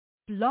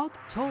Blog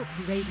Talk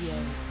Radio.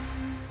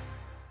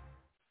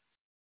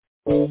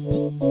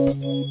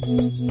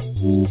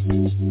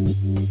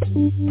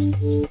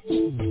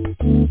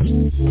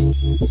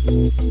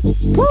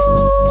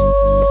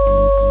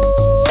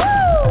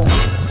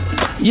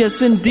 Yes,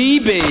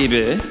 indeed,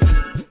 baby.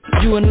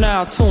 You are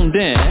now tuned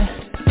in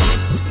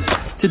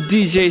to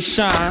DJ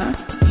Shaun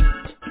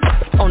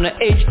on the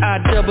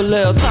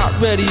HILL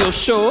Top Radio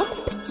Show.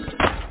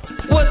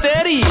 What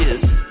that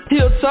is?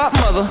 Hilltop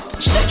mother,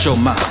 shut your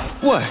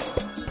mouth. What?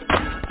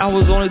 I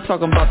was only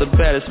talking about the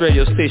baddest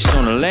radio station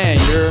on the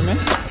land, you heard me?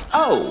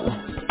 Oh,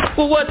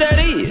 well what that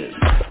is?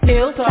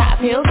 Hilltop,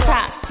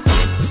 Hilltop.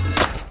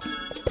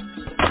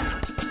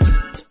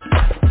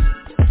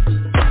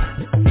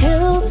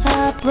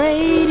 Hilltop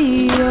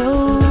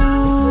Radio.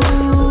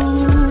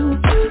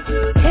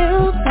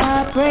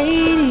 Hilltop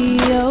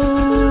Radio.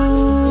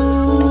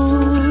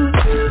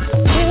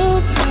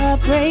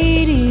 Hilltop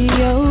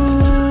Radio.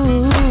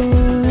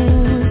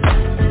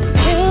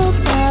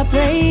 Hilltop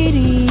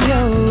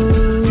Radio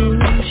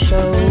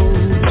Show.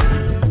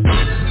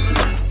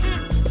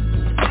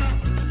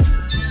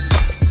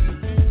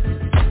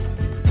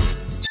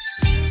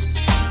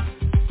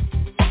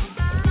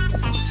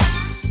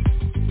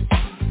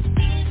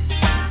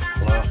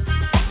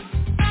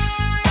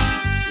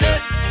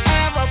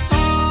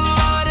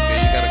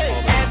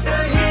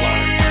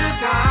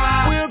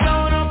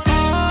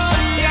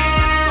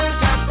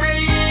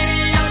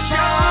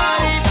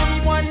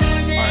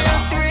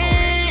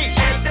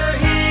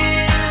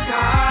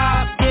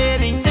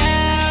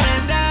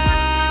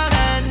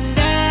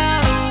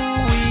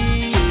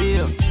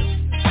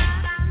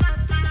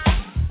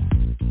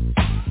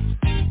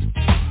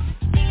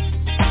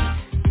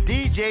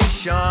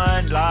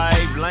 Shaun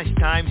Live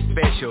Lunchtime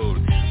Special,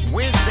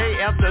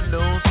 Wednesday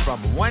afternoons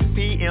from 1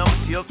 p.m.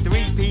 till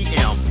 3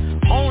 p.m.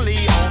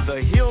 only on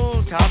the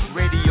Hilltop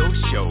Radio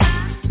Show.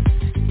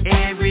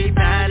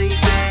 Everybody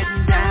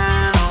getting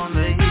down on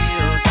the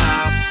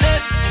hilltop.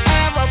 Let's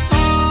have a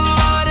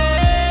party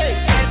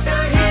at the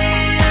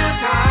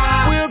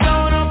hilltop. We're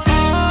gonna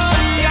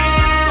party on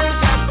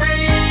Hilltop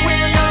Radio.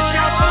 We're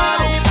gonna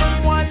party from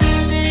 1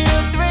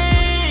 till 3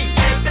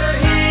 at the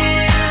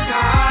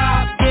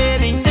hilltop.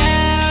 Getting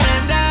down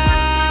and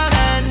down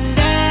and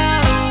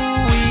down.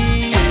 We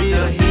at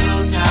the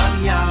hilltop,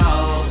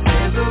 y'all.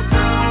 There's a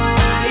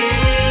party,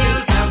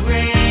 Hilltop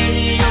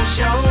Radio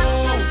Show.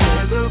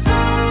 There's a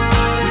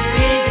party with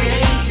DJ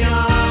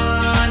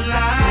Shaun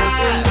Live.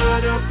 Nothing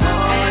but a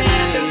party.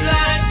 And the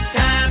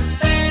Lunchtime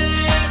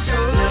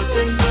Special.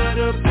 Nothing but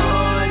a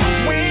party.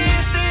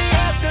 Wednesday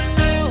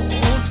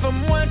afternoons from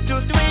 1 to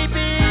 3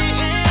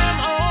 p.m.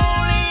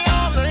 only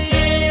on the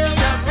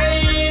Hilltop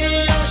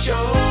Radio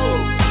Show.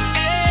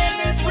 And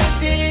it's with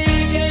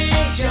DJ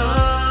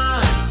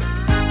Shaun.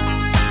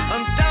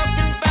 I'm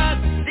talking about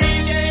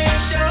DJ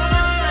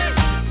Shaun.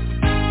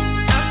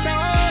 I'm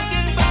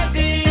talking about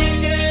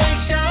DJ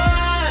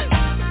Shaun.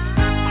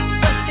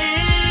 The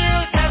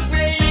Hilltop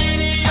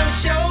Radio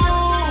Show.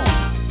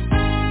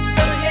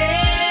 The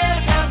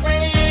Hilltop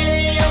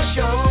Radio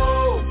Show.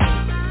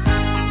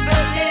 The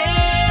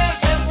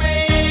Hilltop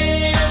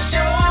Radio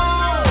Show.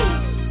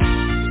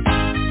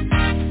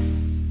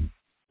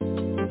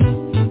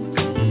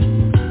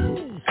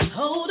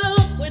 Hold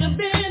up, wait a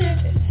minute.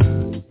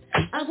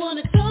 I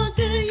wanna talk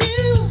to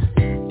you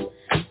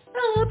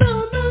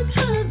about my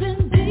cousin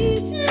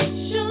DJ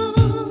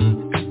Shaun.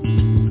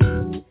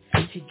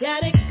 He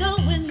got it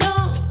going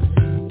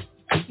on.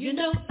 You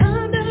know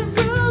I'm not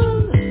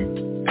wrong.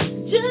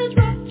 Just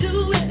rock to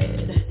it.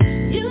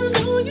 You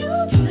know you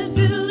can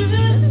feel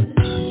it.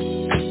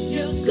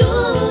 You're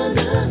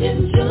gonna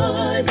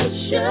enjoy the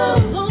show.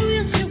 Oh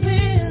yes you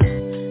will.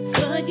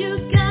 But you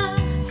got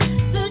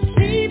to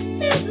keep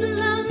it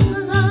low.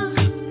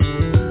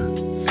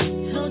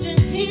 Told you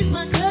he's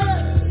my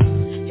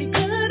cousin. He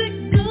got it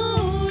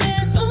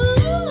going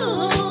on.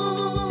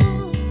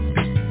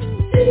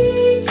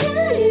 DJ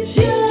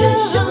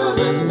Shaun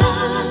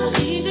Live.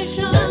 DJ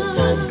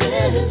Shaun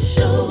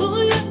Show.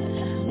 Oh yeah.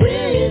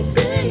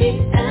 Wednesday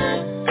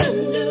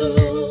afternoon.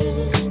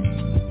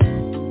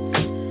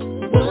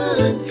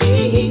 1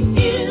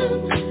 p.m.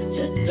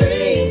 to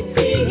 3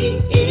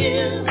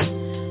 p.m.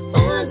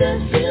 on the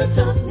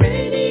Hilltop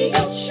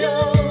Radio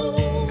Show.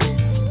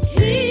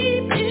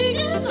 Keep it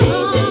on.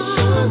 DJ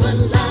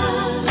Shaun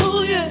Live. Oh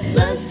yeah.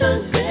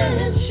 Lunchtime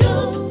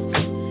Special.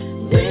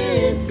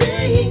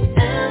 Wednesday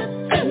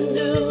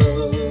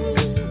afternoon.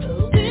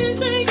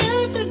 Wednesday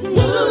afternoon.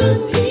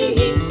 1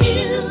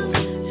 p.m.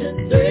 to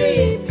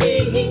 3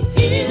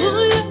 p.m.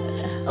 Oh yeah.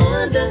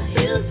 On the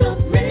Hilltop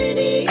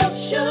Radio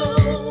Show.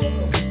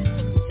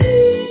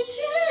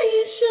 DJ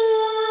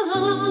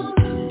Shaun.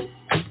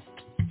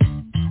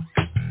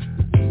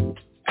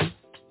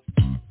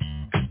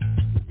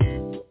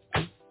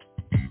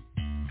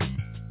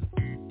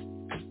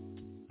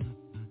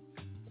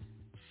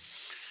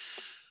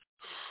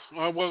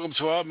 All right, welcome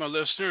to all my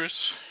listeners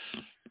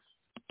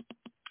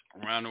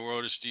around the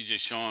world. It's DJ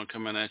Shaun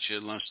coming at you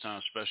at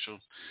Lunchtime Special.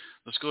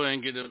 Let's go ahead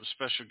and get a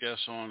special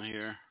guest on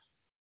here.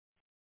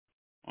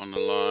 on the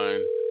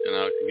line. And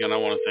again, I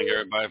want to thank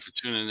everybody for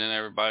tuning in,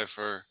 everybody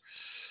for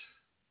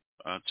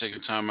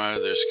taking time out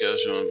of their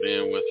schedule and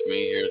being with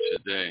me here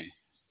today.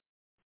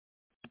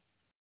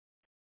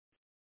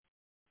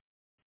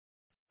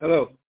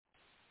 Hello.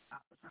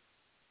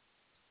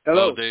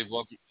 Hello, Dave.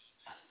 Welcome.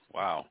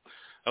 Wow.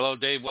 Hello,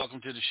 Dave.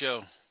 Welcome to the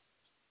show.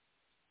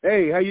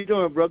 Hey, how you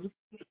doing, brother?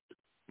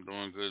 I'm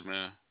doing good,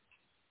 man.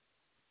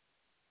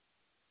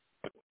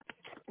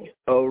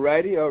 All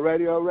righty,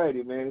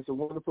 man. It's a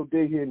wonderful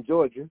day here in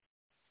Georgia.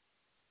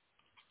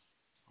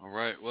 All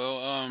right. Well,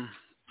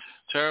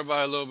 tell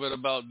everybody a little bit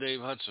about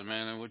Dave Hudson,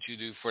 man, and what you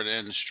do for the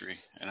industry,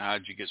 and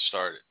how'd you get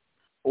started?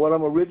 Well,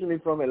 I'm originally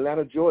from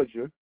Atlanta,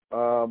 Georgia.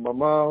 My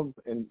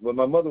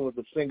mother was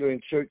a singer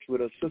in church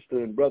with her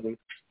sister and brother.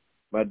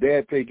 My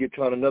dad played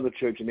guitar in another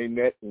church, and they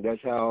met, and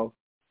that's how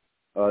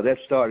that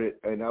started.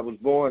 And I was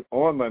born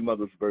on my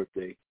mother's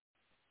birthday.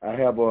 I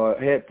had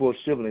 4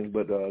 siblings,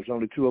 but there's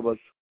only 2 of us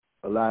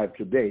alive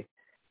today.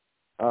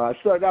 I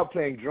started out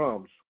playing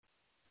drums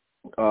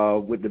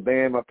with the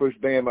band, my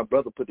first band my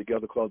brother put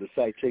together called the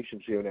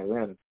Citations here in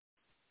Atlanta.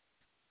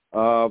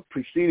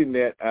 Preceding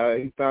that,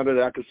 he found out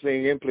that I could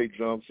sing and play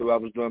drums, so I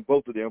was doing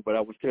both of them, but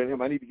I was telling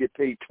him I need to get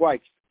paid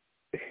twice.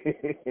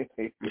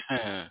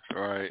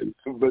 Right.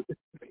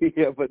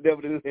 But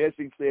nevertheless,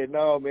 he said,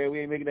 no, man,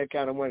 we ain't making that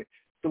kind of money.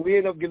 So we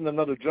ended up getting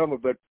another drummer,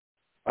 but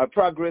I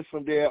progressed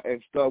from there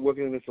and started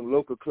working in some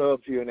local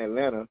clubs here in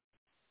Atlanta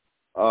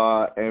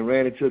and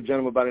ran into a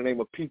gentleman by the name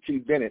of P.T.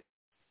 Bennett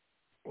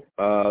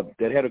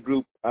that had a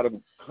group out of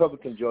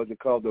Covington, Georgia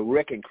called the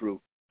Wrecking Crew.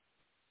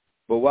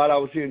 But while I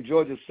was here in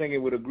Georgia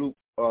singing with a group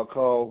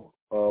called,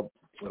 who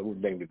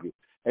named the group?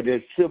 And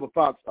there's Silver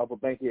Fox off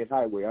of Bankhead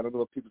Highway. I don't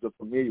know if people are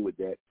familiar with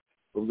that.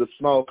 It was a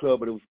small club,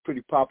 but it was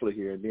pretty popular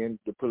here. And then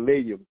the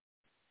Palladium.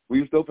 We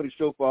used to open the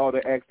show for all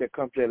the acts that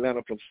come to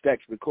Atlanta from Stax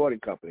Recording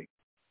Company.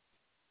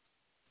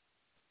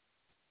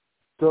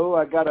 So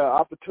I got an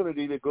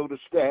opportunity to go to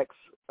Stax.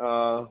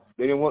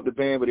 They didn't want the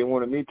band, but they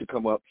wanted me to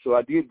come up. So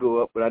I did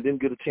go up, but I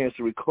didn't get a chance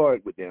to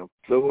record with them.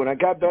 So when I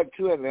got back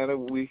to Atlanta,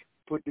 we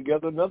put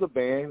together another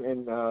band,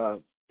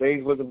 and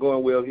things wasn't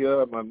going well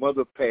here. My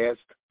mother passed,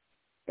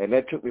 and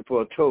that took me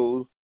for a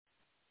toll.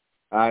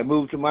 I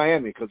moved to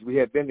Miami because we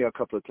had been there a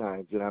couple of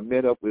times, and I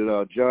met up with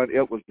John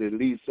Edwards, the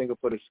lead singer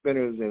for the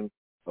Spinners, and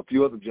a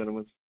few other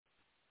gentlemen,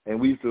 and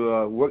we used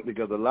to work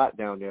together a lot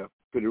down there,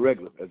 pretty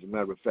regular, as a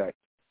matter of fact.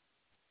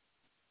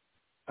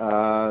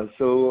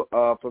 So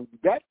from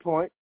that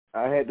point,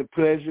 I had the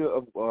pleasure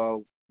of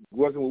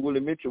working with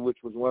Willie Mitchell,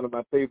 which was one of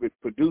my favorite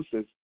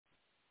producers.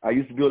 I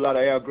used to do a lot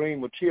of Al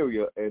Green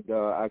material, and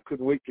I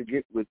couldn't wait to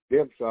get with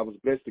them, so I was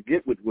blessed to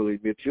get with Willie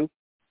Mitchell.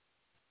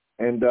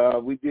 And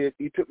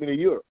he took me to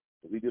Europe.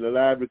 We did a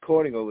live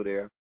recording over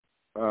there.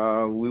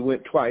 We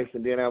went twice,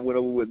 and then I went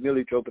over with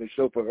Millie to open a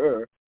show for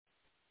her.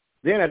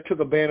 Then I took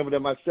a band over there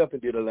myself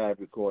and did a live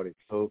recording.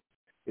 So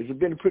it's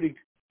been a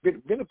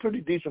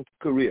pretty decent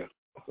career.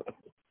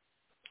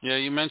 Yeah,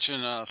 you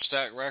mentioned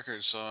Stack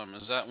Records.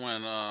 Is that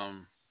when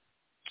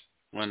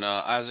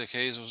Isaac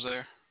Hayes was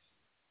there?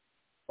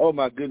 Oh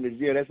my goodness,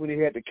 yeah, that's when he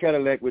had the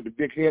Cadillac with the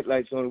big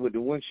headlights on it with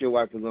the windshield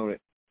wipers on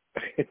it.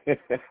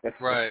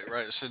 Right.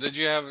 So did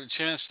you have a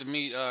chance to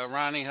meet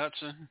Ronnie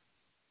Hudson?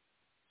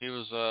 He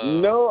was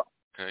no.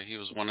 Okay, he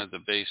was one of the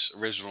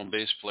original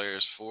bass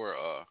players for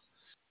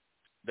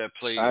that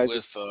played Isaac.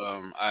 with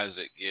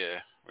Isaac,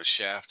 with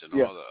Shaft and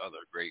all the other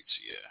greats,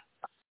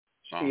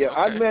 So, okay.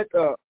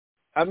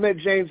 I met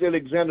James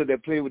Alexander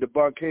that played with the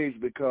Barcades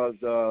because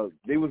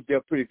they was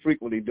there pretty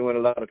frequently doing a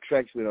lot of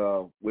tracks with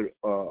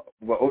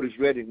Otis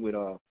Redding with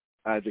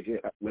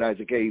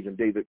Isaac Hayes and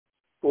David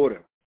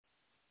Porter.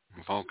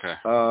 Okay.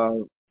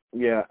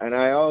 And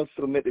I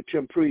also met the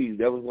Tim Prees.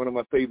 That was one of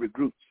my favorite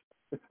groups.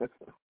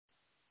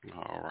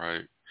 All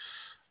right,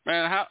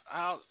 man.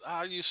 How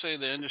do you say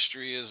the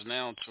industry is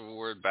now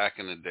toward back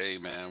in the day,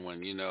 man?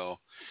 When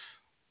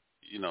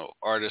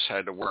artists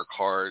had to work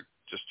hard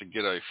just to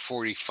get a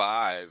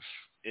 45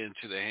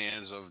 into the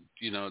hands of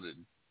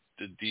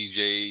the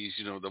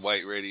DJs, the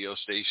white radio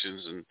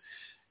stations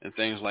and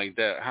things like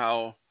that.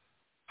 How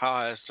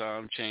has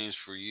time changed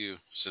for you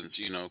since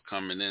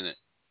coming in it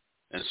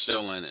and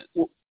still in it?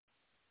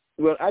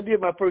 Well, I did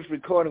my first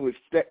recording with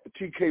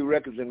TK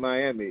Records in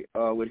Miami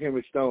with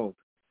Henry Stone.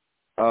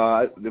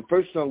 The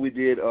first song we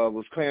did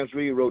was Clarence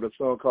Reed wrote a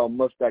song called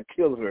Must I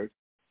Kill Her.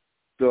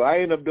 So I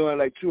ended up doing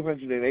like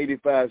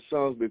 285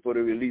 songs before they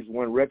released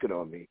one record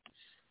on me.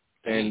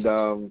 And,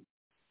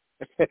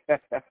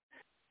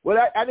 well,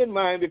 I didn't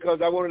mind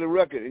because I wanted a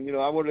record, and,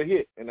 I wanted a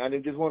hit. And I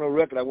didn't just want a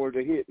record, I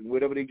wanted a hit. And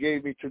whatever they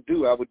gave me to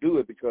do, I would do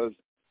it because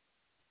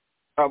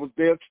I was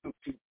there to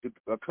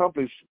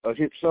accomplish a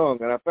hit song.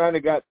 And I finally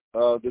got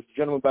this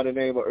gentleman by the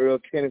name of Earl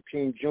Kenneth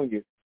King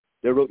Jr.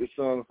 that wrote the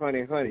song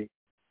Honey, Honey.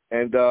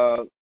 And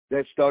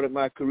that started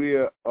my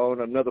career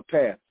on another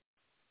path.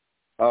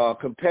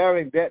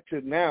 Comparing that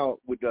to now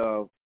with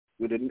the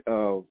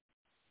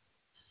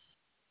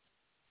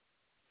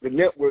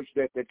networks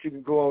that you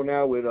can go on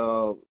now with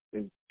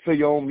and play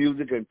your own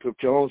music and put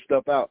your own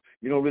stuff out.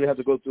 You don't really have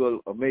to go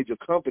through a major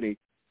company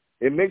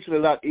it makes it a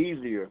lot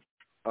easier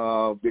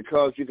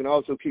because you can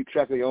also keep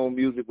track of your own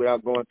music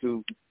without going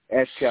through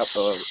ASCAP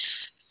or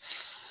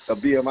a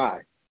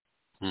BMI.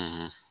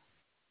 Mm-hmm.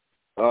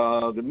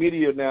 The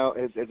media now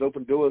has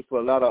opened doors for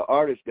a lot of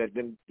artists that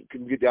then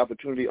can get the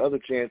opportunity, other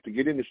chance to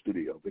get in the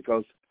studio,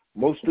 because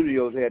most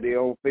studios had their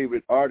own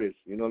favorite artists.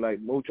 You know, like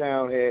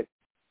Motown had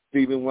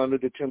Stevie Wonder,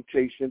 The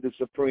Temptations, The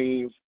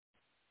Supremes,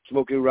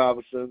 Smokey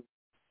Robinson.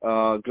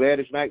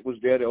 Gladys Knight was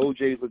there, the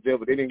OJs was there,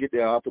 but they didn't get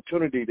the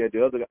opportunity that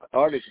the other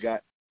artists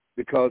got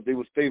because they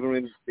was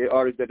favoring the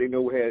artists that they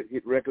know had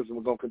hit records and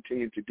were going to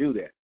continue to do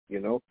that, you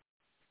know?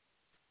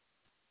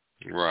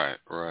 Right.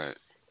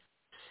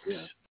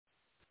 Yeah.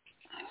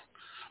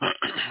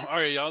 All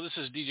right, y'all, this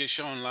is DJ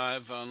Shaun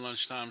live on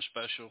Lunchtime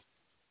Special.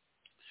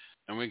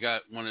 And we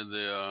got one of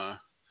the,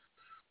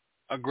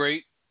 a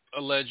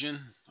legend.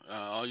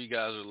 All you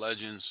guys are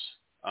legends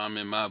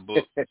in my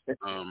book.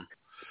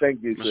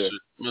 Thank you, sir.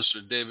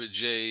 Mr. David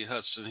J.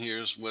 Hudson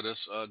here is with us.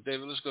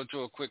 David, let's go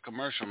to a quick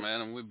commercial,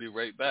 man, and we'll be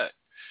right back.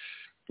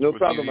 No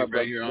problem, my brother.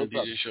 Right here on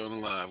DJ Shaun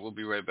Live. We'll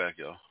be right back,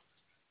 y'all.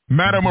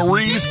 Madame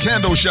Marie's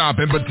Candle Shop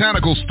and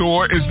Botanical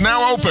Store is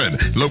now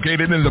open.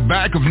 Located in the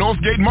back of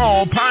Northgate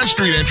Mall, Pine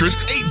Street entrance,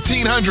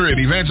 1800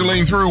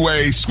 Evangeline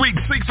Thruway, Suite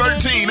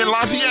 613 in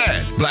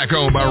Lafayette. Black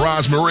owned by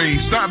Roz Marie.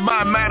 Stop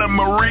by Madame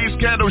Marie's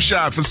Candle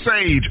Shop for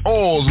sage,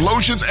 oils,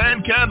 lotions,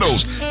 and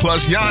candles.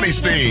 Plus Yanni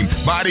Steam,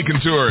 body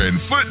contouring,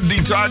 foot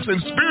detox, and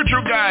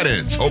spiritual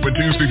guidance. Open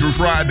Tuesday through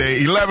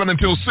Friday, 11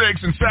 until 6,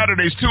 and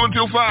Saturdays 2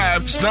 until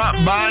 5.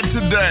 Stop by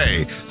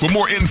today. For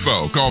more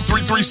info, call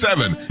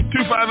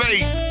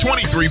 337-258-2354.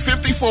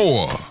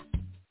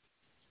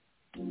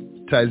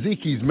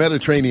 Taziki's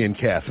Mediterranean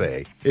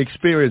Cafe.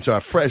 Experience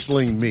our fresh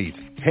lean meat,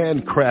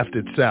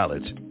 handcrafted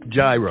salads,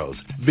 gyros,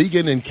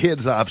 vegan and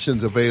kids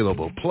options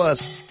available, plus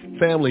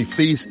family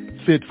feast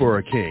fit for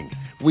a king.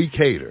 We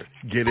cater,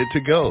 get it to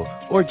go,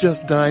 or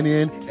just dine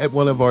in at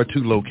one of our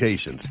 2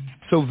 locations.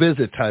 So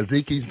visit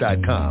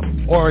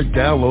Tazikis.com or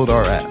download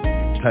our app.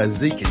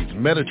 Taziki's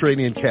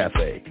Mediterranean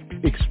Cafe.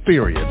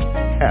 Experience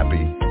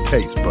happy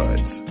taste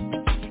buds.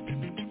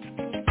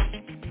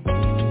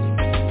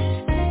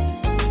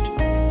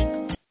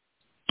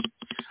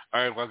 All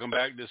right, welcome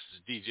back. This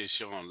is DJ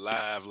Shaun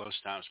Live,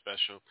 Lunchtime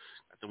Special.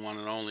 The one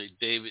and only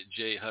David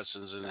J.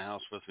 Hudson's in the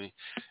house with me.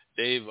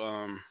 Dave,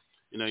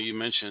 you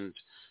mentioned,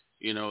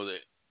 that,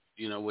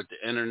 with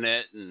the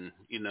internet and,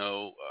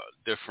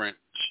 different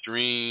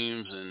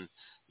streams and,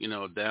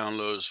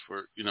 downloads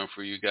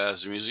for you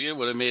guys' music, it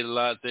would have made a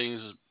lot of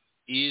things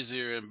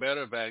easier and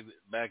better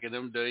back in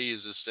them days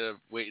instead of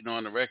waiting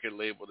on the record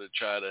label to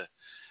try to,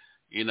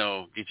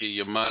 get you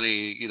your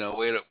money,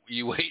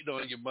 you waiting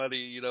on your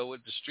money,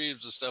 with the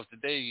streams and stuff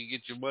today, you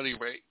get your money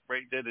right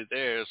then and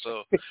there.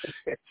 So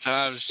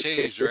times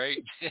change,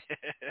 right?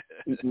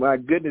 My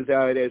goodness,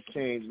 how it has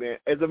changed, man.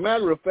 As a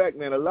matter of fact,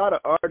 man, a lot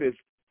of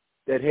artists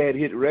that had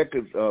hit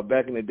records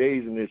back in the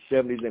days in the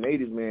 70s and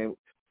 80s, man,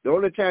 the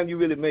only time you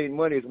really made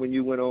money is when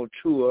you went on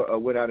tour or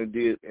went out and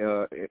did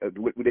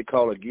what they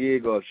call a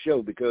gig or a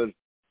show, because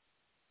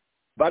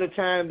by the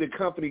time the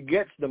company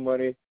gets the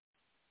money,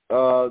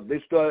 they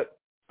start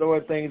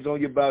throwing things on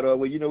you about,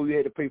 we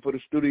had to pay for the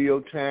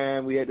studio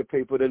time, we had to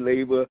pay for the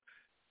labor,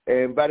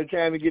 and by the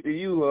time we get to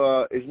you,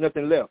 there's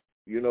nothing left.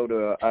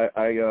 I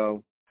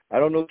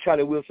don't know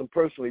Charlie Wilson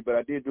personally, but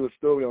I did do a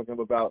story on him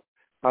about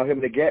how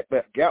him and the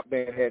Gap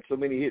Band had so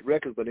many hit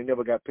records, but they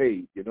never got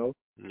paid,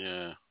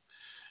 Yeah.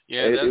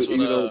 Yeah, that's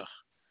what,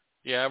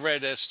 I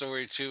read that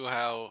story too,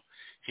 how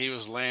he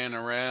was laying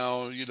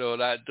around,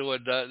 not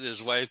doing nothing.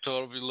 His wife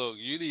told him, look,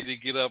 you need to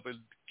get up and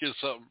get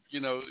something,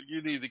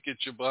 you need to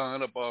get your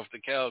behind up off the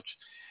couch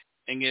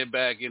and get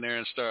back in there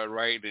and start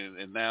writing.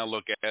 And now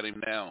look at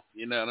him now.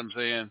 You know what I'm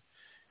saying?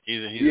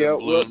 He's Yeah,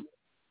 well,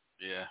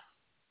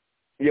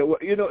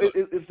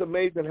 it's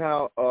amazing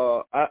how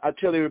I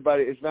tell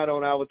everybody it's not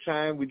on our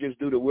time. We just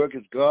do the work.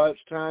 It's God's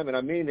time. And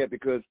I mean that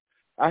because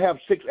I have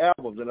 6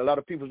 albums, and a lot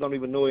of people don't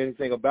even know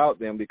anything about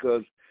them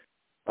because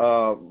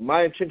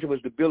my intention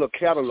was to build a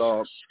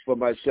catalog for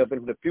myself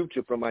and for the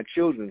future for my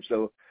children.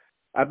 So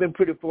I've been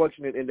pretty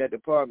fortunate in that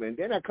department.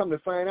 And then I come to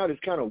find out it's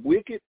kind of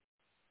wicked,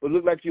 but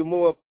look like you're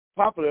more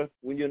popular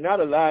when you're not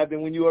alive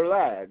than when you're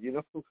alive,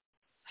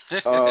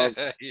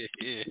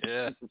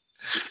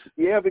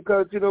 Yeah,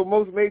 because,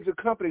 most major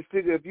companies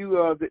figure if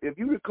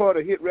you record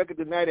a hit record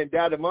tonight and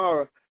die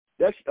tomorrow,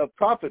 that's a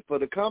profit for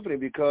the company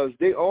because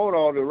they own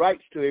all the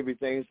rights to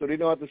everything, so they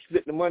don't have to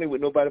split the money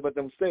with nobody but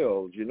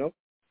themselves,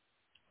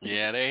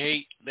 Yeah,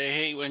 they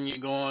hate when you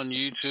go on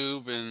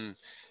YouTube and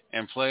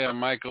play a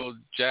Michael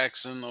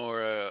Jackson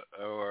or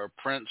a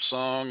Prince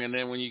song, and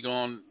then when you go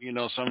on,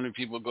 so many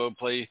people go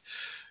play,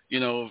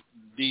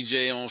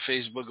 DJ on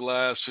Facebook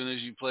Live. As soon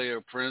as you play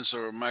a Prince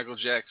or a Michael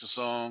Jackson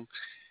song,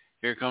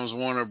 here comes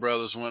Warner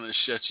Brothers wanting to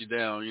shut you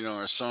down,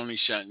 or Sony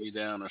shutting you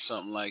down or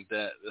something like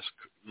that. That's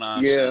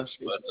nonsense.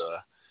 Yeah. But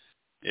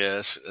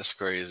that's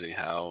crazy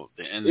how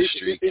the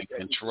industry can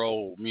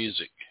control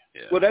music.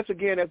 Yeah. Well, that's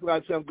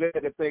why I'm glad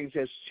that things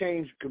has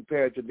changed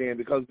compared to then,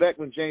 because back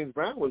when James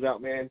Brown was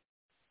out, man,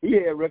 he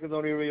had records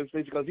on the radio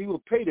station because he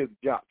would pay the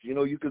jocks. You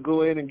know, you could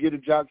go in and get the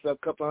jocks a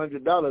couple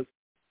 $100,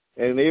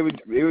 and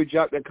every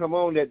jock that come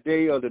on that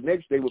day or the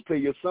next day would play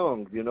your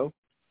songs. You know,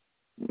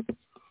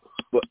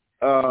 but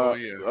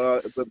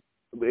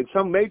but in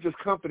some major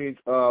companies,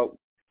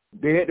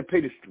 they had to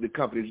pay the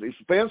companies.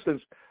 For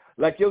instance,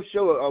 like your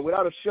show,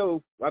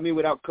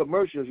 without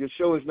commercials, your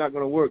show is not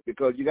going to work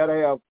because you got to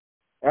have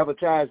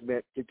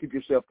advertisement to keep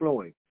yourself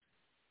flowing.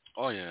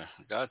 Oh yeah,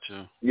 got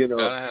to. You know,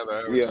 gotta have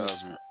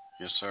advertisement.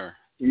 Yeah. Yes, sir.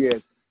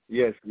 Yes,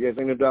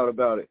 ain't no doubt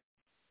about it.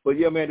 But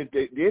yeah, man,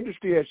 the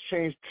industry has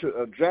changed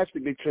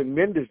drastically,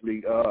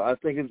 tremendously. I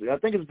think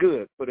it's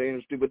good for the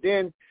industry. But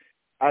then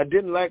I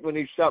didn't like when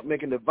they stopped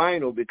making the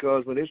vinyl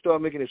because when they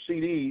started making the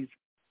CDs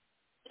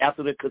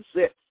after the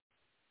cassettes,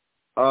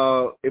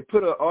 it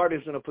put an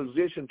artist in a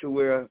position to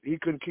where he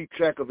couldn't keep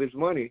track of his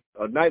money,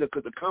 or neither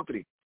could the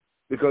company,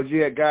 because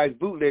you had guys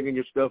bootlegging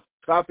your stuff,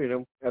 copying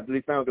them after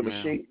they found the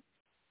machine.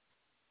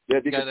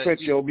 That they could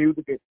print your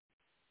music.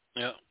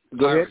 Yeah.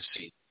 Go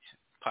piracy.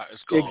 ahead.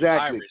 It's called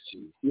Exactly.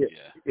 piracy. Yeah.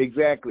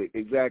 Exactly.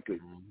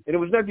 Mm-hmm. And it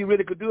was nothing you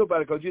really could do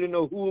about it because you didn't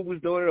know who was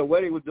doing it or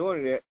where they was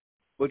doing it at.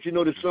 But you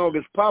know the song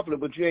is popular,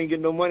 but you ain't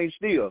getting no money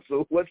still.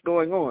 So what's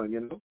going on,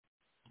 you know?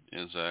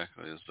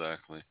 Exactly.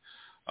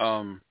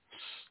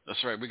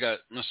 That's right. We got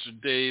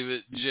Mr.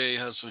 David J.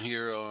 Hudson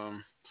here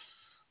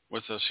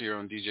with us here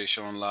on DJ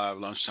Shaun Live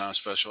Lunchtime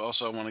Special.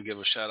 Also, I want to give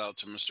a shout out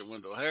to Mr.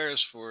 Wendell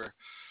Harris for,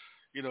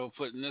 you know,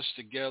 putting this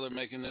together,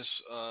 making this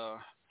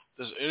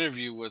this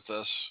interview with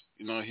us,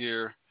 you know,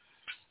 here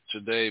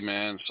today,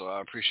 man. So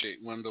I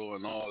appreciate Wendell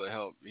and all the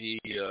help he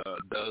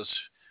does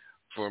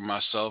for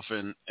myself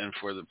and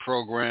for the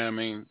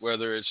programming,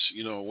 whether it's,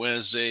 you know,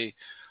 Wednesday,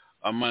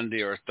 a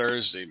Monday, or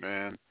Thursday,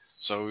 man.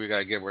 So we got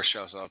to give our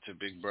shouts out to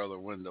Big Brother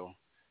Wendell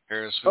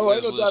Harris, who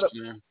is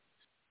listening.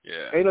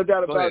 Ain't no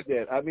doubt about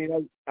that. I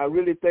mean, I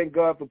really thank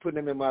God for putting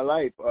him in my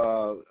life.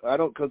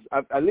 Because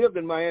I lived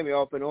in Miami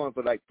off and on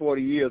for like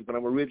 40 years, but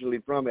I'm originally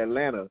from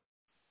Atlanta.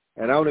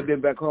 And I only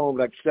been back home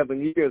like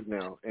 7 years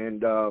now.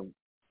 And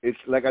it's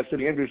like I said,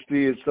 the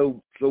industry is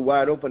so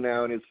wide open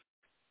now, and it's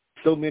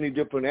so many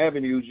different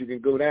avenues you can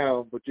go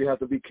down, but you have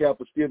to be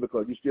careful still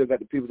because you still got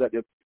the people out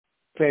there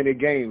playing their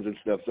games and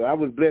stuff. So I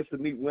was blessed to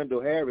meet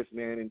Wendell Harris,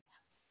 man, and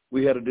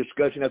we had a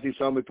discussion after he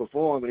saw me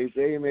perform, and he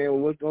said, hey, man, well,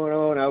 what's going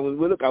on? I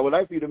would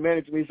like for you to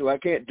manage me, so I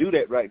can't do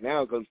that right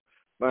now because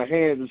my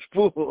hands is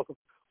full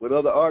with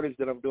other artists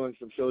that I'm doing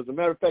some shows. As a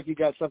matter of fact, he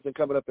got something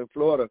coming up in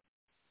Florida,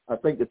 I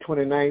think the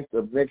 29th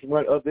of next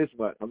month or this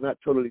month. I'm not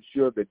totally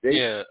sure of the date.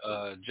 Yeah,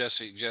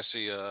 Jesse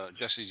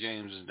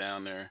James is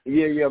down there.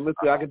 Yeah,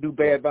 Mr. I can do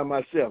bad by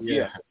myself.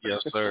 Yeah.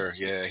 Yes, sir.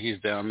 Yeah,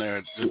 he's down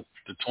there the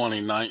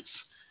 29th.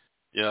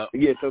 Yeah.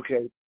 Yes,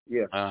 okay.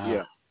 Yeah,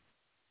 yeah.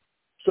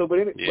 So, but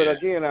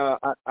again,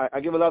 I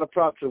give a lot of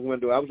props to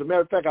Wendell. As a matter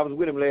of fact, I was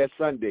with him last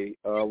Sunday.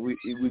 We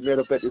met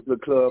up at this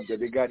little club that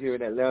they got here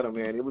in Atlanta,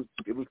 man. It was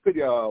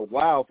pretty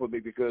wild for me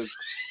because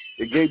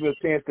it gave me a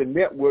chance to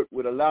network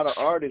with a lot of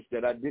artists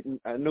that I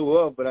knew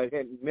of, but I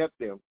hadn't met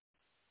them.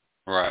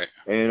 Right.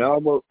 And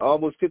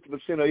almost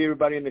 50% of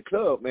everybody in the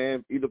club,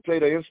 man, either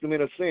played an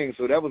instrument or sing.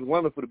 So that was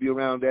wonderful to be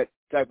around that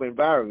type of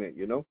environment,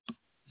 you know.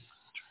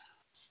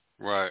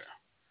 Right.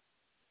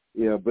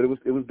 Yeah, but it was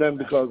done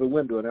because of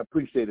Wendell, and I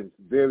appreciate it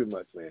very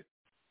much, man.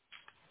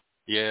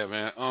 Yeah,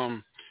 man.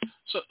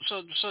 So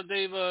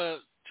Dave,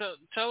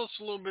 tell us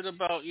a little bit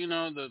about, you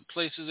know, the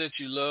places that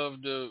you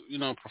love to, you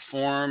know,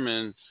 perform,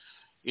 and,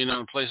 you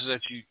know, places that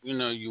you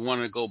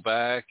want to go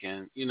back,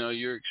 and, you know,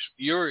 your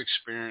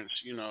experience,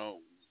 you know,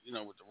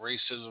 with the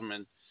racism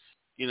and,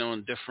 you know,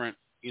 in different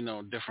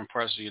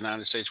parts of the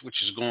United States,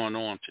 which is going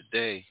on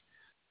today.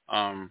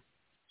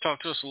 Talk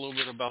to us a little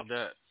bit about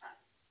that.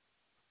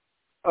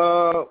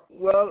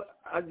 Well,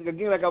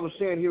 again, like I was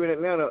saying here in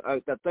Atlanta, I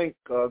thank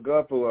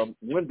God for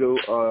Wendell.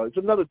 It's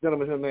another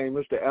gentleman here named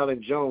Mr.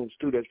 Alan Jones,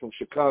 too, that's from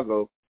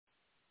Chicago.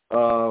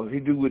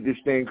 He do with this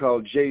thing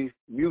called J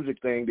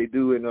Music thing they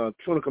do in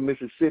Tunica,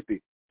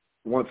 Mississippi,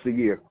 once a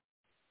year.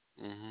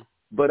 Mm-hmm.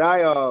 But I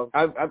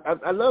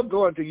love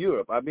going to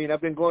Europe. I mean,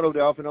 I've been going over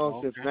there off and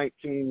on since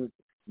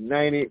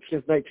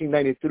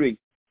 1993.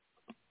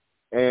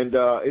 And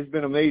it's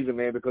been amazing,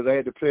 man, because I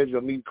had the pleasure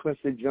of meeting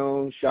Quincy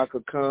Jones,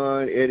 Shaka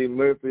Khan, Eddie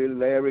Murphy,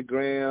 Larry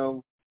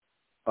Graham,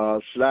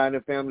 Sly and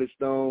the Family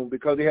Stone,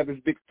 because they have this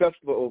big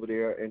festival over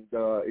there, and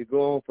it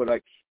go on for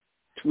like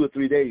 2 or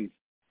 3 days.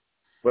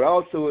 But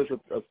also it's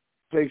a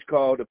place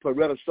called the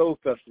Peretta Soul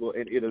Festival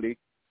in Italy,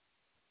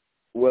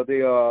 where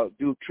they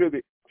do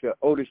tribute to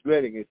Otis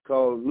Redding. It's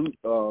called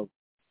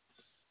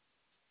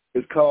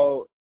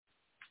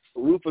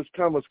Rufus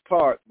Thomas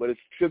Park, but it's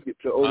tribute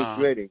to Otis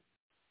Redding.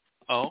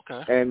 Oh,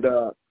 okay. And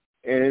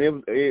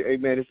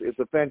it's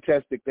a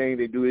fantastic thing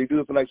they do. They do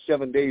it for like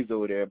 7 days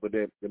over there, but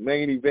the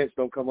main events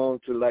don't come on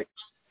till like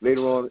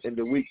later on in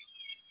the week.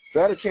 So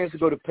I had a chance to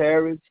go to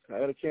Paris. I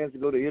had a chance to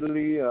go to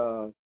Italy.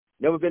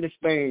 Never been to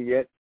Spain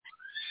yet,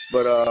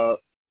 but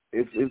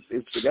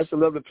that's a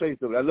lovely place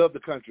over there. I love the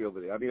country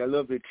over there. I mean, I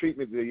love the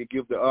treatment that you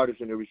give the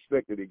artists and the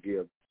respect that they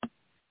give.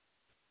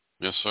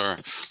 Yes, sir.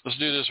 Let's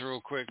do this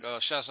real quick.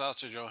 Shouts out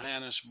to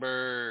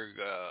Johannesburg,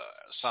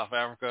 South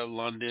Africa,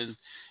 London,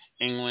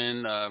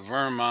 England,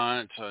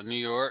 Vermont, New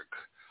York,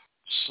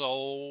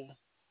 Seoul,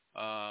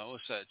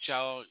 what's that?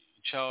 Chao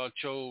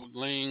Cho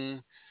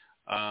Ling,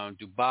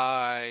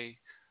 Dubai.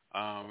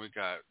 We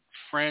got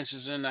France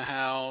is in the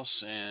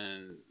house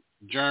and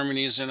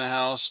Germany is in the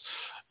house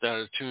that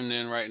are tuned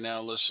in right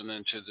now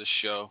listening to the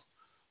show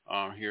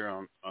here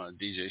on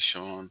DJ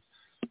Shaun.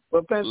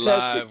 Well, fantastic,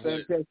 Live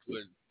fantastic.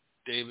 with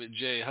David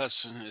J.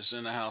 Hudson is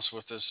in the house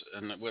with us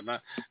and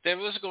whatnot.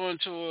 David, let's go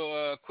into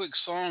a quick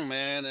song,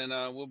 man, and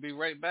we'll be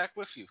right back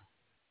with you.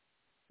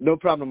 No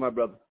problem, my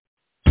brother.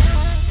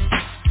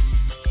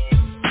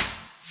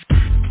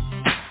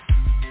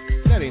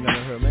 That ain't none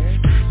of her,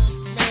 man.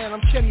 Man,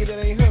 I'm telling you that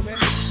ain't her, man.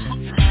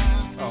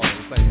 Oh,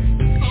 it's like that.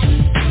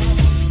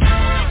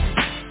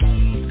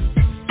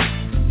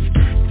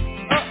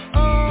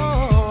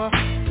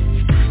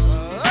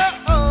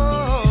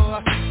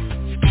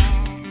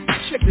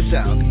 Check this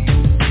out.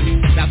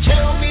 Now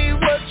tell me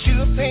what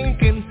you're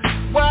thinking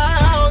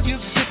while you're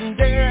sitting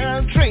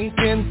there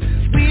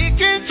drinking. We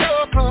can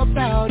talk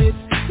about it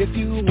if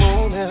you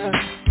wanna.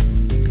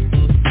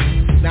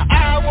 Now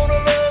I wanna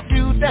love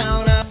you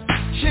down,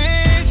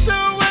 chase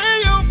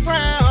away your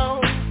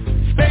frown.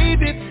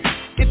 Baby,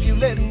 if you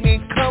let me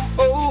come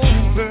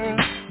over,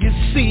 you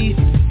see,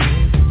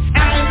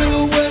 I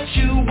know what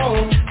you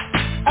want,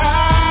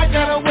 I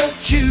got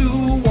what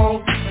you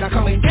want. Now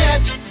come and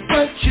get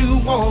what you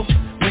want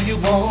when you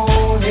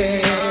want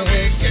it.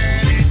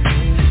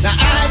 Now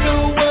I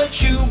know what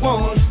you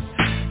want,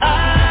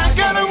 I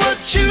got what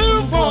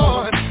you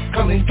want.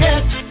 Come and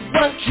get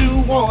what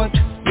you want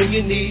when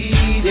you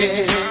need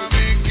it.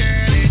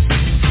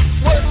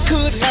 What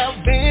could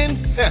have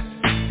been,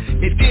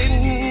 it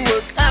didn't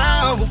work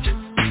out.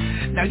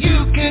 Now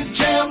you can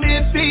tell me,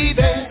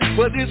 baby,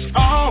 what it's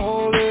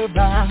all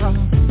about.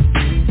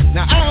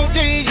 Now our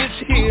day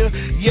is here,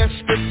 yes,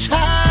 the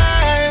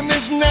time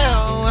is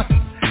now.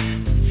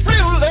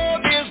 Real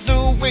love is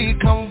the way,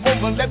 come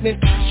over, let me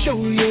show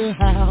you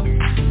how.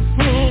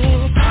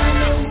 I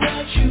know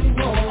what you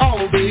want,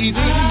 oh baby, I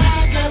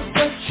got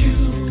what you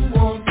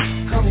want.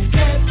 Come and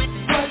get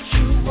what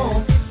you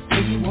want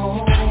when you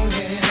want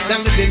it. Now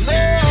let me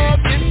love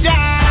you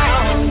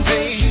down,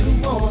 baby.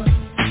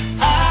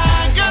 I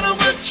got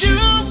what you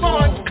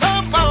want,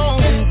 come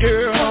on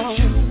girl. What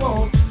you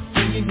want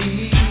when you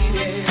need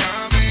it.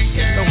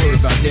 Don't worry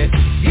about that.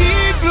 He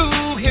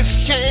blew his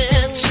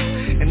chance,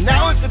 and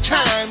now it's the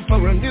time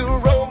for a new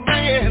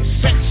romance,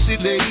 sexy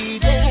lady.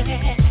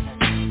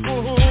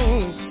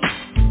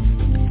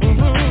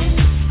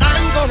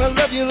 I'm gonna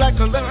love you like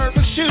a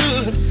lover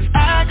should.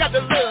 I got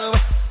the love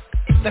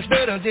that's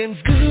better than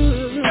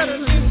good. Better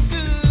than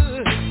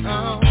good.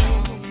 Oh.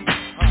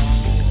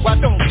 Why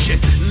don't you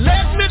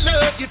let me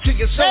love you till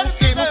you're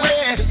soaking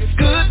wet?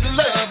 Good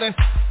loving,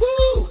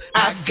 woo,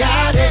 I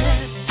got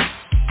it.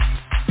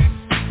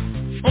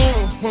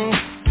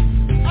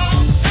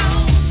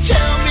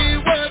 Tell me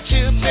what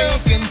you're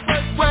thinking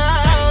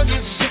while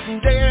you're sitting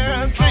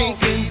there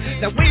drinking.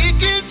 Now we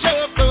can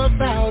talk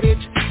about it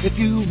if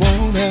you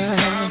wanna.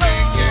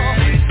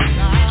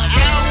 I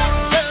wanna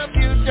love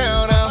you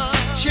down, I'll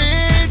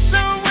chase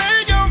away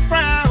your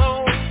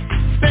frown.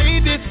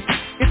 Baby,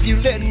 if you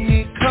let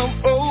me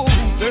come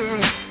over.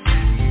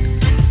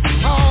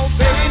 Oh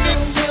baby,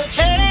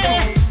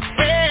 hey,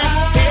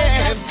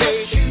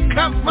 baby,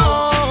 come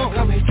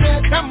on,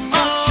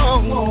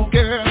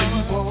 girl.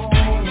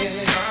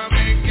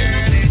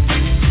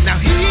 Now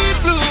he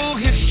blew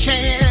his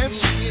chance,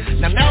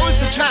 now is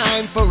the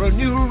time for a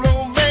new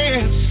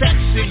romance,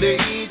 sexy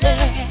lady.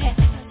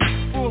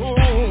 Ooh.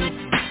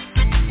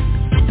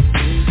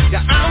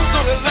 Yeah, I'm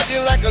gonna love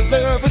you like a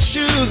lover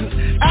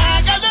should.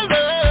 I got the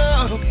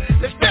love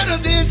that's better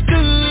than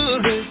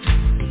good,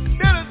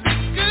 better than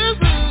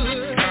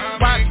good.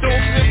 Why don't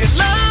you let me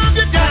love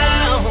you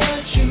down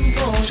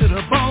to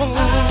the bone?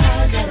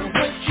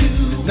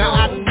 Now I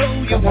know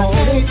you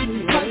want it.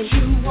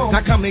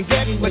 Now come and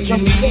get what you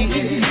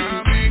need.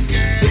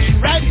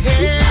 It's right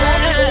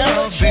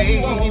here,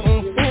 baby.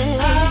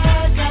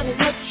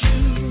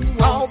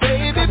 Oh,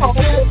 baby, get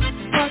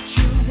what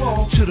you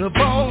want to the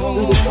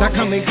bone. Now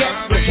come and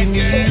get what you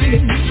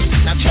need.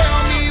 Now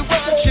tell me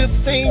what you're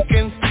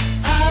thinking.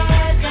 I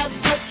got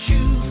what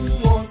you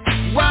want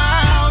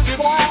while you're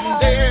sitting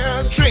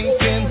there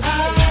drinking. I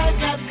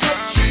got what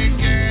you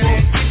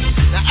want.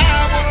 Now I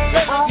wanna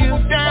let you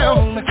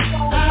down.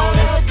 I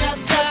got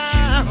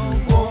down,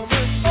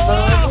 woman.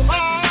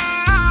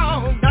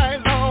 All night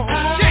long.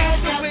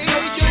 Chase away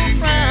your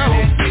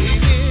frown,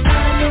 baby. I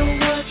know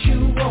what you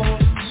want.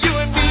 You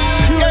and me,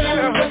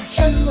 girl.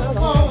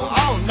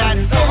 All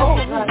night long.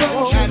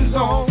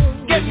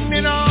 Getting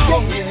it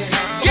on.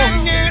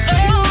 Getting it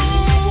on.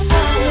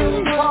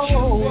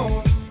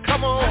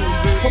 Come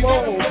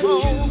on,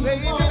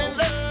 baby.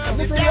 Let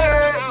me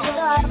down.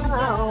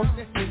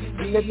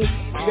 Let me,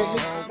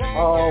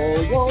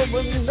 oh,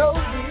 woman, know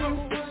you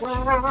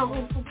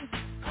wow.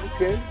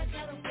 Okay.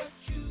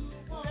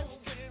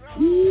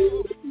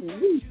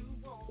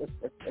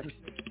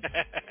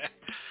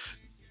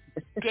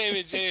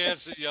 David J.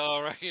 Hanson,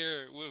 y'all, right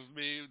here with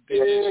me,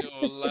 DJ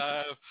Shaun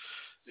live.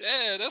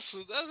 Yeah, that's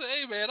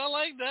hey man, I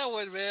like that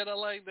one, man. I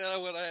like that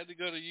one. I had to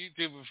go to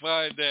YouTube and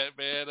find that,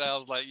 man. I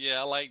was like, yeah,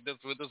 I like this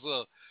one.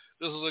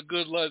 This is a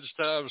good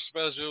lunchtime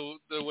special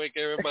to wake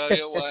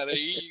everybody up while they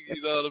eat.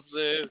 You know what I'm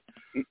saying?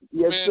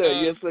 Yes, man, sir.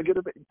 Yes, sir. Get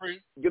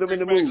them in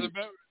the mood.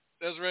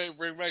 That's right.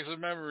 Bring back some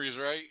memories,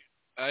 right?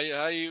 How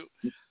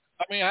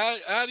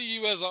do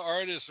you as an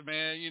artist,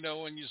 man, you know,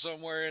 when you're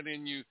somewhere and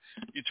then you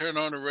turn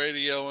on the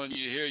radio and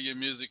you hear your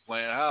music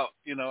playing, how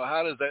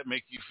does that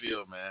make you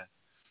feel, man?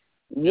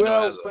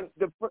 Well,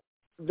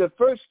 the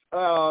first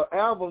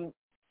album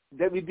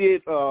that we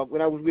did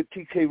when I was with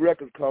TK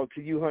Records called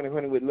To You, Honey,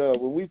 Honey with Love,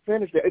 when we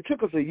finished that, it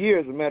took us a year,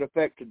 as a matter of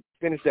fact, to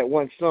finish that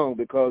one song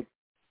because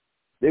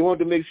they wanted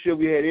to make sure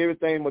we had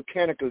everything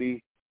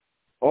mechanically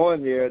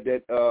on there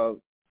that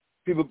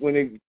people, when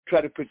they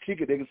try to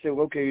critique it, they can say,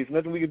 well, okay, there's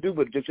nothing we can do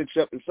but just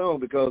accept the song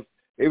because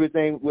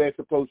everything where it's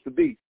supposed to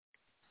be.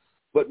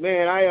 But,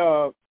 man,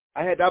 I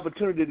had the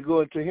opportunity to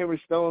go into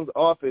Henry Stone's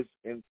office,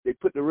 and they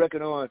put the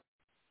record on,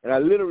 and I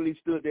literally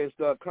stood there and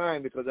started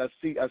crying because I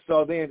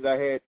saw then that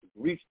I had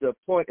reached a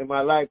point in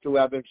my life to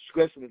where I've been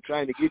stressing and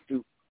trying to get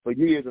to for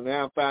years, and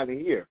now I'm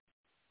finally here.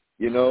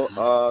 You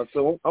know,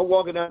 so I'm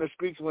walking down the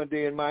streets one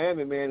day in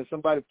Miami, man, and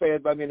somebody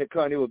passed by me in the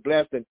car, and they were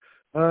blasting,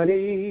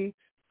 honey,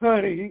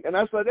 honey. And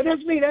I thought,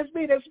 that's me.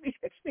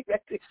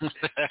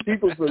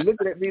 People were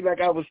looking at me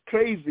like I was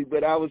crazy,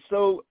 but I was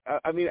so,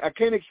 I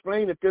can't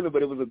explain the feeling,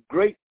 but it was a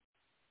great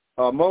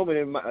moment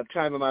in my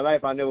time in my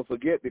life I'll never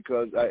forget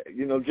because,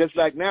 just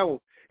like now,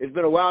 it's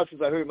been a while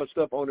since I heard my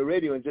stuff on the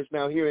radio, and just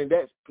now hearing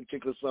that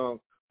particular song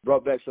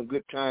brought back some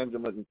good times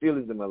and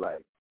feelings in my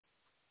life.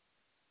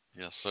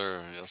 Yes,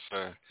 sir. Yes,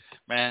 sir.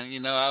 Man,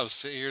 I was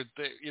sitting here,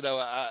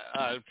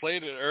 I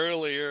played it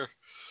earlier.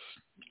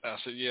 I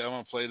said, yeah, I'm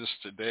going to play this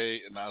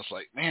today. And I was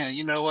like, man,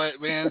 you know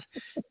what, man?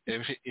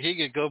 If he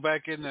could go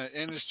back in the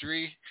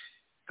industry,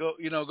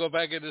 go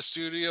back in the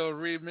studio and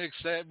remix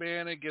that,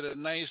 man, and get a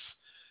nice,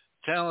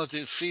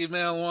 talented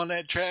female on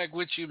that track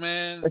with you,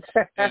 man.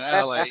 And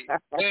I was like,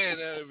 man,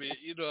 that would be,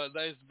 a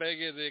nice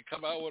banging and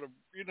come out with a,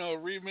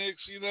 remix,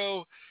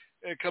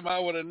 and come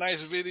out with a nice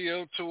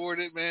video toward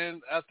it,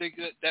 man. I think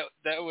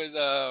that would,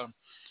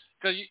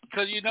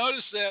 cause you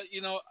notice that,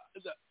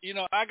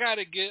 I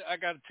gotta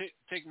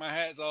take my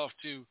hats off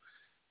to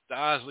the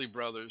Osley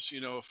brothers,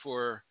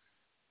 for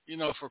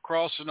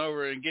crossing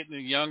over and getting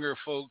the younger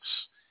folks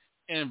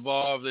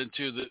involved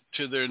into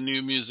their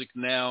new music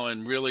now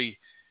and really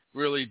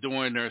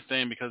doing their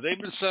thing because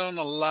they've been selling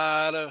a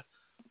lot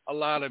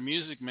of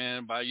music,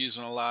 man, by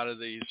using a lot of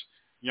these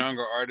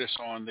younger artists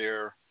on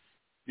their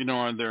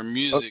on their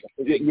music,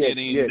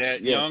 getting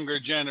that younger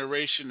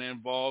generation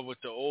involved with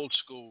the old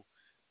school.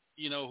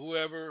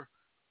 Whoever,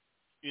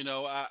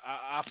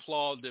 I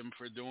applaud them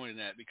for doing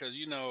that because,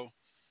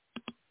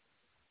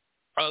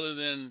 other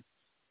than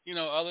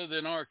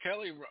R.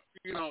 Kelly,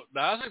 the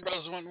Osley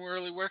Brothers weren't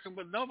really working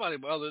with nobody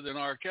other than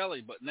R.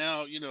 Kelly. But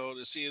now,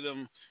 to see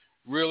them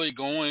really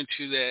going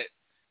to that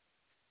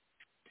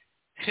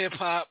hip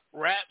hop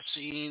rap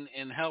scene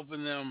and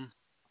helping them,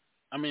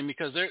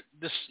 because they're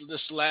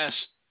this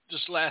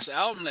last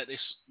album that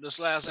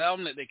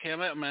they came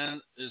out,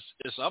 man, is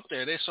up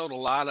there. They sold a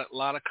lot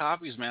of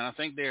copies, man. I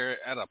think they're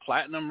at a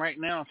platinum right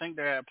now.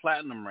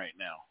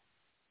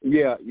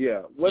 Yeah.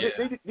 Well,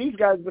 these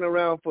guys have been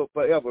around for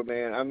forever,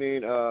 man.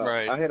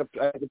 Right. I had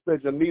the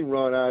pleasure of meeting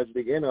Ron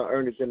Isley and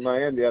Ernest in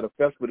Miami at a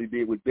festival he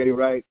did with Betty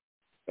Wright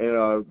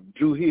and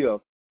Drew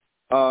Hill.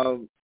 I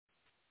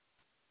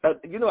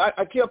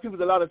tell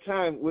people a lot of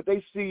time what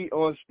they see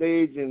on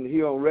stage and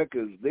hear on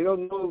records, they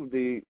don't know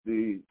the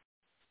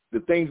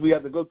things we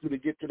have to go through to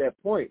get to that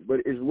point. But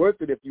it's worth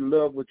it if you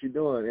love what you're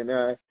doing. And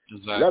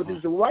exactly. A lot of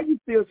people say, well, why are you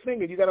still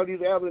singing? You got all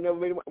these albums and never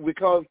made them.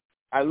 Because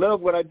I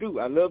love what I do.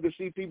 I love to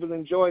see people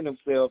enjoying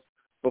themselves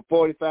for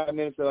 45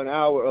 minutes or an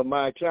hour of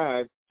my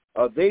time,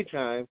 or their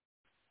time,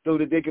 so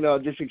that they can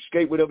just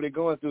escape whatever they're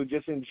going through,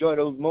 just enjoy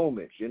those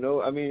moments,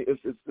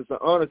 It's an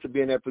honor to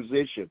be in that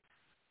position.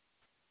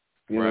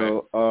 As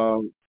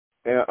a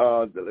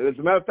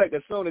matter of fact,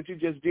 that song that you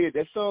just did,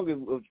 that song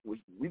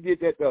we did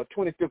that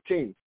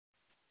 2015,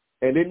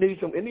 and it needs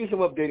some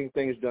updating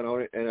things done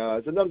on it. And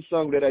it's another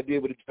song that I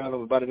did with a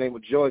gentleman by the name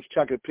of George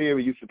Chocolate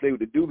Perry. Used to play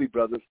with the Doobie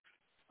Brothers.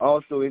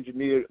 Also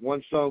engineered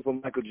one song for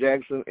Michael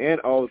Jackson,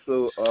 and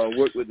also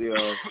worked with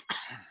the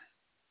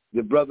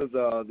brothers.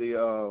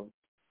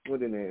 What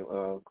their name?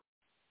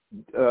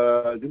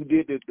 Who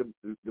did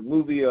the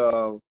movie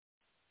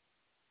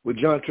with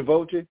John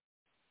Travolta?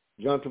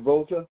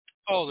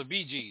 Oh, the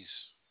Bee Gees.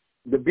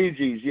 The Bee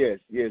Gees, yes.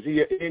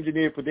 He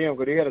engineered for them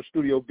because they had a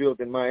studio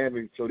built in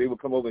Miami, so they would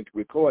come over and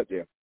record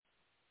there.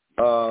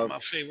 One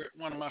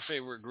of my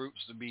favorite groups,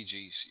 the Bee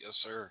Gees. Yes,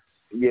 sir.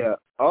 Yeah.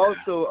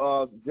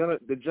 Also,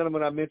 the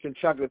gentleman I mentioned,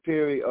 Chocolate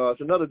Perry,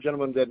 it's another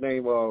gentleman that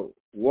named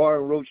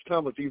Warren Roach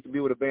Thomas. He used to be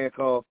with a band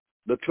called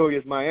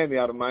Notorious Miami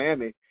out of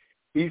Miami.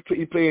 He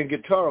playing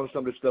guitar on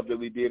some of the stuff that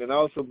we did, and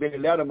also Benny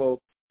Latimer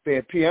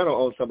playing piano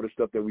on some of the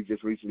stuff that we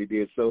just recently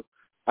did. So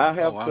I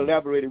have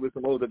collaborated with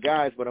some older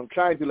guys, but I'm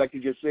trying to, like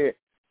you just said,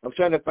 I'm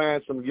trying to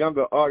find some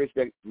younger artists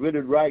that really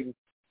writing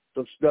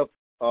some stuff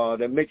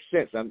that makes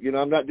sense. I'm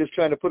not just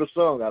trying to put a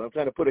song out. I'm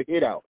trying to put a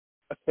hit out.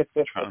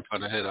 Trying to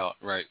put a hit out,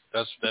 right?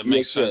 That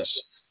makes sense.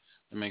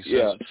 It makes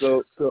sense.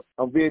 Yeah. So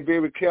I'm being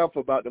very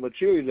careful about the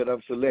material that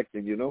I'm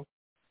selecting.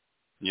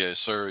 Yes,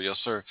 sir. Yes,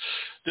 sir.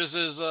 This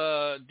is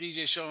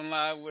DJ Shaun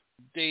Live with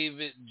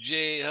David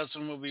J.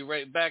 Hudson. We'll be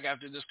right back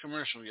after this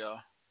commercial, y'all.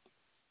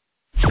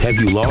 Have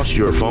you lost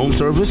your phone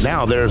service?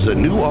 Now there's a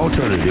new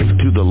alternative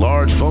to the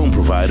large phone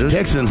providers.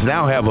 Texans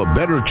now have a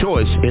better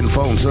choice in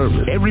phone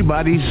service.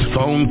 Everybody's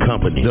Phone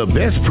Company. The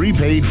best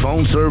prepaid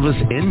phone service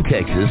in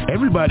Texas.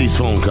 Everybody's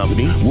Phone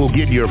Company will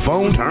get your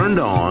phone turned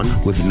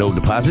on with no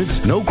deposits,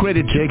 no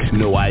credit checks,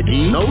 no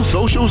ID, no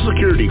social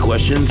security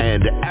questions,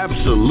 and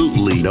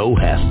absolutely no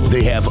hassle.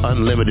 They have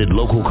unlimited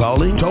local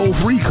calling,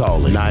 toll-free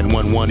calling,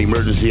 911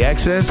 emergency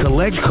access,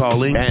 collect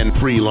calling, and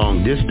free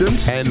long distance,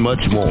 and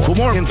much more. For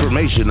more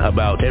information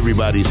about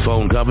Everybody's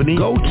Phone Company,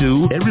 go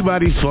to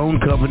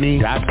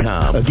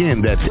everybody'sPhoneCompany.com.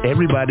 Again, that's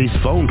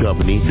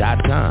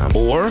everybody'sPhoneCompany.com.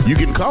 Or you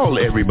can call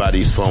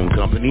Everybody's Phone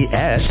Company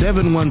at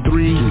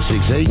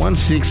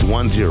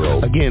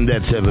 713-268-1610. Again,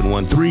 that's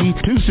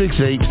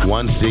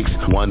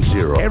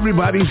 713-268-1610.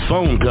 Everybody's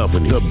Phone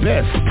Company, the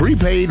best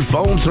prepaid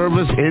phone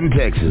service in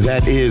Texas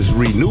that is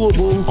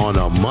renewable on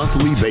a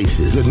monthly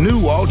basis. The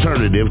new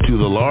alternative to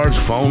the large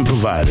phone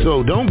provider.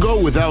 So don't go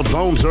without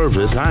phone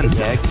service.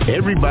 Contact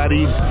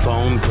Everybody's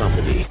Phone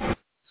Company. All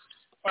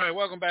right,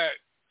 welcome back.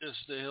 This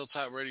is the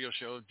Hilltop Radio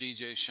Show,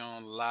 DJ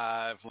Shaun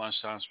Live,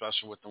 lunchtime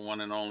special with the one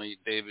and only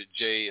David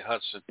J.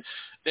 Hudson.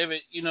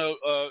 David, you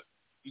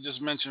just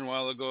mentioned a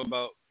while ago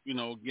about,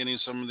 getting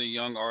some of the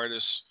young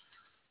artists,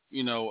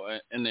 in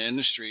the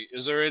industry.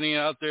 Is there any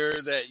out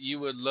there that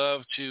you would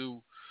love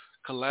to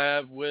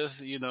collab with,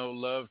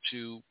 love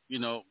to,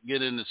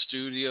 get in the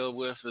studio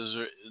with? Is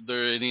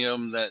there any of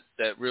them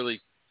that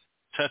really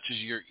touches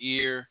your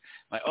ear?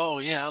 Like, oh,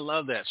 yeah, I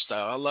love that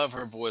style. I love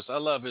her voice. I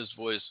love his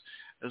voice.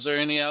 Is there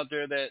any out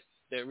there that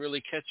really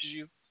catches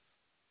you?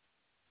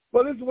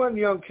 Well, there's one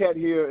young cat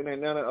here in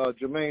Atlanta,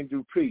 Jermaine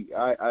Dupree.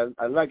 I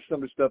like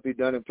some of the stuff he's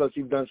done, and plus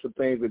he's done some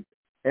things with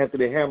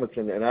Anthony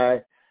Hamilton, and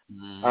I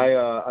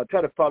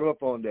try to follow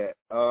up on that.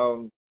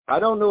 I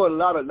don't know a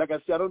lot of, like I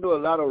said, I don't know a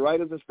lot of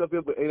writers and stuff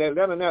here, but in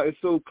Atlanta now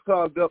it's so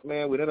clogged up,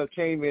 man, with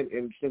entertainment,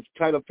 and since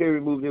Tyler Perry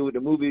moved here with the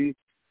movie,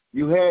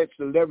 you had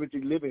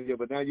celebrity living here,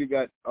 but now you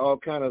got all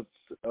kind of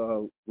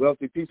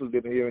wealthy people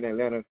living here in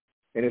Atlanta,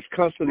 and it's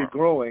constantly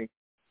growing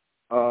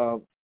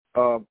in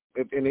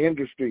the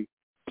industry.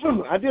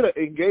 I did an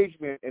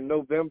engagement in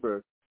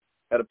November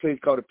at a place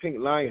called the Pink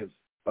Lions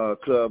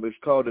Club. It's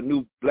called the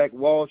New Black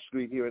Wall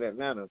Street here in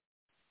Atlanta,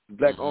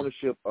 Black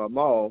Ownership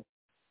Mall.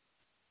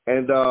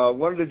 And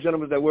one of the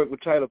gentlemen that worked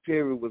with Tyler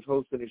Perry was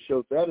hosting the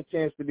show, so I had a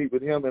chance to meet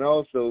with him, and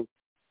also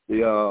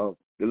the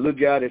little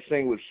guy that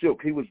sang with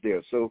Silk. He was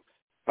there. So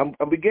I'm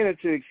beginning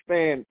to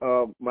expand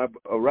my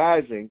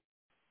rising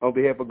on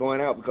behalf of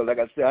going out, because, like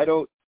I said,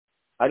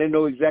 I didn't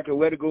know exactly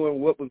where to go and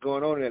what was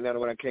going on in Atlanta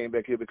when I came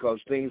back here, because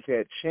things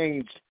had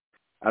changed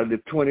out of the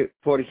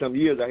 40-some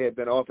years I had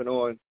been off and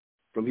on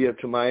from here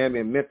to Miami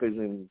and Memphis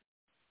and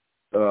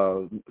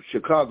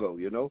Chicago,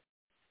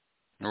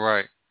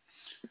 Right.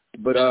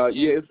 But, I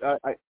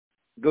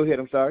go ahead.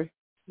 I'm sorry.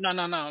 No.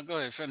 Go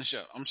ahead. Finish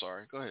up. I'm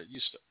sorry. Go ahead. You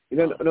start.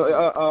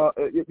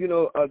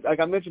 Like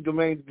I mentioned,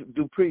 Jermaine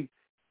Dupree,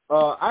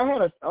 I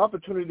had an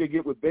opportunity to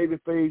get with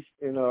Babyface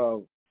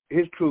and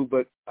his crew,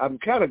 but I'm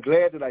kind of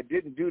glad that I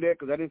didn't do that,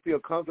 because I didn't feel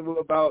comfortable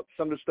about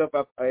some of the stuff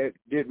I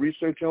did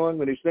research on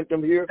when they sent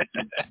them here.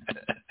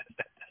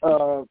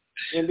 And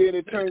then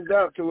it turns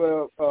out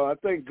to, I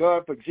thank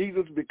God for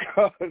Jesus,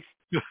 because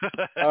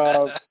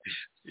yeah,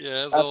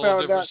 it's a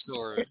whole different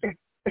story.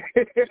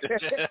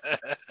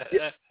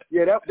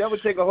 that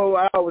would take a whole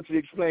hour to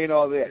explain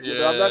all that.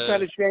 Yeah. I'm not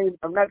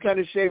trying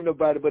to shame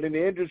nobody, but in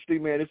the industry,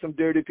 man, there's some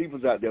dirty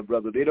peoples out there,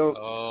 brother. They don't.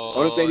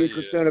 Only thing they're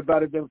concerned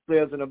about is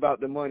themselves and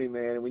about the money,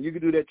 man. And when you can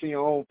do that to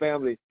your own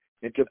family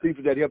and to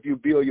people that help you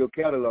build your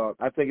catalog,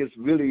 I think it's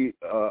really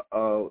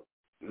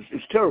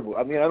it's terrible.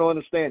 I mean, I don't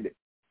understand it.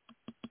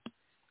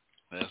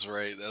 That's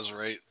right. Is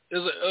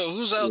it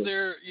who's out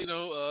there,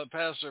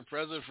 past or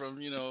present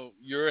from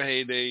your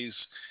heydays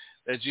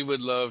that you would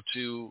love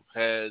to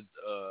had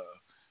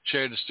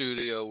share the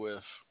studio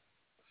with?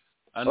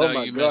 I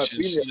know you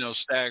mentioned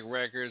Stack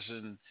Records,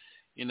 and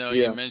you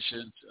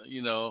mentioned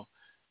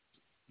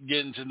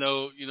getting to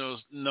know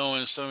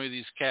knowing some of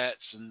these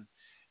cats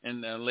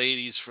and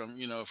ladies from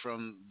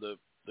from the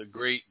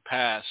great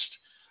past.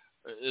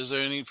 Is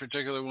there any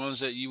particular ones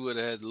that you would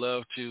have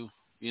loved to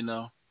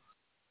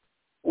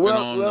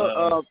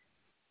Well,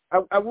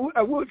 I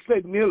would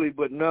say Millie,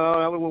 but no,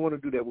 I wouldn't want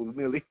to do that with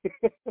Millie.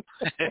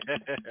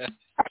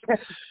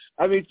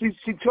 I mean,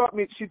 she taught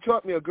me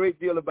a great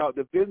deal about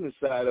the business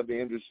side of the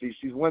industry.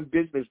 She's one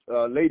business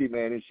lady,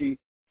 man, and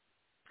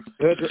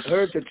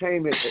her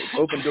entertainment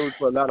opened doors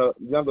for a lot of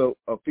younger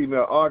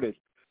female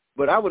artists.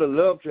 But I would have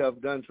loved to have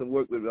done some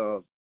work with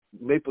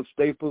Maple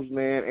Staples,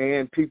 man,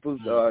 and Peoples.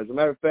 As a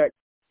matter of fact,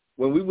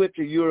 when we went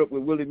to Europe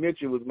with Willie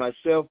Mitchell, it was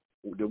myself,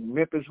 the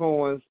Memphis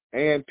Horns,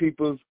 Ann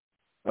Peoples,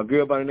 a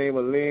girl by the name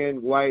of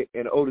Lynn White,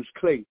 and Otis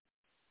Clay.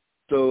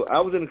 So I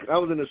was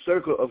in a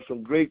circle of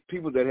some great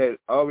people that had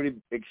already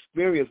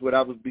experienced what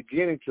I was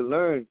beginning to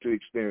learn to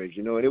experience,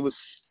 you know, and it was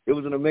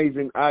an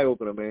amazing eye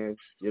opener, man,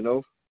 you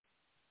know.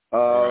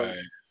 Right.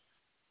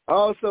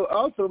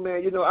 Also,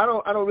 man, you know, I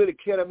don't really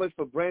care that much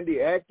for Brandy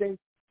acting,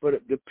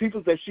 but the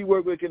people that she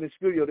worked with in the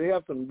studio, they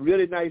have some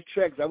really nice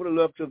tracks. I would have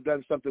loved to have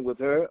done something with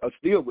her. I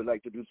still would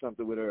like to do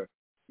something with her,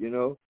 you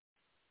know.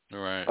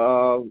 Right.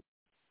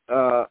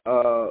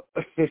 Aretha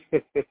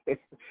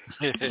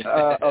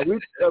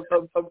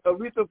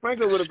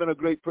Franklin would have been a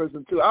great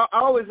person too. I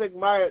always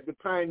admired the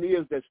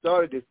pioneers that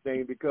started this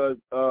thing because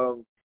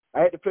I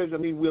had the pleasure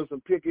of meeting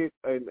Wilson Pickett,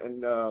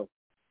 and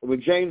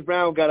when James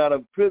Brown got out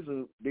of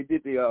prison, they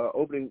did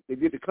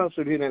the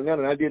concert here in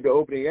Atlanta, and I did the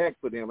opening act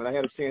for them, and I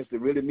had a chance to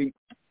really meet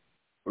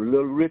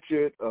Little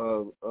Richard.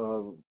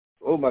 Oh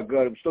my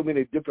God, so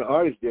many different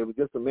artists there. It was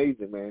just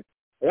amazing, man.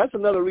 And that's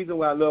another reason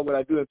why I love what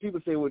I do. And people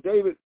say, well,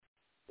 David,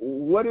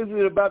 what is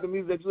it about the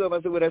music that you love?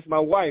 I said, well, that's my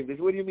wife. They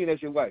said, what do you mean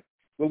that's your wife?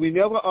 Well, we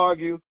never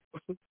argue.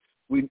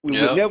 we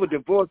would never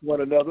divorce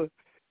one another.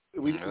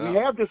 We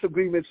have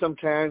disagreements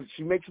sometimes.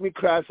 She makes me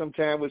cry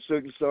sometimes with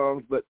certain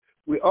songs, but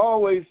we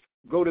always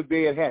go to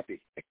bed happy.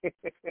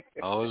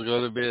 Always go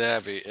to bed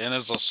happy. And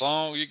it's a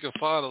song, you can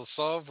find a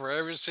song for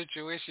every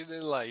situation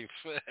in life.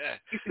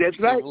 That's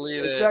right.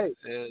 That's right.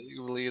 Yeah, you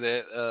can believe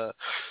that.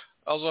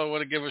 Also, I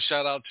want to give a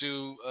shout out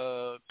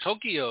to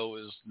Tokyo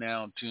is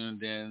now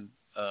tuned in.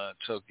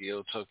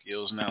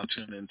 Tokyo's now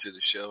tuned into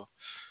the show.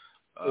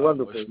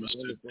 Wonderful. With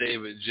Mr.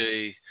 David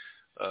J.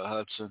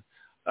 Hudson.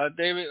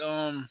 David,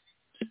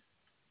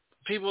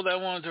 people that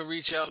want to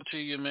reach out to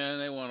you, man,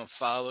 they want to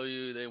follow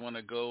you, they want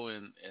to go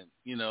and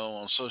you know,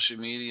 on social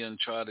media and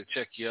try to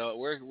check you out.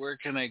 Where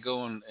can they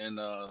go and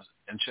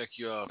check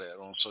you out at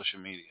on social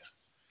media?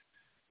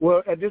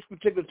 Well, at this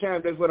particular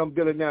time, that's what I'm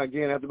building now.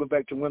 Again, I have to go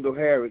back to Wendell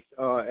Harris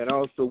and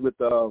also with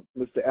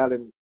Mr.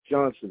 Allen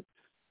Johnson.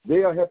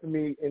 They are helping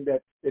me in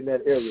that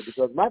area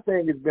because my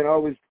thing has been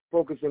always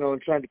focusing on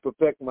trying to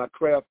perfect my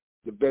craft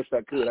the best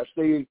I could. I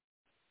stay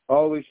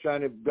always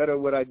trying to better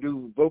what I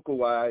do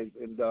vocal-wise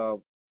and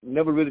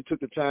never really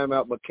took the time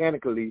out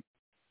mechanically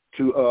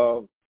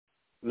to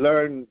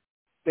learn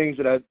things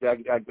that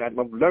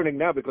I'm learning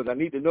now because I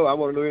need to know. I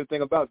want to know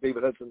everything about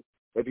David Hudson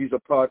if he's a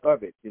part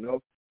of it, you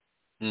know.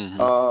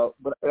 Mm-hmm.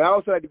 But I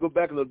also had to go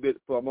back a little bit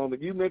for a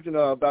moment. You mentioned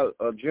about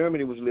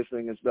Germany was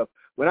listening and stuff.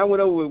 When I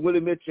went over with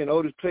Willie Mitchell and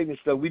Otis Clayton and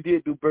stuff, we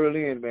did do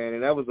Berlin, man,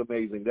 and that was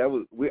amazing. That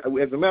was,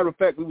 as a matter of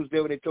fact, we was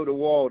there when they tore the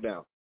wall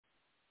down.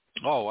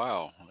 Oh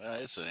wow,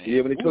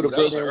 when they tore the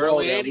Berlin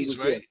early wall 80s,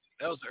 down, right?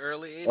 That was the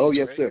early 80s. Oh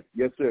yes, right? sir.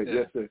 Yes, sir. Yeah.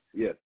 Yes, sir.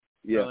 Yes.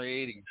 Yeah. Early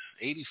 80s,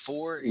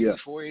 84,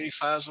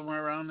 85,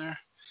 somewhere around there.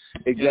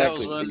 Exactly. Yeah, that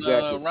was when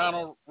exactly.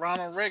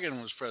 Ronald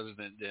Reagan was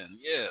president then.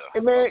 Yeah. Hey,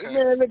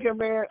 man, look at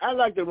man. I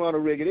like the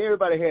Ronald Reagan.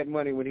 Everybody had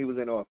money when he was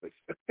in office.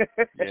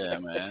 Yeah,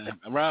 man.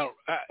 Ronald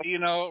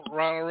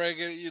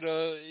Reagan. You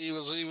know, he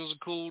was a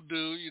cool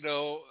dude. You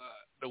know,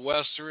 the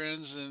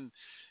westerns and.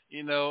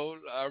 You know,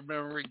 I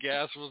remember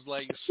gas was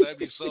like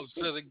 70-something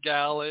cents a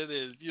gallon,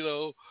 and you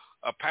know,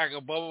 a pack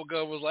of bubble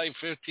gum was like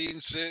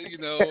 15 cents. You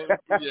know,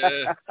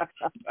 yeah,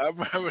 I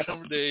remember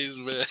them days,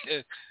 man.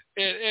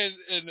 And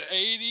in the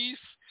 80s,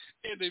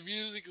 and the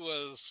music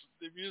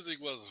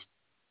was,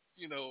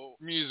 you know,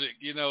 music.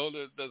 You know,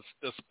 the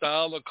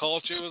style, the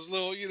culture was a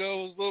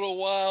little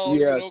wild.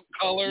 Yes. You know,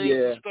 colors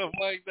and stuff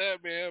like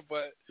that, man.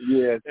 But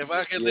if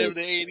I could live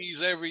the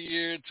 80s every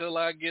year until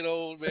I get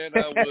old, man,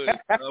 I would.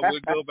 I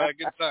would go back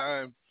in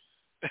time.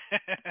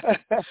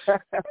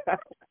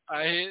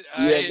 I hit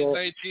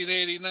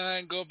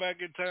 1989, go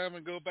back in time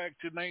and go back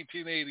to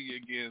 1980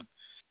 again.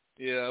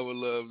 Yeah, I would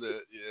love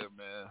that. Yeah,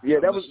 man. Yeah,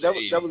 that was a good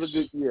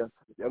year.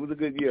 That was a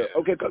good year.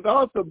 Okay, because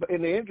also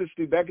in the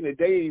industry back in the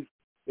days,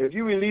 if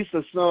you release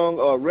a song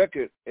or a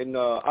record in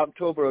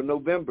October or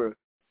November,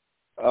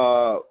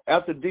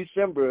 after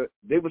December,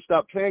 they would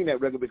stop playing that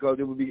record because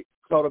it would be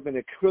caught up in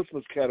the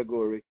Christmas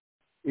category,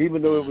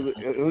 even though it was,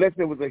 unless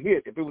it was a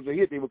hit. If it was a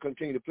hit, they would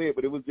continue to play it,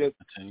 but it was just,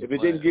 if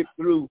it didn't get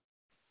through,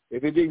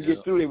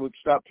 they would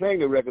stop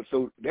playing the record.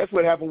 So that's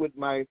what happened with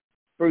my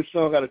first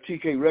song out of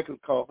TK Records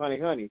called Honey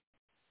Honey.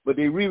 But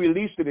they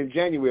re-released it in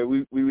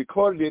January. We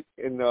recorded it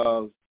in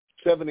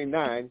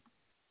 79,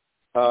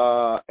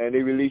 and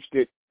they released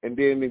it. And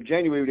then in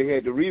January, they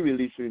had to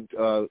re-release it in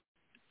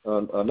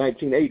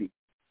 1980.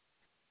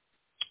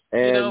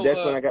 And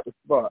that's when I got the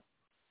spot.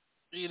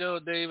 You know,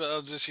 Dave, I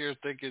was just here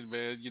thinking,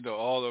 man, you know,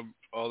 all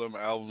them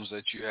albums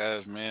that you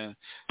have, man.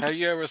 Have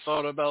you ever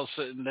thought about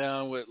sitting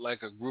down with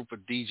like a group of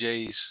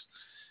DJs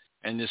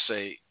and just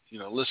say, you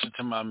know, listen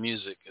to my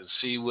music and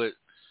see what,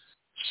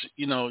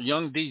 you know,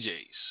 young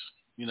DJs,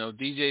 you know,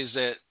 DJs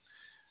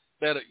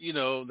that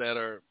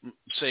are,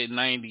 say,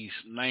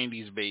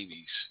 90s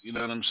babies, you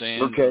know what I'm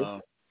saying? Okay.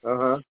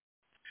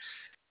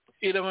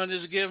 You know, and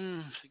just give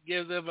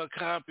them a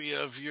copy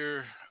of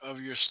your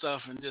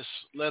stuff and just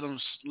let them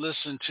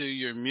listen to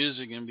your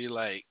music and be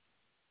like,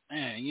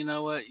 man, you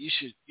know what? You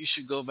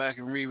should go back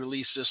and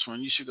re-release this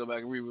one. You should go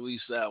back and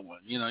re-release that one.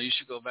 You know, you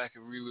should go back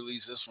and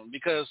re-release this one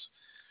because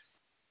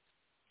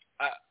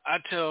I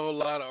tell a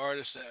lot of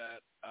artists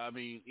that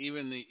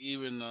even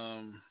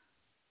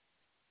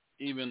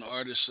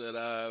artists that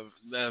have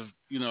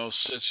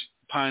such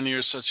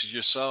pioneers such as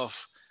yourself,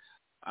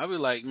 I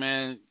would like,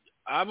 man,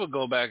 I would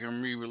go back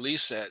and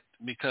re-release that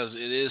because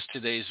it is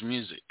today's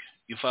music.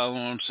 You follow what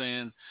I'm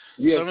saying?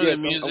 Yes, Some of the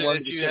music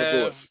that you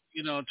have,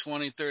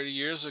 20, 30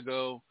 years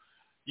ago,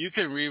 you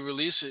can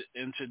re-release it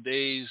in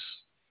today's,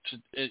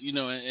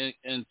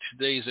 in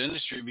today's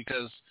industry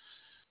because,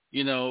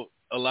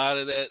 a lot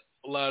of the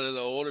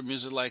older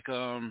music, like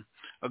a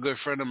good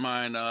friend of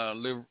mine,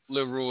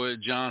 Leroy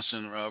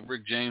Johnson,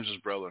 Rick James's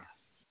brother,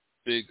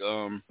 big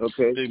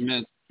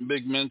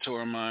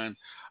mentor of mine.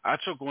 I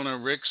took one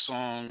of Rick's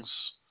songs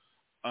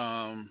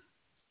from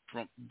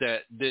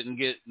that didn't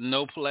get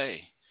no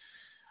play.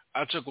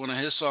 I took one of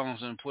his songs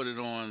and put it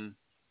on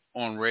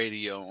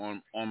radio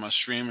on my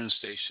streaming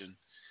station,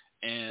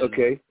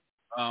 and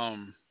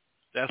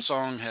that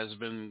song has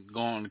been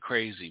going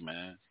crazy,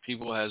 man.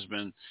 People has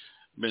been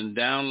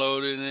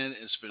downloading it.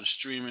 It's been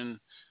streaming.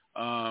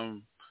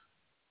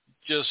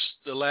 Just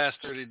the last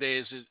 30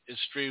 days, it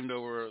streamed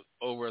over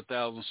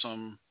 1,000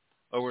 some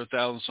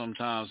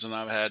times, and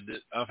I've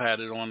had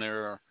it on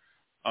there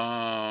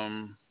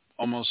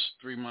almost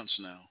 3 months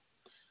now.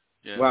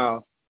 Yeah.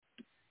 Wow.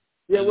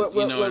 Yeah,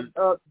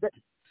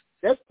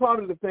 that's part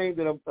of the thing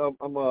that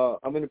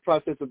I'm in the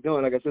process of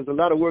doing. Like I said, there's a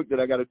lot of work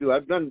that I got to do.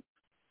 I've done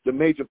the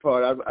major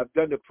part. I've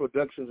done the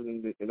productions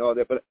and all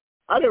that, but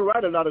I didn't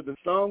write a lot of the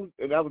songs,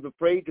 and I was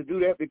afraid to do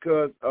that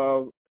because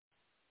I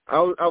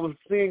was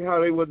seeing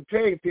how they wasn't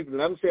paying people,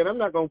 and I'm saying I'm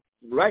not going to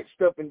write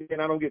stuff and then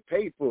I don't get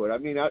paid for it. I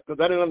mean, because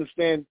I didn't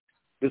understand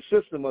the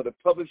system of the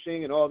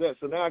publishing and all that.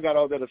 So now I got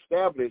all that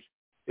established.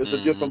 It's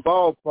a different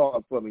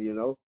ballpark for me,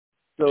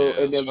 So,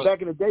 and then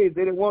back in the days,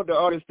 they didn't want the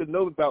artists to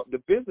know about the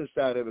business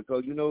side of it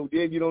because,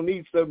 then you don't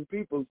need certain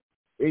people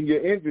in your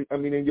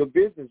in your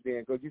business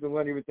then because you can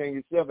run everything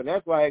yourself. And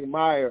that's why I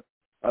admire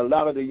a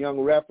lot of the young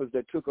rappers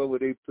that took over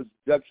their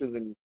productions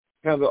and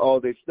handle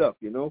all their stuff,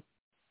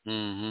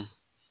 Mm-hmm.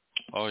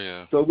 Oh,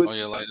 yeah. So but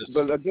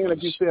again,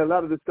 like you said, a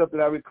lot of the stuff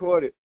that I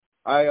recorded,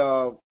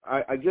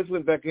 I just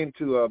went back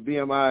into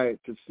BMI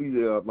to see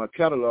my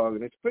catalog,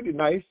 and it's pretty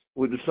nice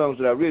with the songs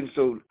that I've written.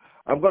 So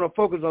I'm going to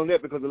focus on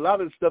that because a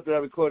lot of the stuff that I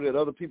recorded that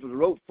other people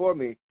wrote for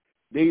me,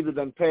 they either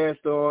done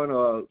passed on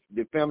or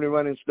their family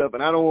running stuff,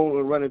 and I don't want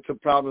to run into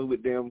problems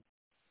with them.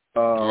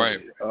 Right.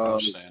 I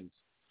understand.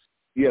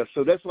 Yeah,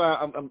 so that's why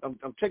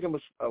I'm taking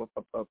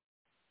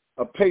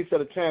a pace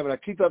at a time, and I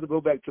keep having to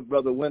go back to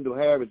Brother Wendell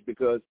Harris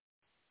because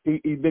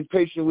he's been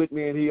patient with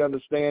me and he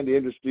understands the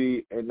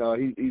industry, and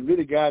he's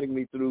really guiding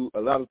me through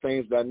a lot of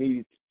things that I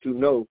need to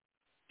know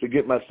to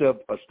get myself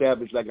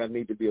established like I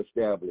need to be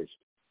established.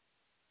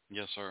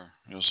 Yes, sir.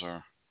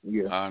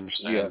 Yeah, I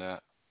understand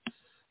that.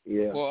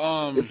 Yeah.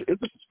 Well,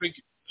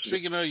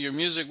 speaking of your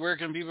music, where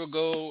can people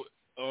go,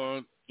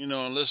 and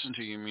listen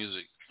to your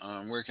music?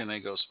 Where can they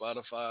go?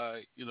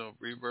 Spotify,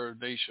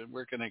 Reverb Nation.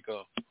 Where can they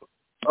go?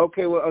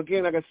 Okay. Well,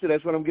 again, like I said,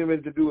 that's what I'm getting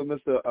ready to do with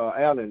Mr.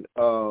 Allen.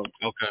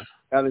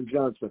 Allen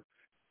Johnson.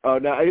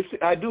 Now,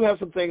 I do have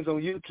some things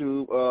on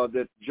YouTube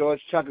that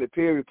George Chocolate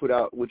Perry put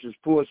out, which is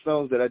 4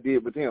 songs that I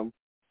did with him.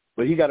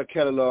 But he got a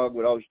catalog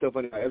with all the stuff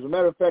on it. As a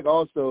matter of fact,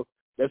 also,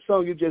 that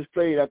song you just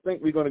played, I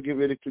think we're going to get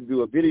ready to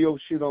do a video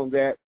shoot on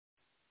that.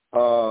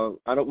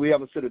 We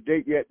haven't set a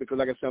date yet because,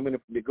 like I said, I'm in a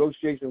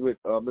negotiation with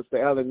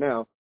Mr. Allen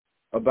now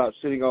about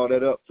setting all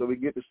that up so we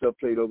get the stuff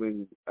played over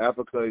in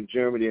Africa and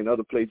Germany and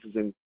other places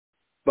and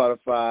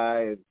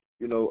Spotify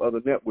and,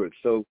 other networks.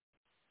 So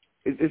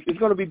it's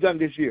going to be done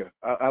this year.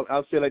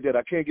 I'll say it like that.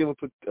 I can't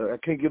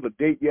give a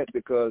date yet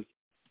because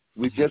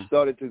we just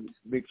started to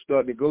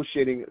start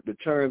negotiating the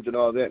terms and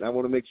all that. And I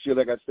want to make sure,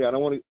 like I said, I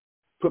don't want to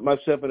put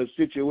myself in a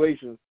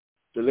situation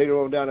to later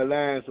on down the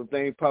line some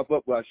things pop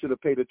up where I should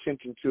have paid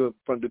attention to it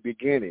from the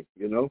beginning,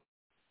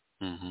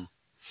 Mm-hmm.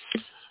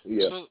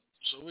 Yeah.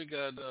 So we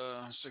got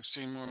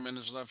 16 more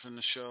minutes left in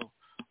the show.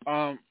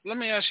 Let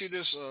me ask you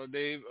this,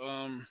 Dave.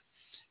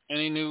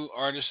 Any new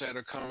artists that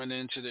are coming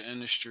into the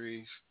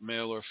industry,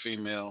 male or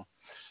female,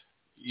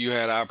 you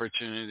had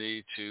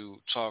opportunity to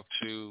talk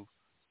to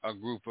a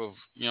group of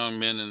young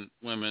men and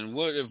women.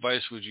 What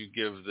advice would you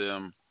give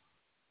them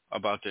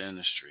about the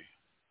industry,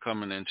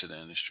 coming into the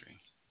industry?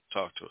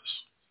 Talk to us.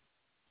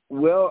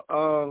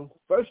 Well,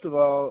 first of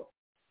all,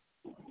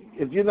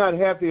 if you're not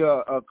happy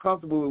or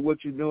comfortable with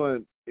what you're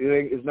doing,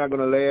 it's not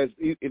going to last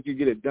if you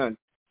get it done.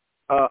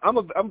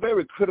 I'm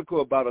very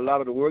critical about a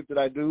lot of the work that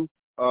I do.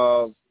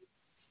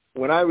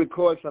 When I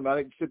record something, I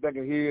like to sit back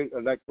and hear it.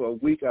 Like for a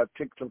week, I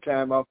take some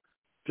time off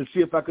to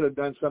see if I could have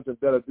done something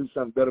better, do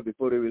something better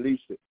before they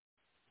release it.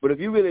 But if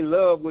you really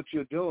love what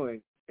you're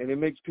doing and it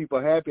makes people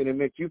happy and it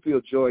makes you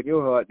feel joy in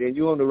your heart, then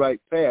you're on the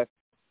right path.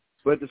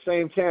 But at the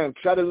same time,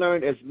 try to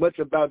learn as much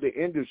about the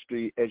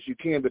industry as you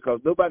can because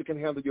nobody can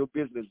handle your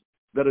business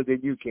better than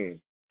you can.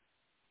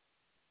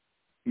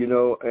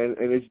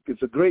 And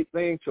it's a great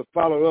thing to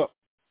follow up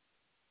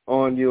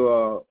on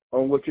your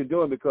on what you're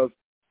doing, because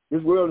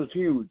this world is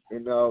huge,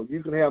 and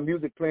you can have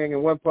music playing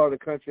in one part of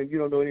the country and you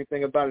don't know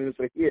anything about it, and it's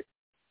a hit.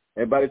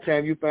 And by the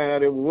time you find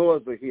out it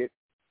was a hit,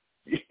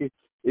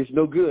 it's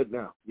no good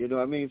now. You know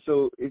what I mean?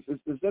 So it's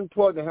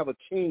important to have a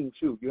team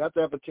too. You have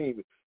to have a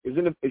team.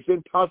 It's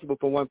impossible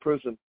for one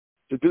person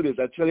to do this.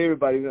 I tell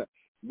everybody,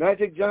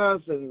 Magic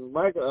Johnson,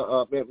 Mike,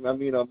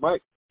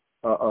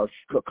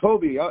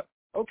 Kobe.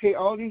 Okay,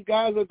 all these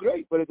guys are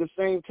great, but at the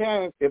same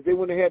time, if they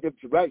wouldn't have had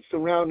the right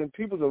surrounding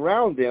people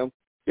around them,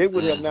 they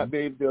would have not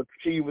been able to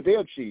achieve what they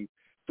achieved.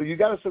 So you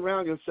got to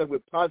surround yourself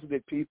with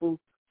positive people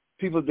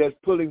that's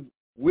pulling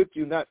with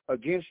you, not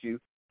against you.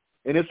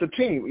 And it's a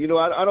team. You know,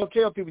 I don't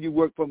tell people you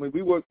work for me.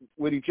 We work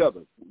with each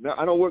other. Now,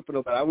 I don't work for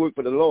nobody. I work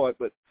for the Lord,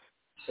 but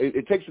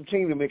it takes a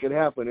team to make it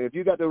happen. And if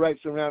you got the right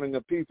surrounding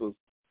of people,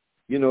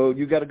 you know,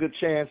 you got a good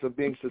chance of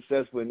being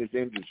successful in this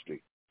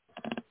industry.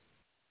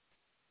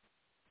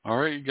 All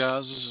right, you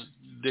guys. This is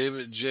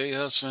David J.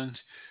 Hudson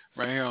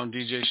right here on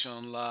DJ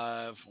Shaun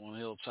Live on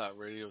Hilltop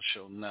Radio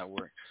Show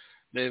Network.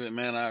 David,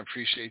 man, I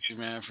appreciate you,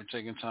 man, for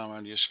taking time out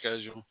of your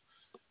schedule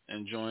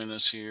and joining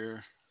us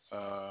here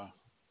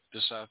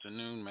this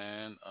afternoon,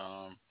 man.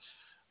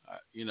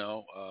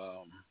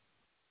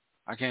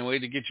 I can't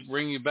wait to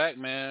bring you back,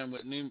 man,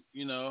 with new,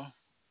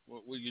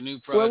 with your new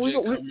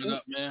project coming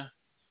up, man.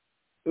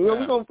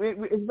 Well,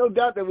 it's no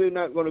doubt that we're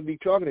not going to be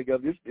talking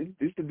together.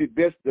 This to be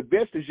best. The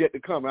best is yet to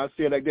come. I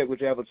say it like that,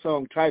 which I have a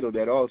song titled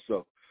that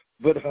also.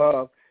 But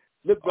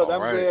look, brother,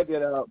 I'm glad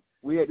that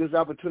we had this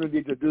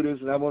opportunity to do this,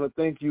 and I want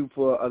to thank you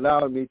for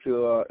allowing me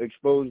to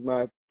expose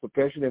my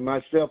profession and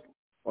myself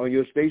on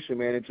your station,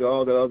 man, and to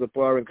all the other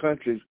foreign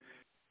countries.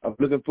 I'm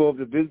looking forward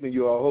to visiting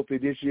you all, hopefully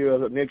this year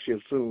or next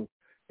year soon.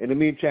 In the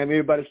meantime,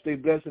 everybody stay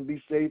blessed and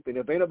be safe. And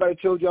if ain't nobody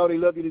told y'all they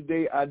love you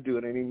today, I do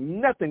it. And ain't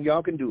nothing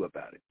y'all can do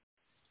about it.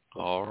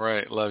 All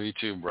right. Love you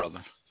too,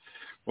 brother.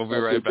 We'll be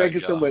right back, Thank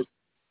you so much.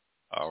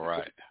 All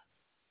right.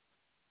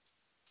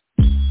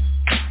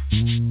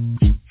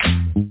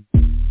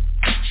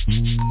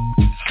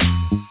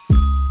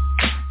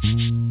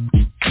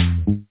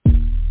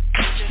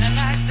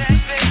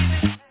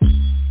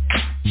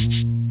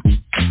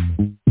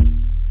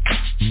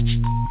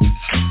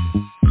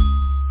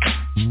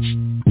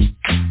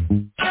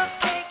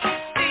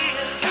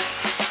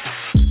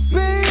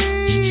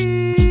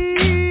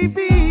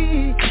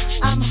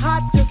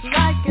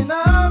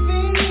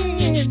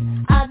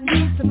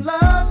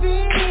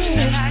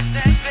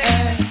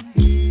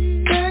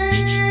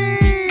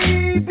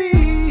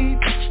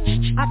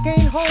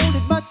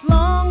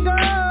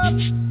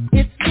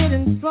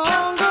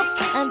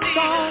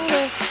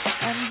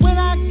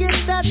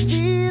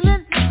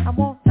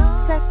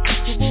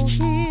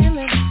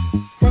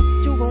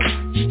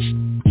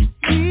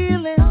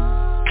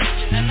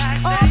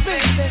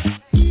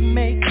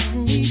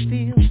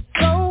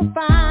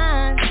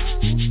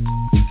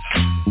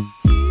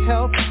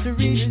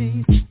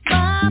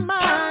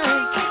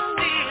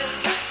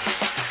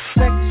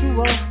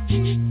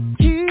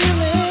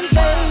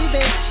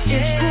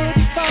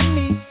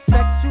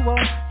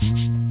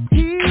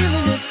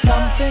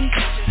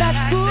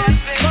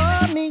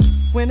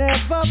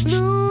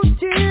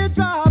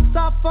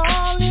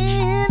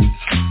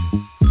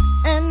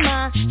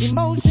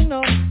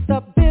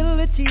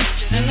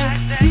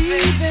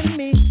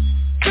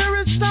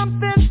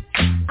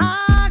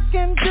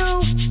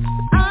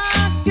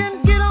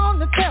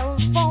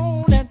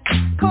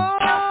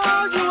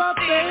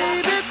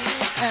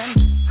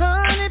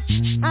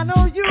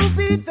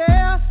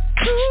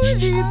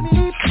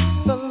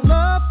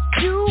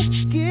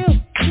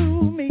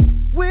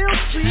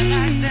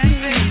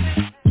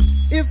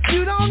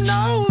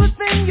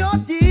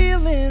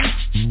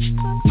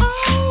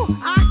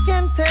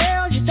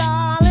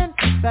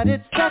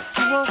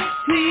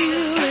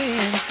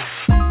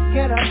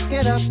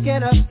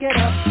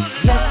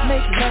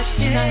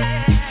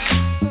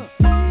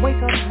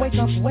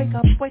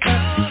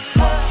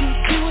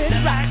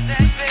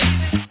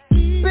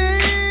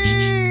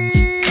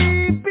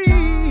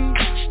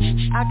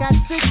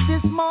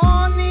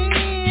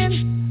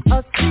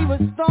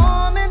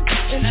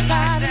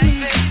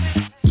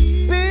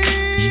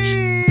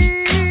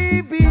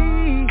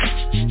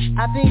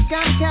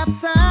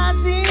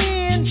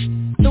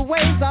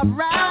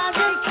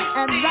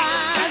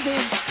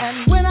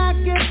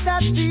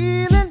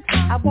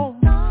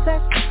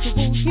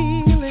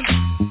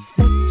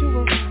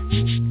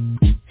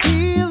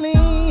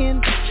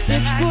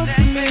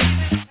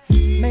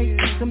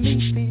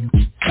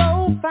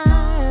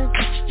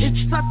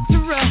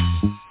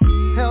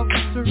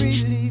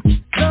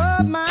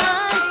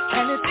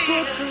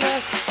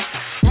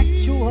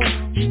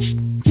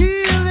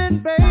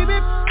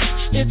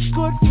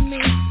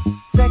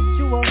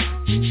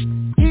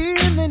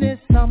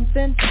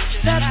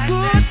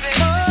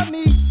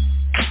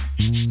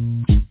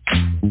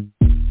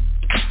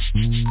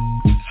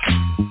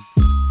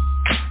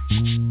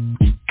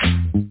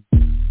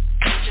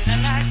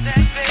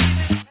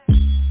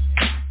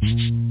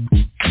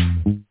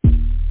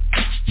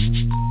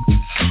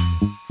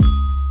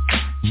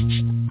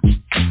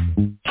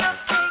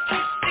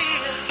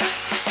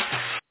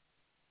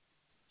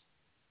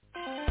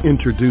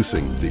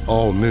 Introducing the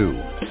all-new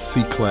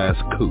C-Class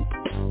Coupe.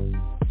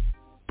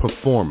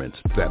 Performance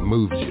that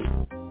moves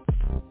you.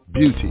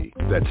 Beauty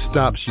that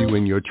stops you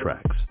in your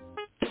tracks.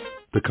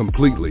 The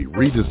completely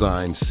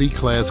redesigned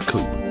C-Class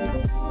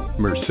Coupe.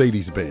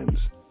 Mercedes-Benz.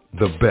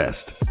 The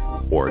best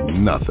or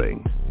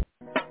nothing.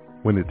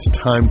 When it's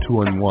time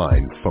to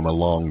unwind from a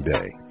long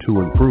day,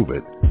 to improve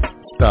it,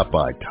 stop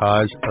by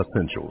Taj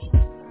Essentials,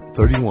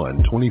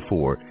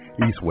 3124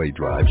 Eastway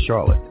Drive,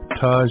 Charlotte.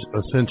 Taj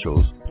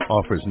Essentials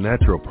offers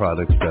natural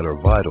products that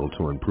are vital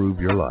to improve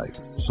your life.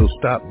 So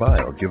stop by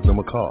or give them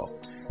a call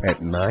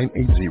at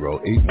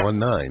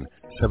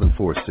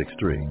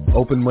 980-819-7463.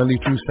 Open Monday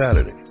through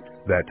Saturday.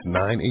 That's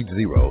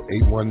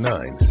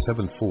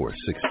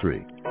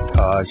 980-819-7463.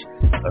 Taj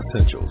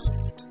Essentials,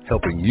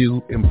 helping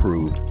you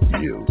improve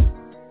you.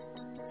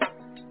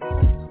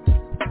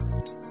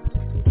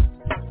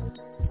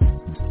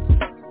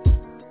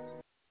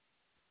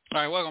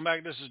 All right, welcome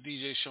back. This is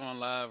DJ Shaun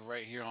live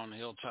right here on the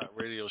Hilltop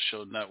Radio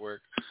Show Network.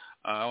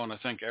 I want to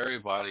thank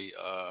everybody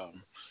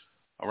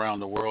around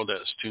the world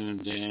that's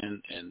tuned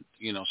in and,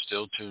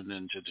 still tuned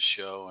into the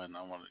show. And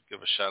I want to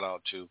give a shout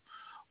out to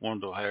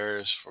Wendell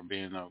Harris for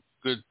being a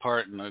good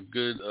partner, a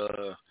good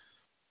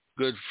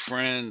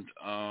friend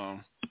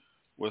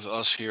with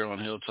us here on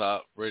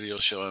Hilltop Radio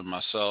Show and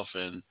myself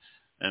and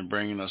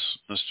bringing us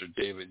Mr.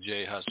 David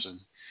J.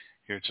 Hudson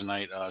here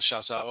tonight.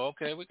 Shouts out,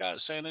 okay, we got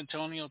San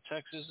Antonio,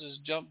 Texas has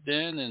jumped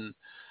in, and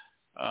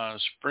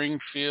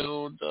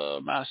Springfield,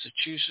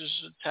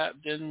 Massachusetts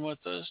tapped in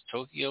with us.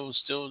 Tokyo is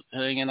still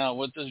hanging out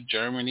with us.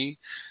 Germany,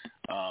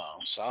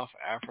 South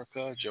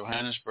Africa,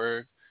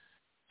 Johannesburg,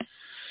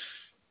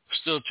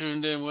 still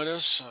tuned in with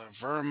us.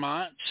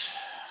 Vermont,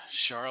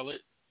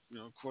 Charlotte,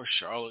 of course,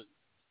 Charlotte,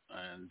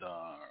 and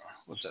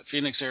what's that?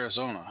 Phoenix,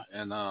 Arizona.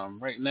 And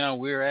right now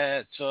we're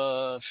at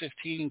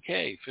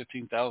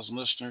 15,000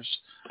 listeners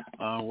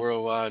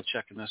worldwide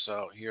checking us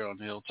out here on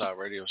the Hilltop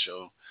Radio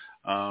Show,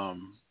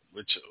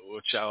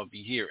 which I'll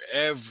be here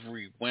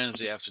every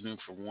Wednesday afternoon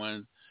from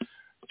 1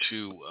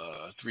 to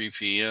 3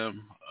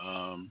 p.m.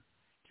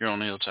 Here on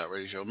the Hilltop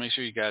Radio Show. Make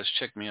sure you guys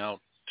check me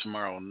out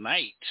tomorrow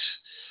night,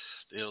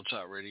 the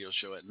Hilltop Radio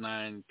Show at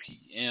 9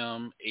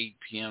 p.m., 8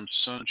 p.m.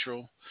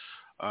 Central.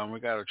 We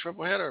got a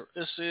triple header.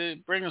 It's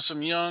bringing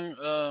some young,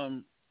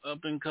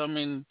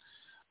 up-and-coming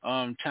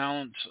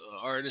talent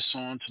artists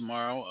on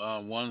tomorrow.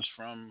 One's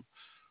from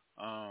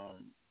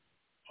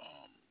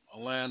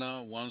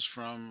Atlanta, one's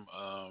from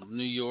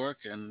New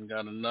York, and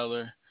got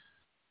another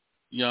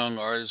young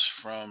artist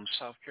from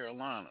South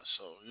Carolina.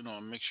 So,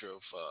 a mixture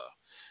of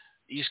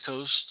East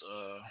Coast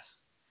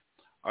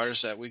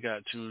artists that we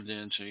got tuned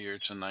into here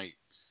tonight.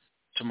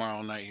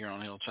 Tomorrow night here on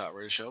Hilltop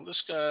Radio Show.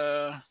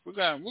 We're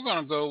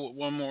gonna go with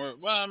one more.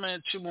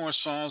 Two more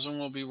songs, and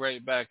we'll be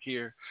right back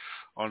here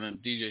on the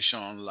DJ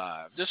Shaun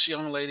Live. This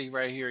young lady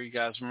right here, you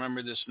guys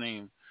remember this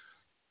name,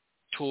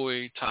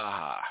 Toy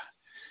Taha,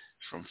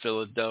 from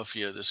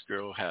Philadelphia. This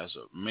girl has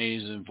an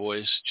amazing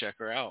voice. Check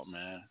her out,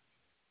 man.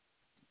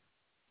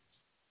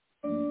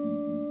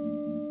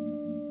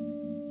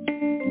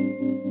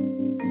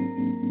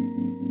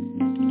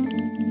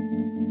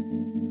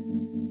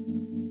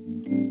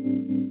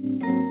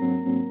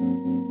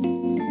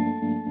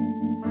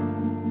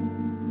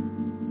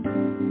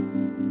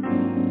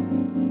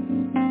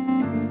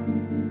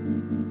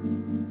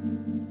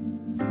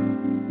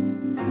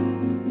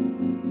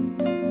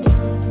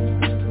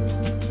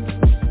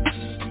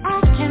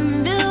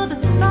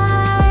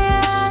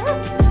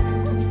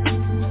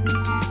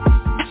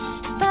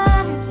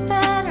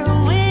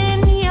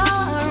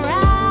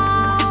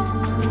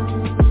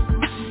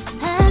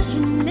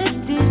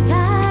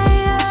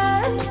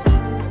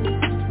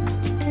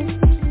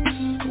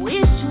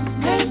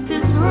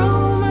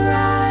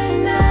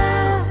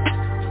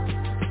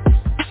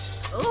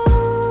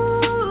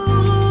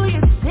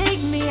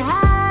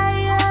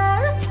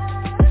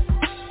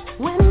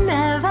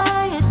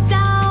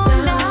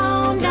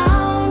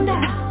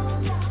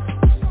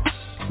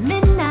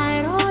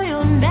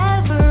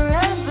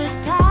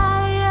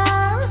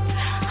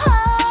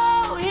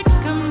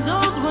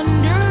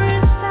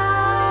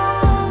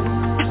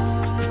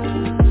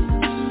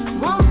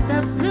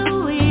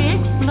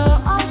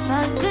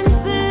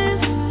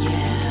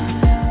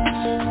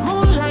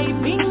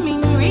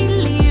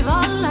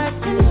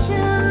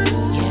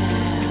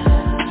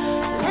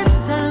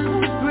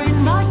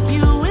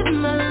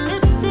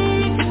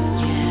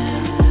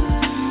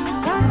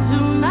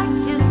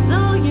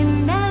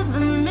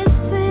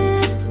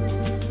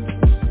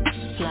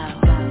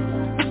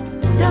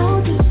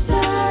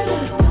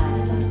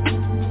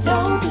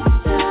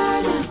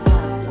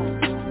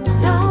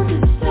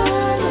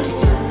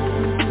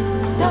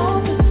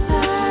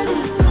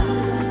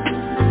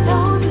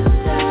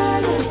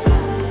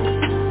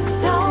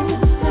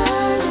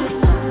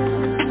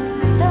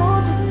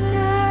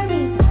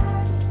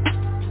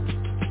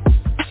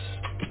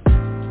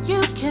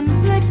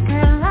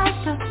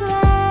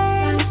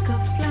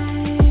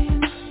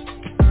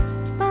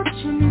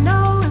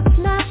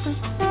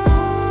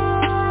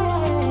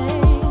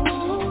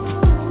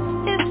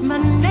 My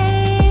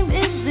name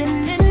is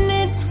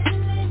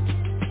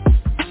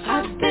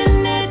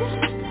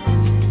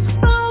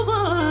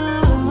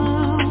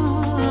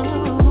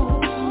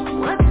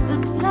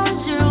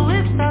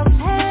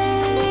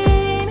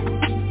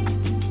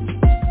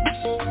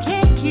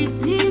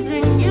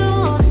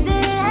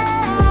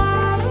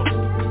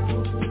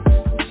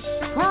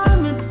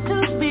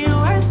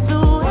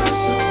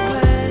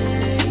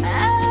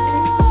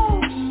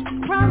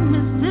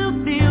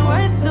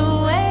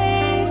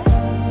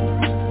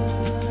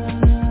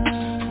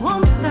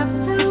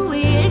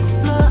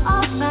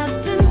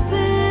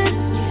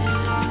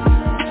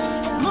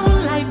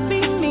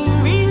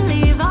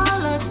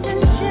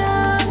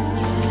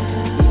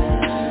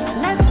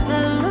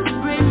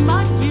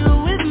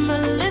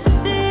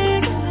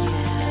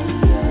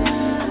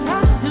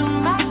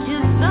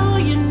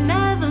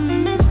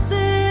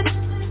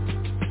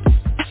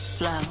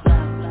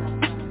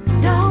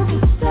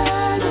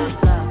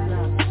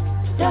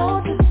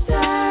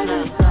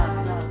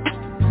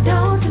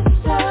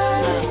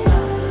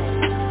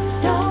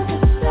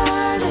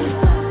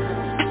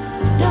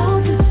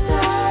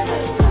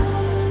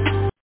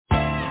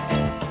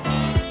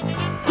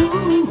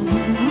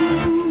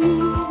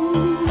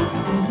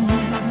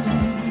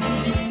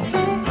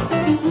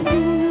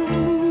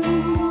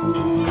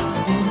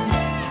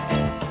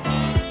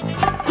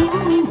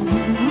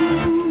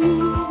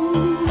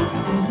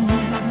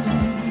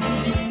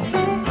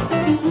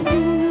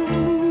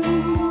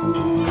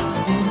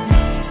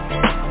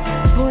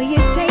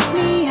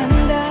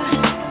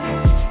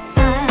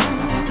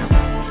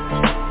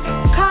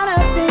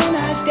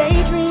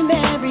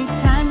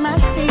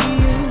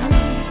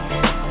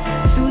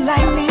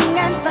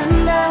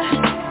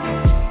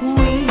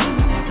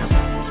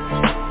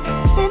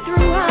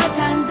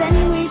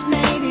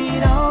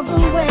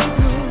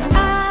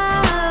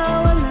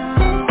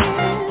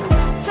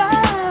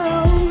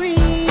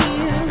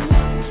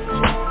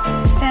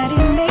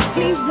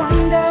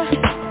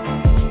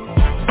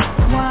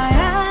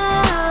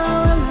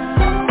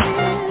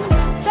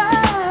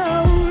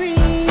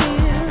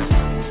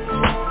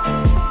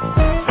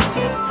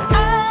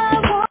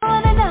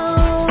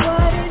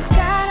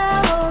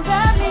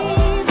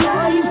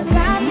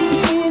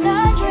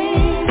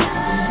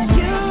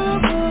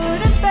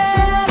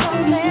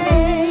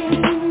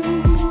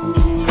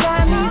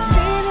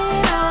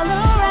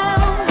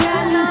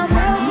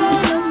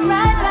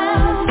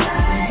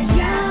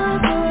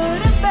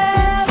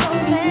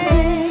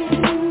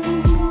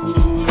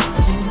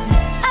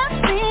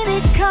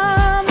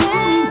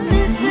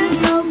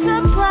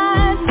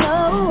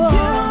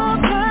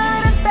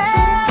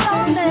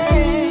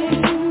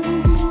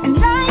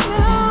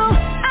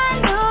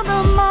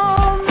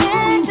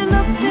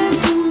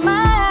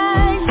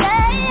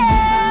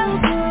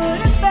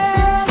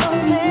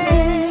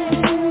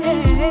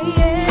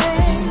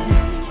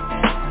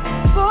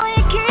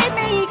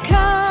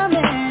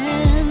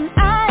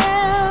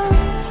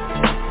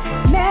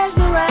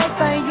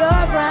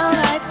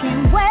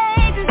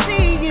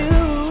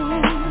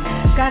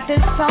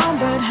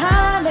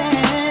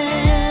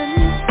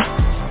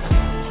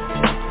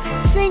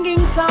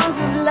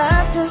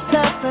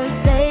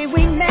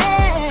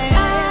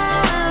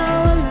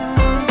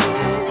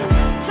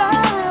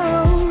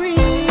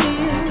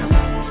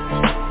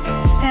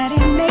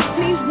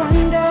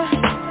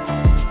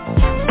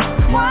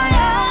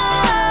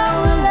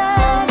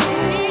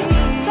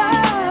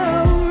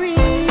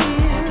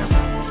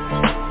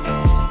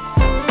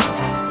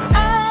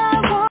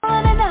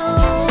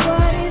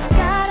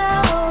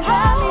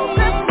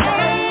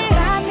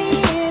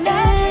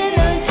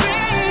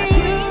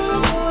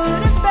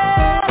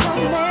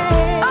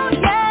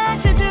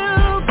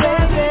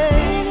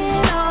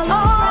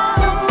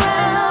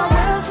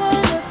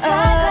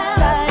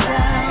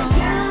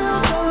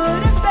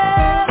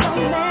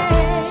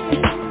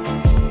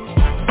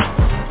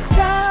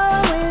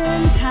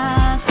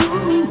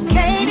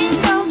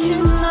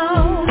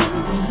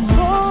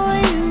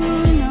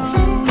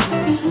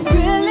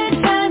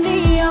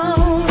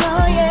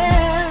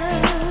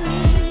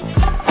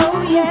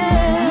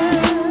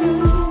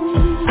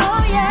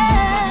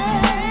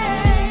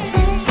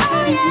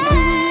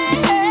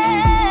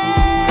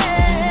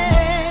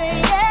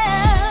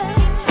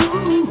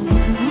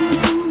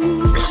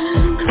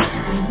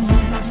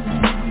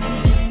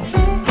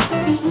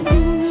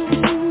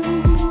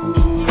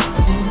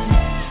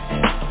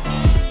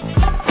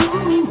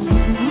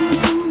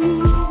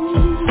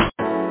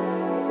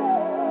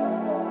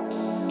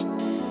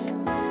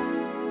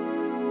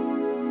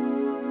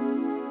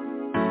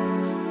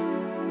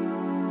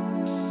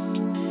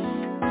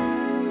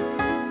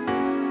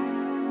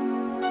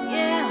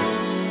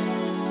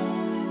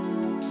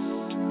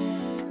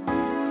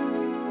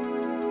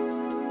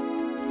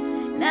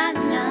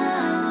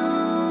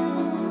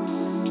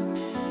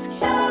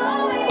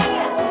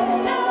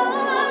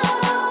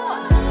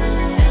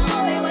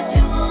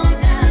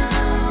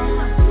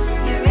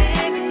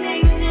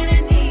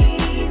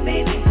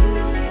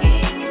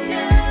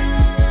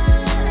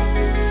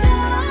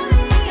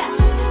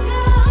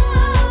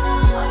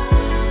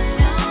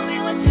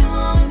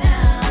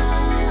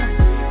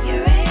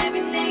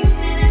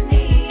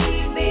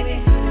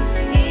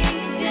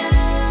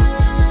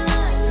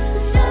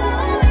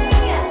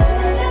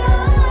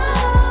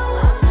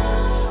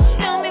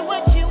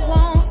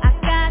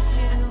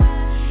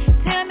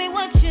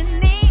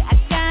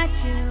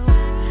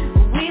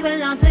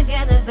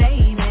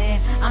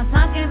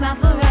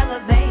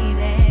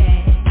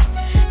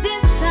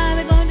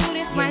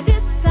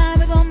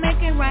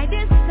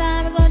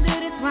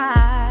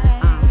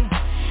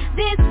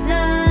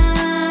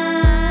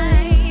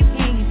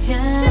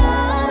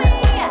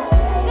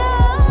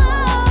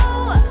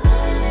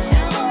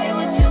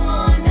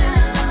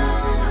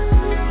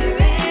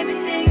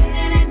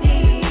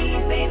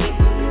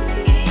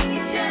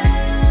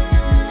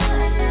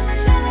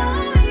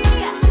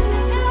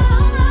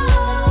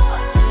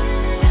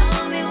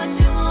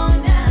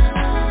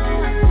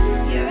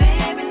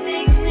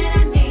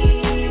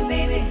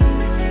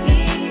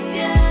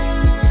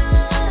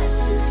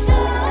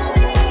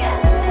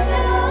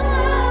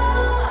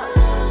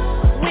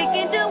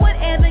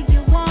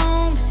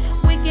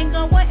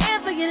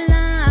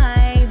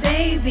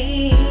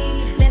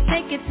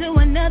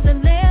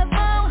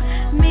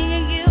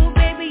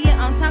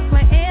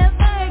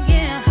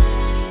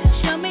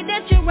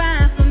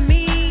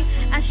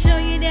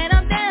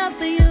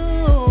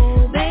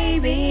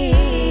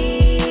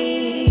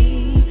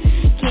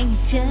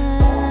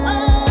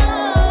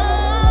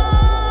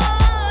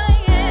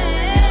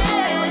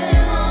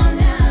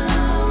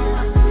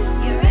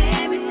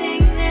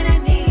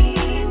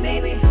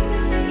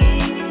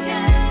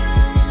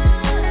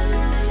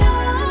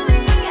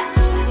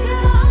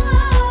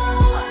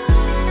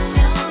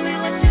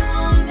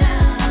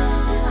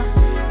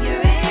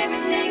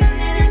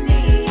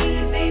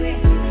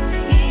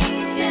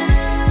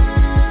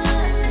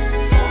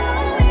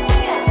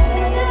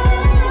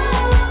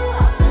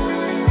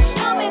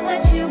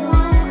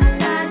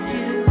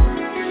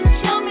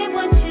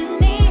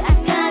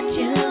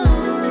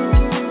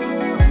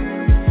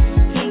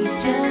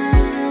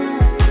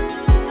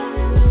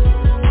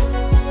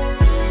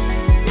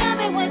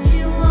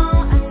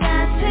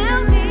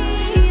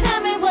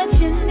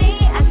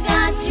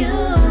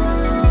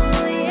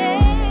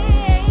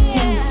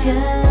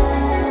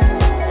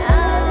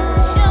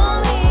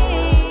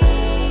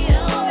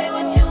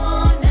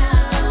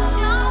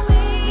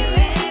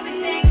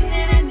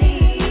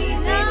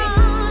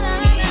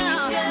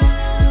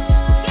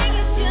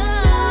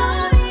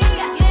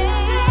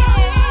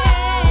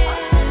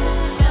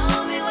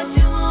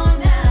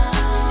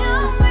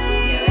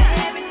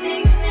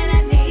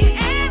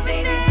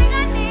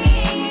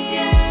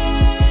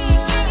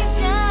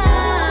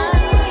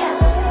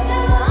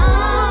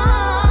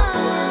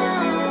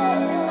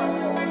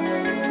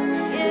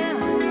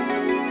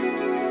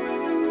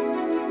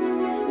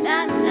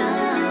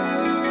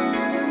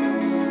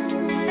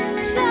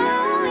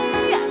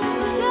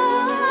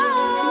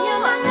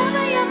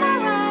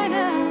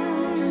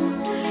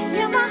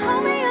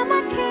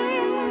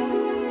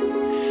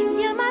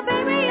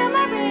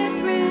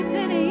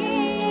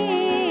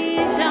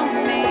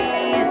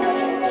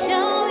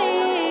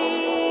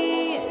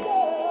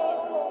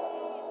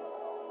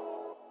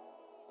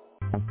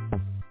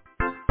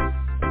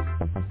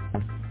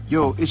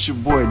Yo, it's your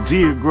boy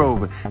Dear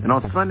Grover, and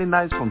on Sunday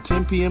nights from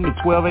 10 p.m. to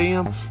 12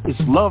 a.m., it's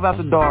Love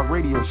After Dark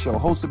Radio Show,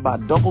 hosted by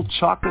Double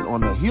Chocolate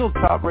on the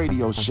Hilltop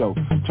Radio Show.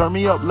 Turn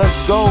me up,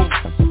 let's go.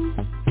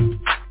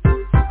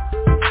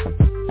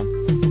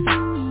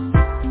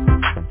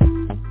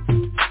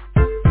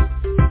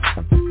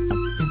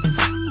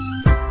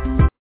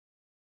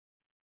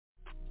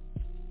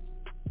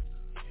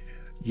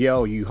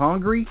 Yo, you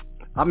hungry?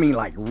 I mean,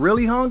 like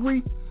really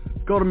hungry?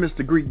 Go to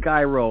Mr. Greek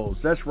Gyros.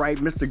 That's right,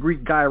 Mr.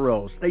 Greek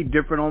Gyros. They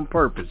different on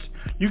purpose.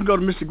 You can go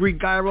to Mr. Greek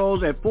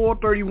Gyros at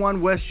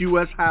 431 West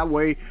U.S.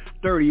 Highway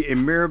 30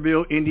 in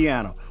Maryville,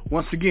 Indiana.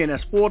 Once again,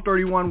 that's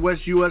 431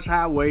 West U.S.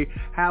 Highway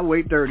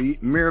 30,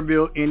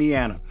 Maryville,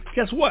 Indiana.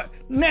 Guess what?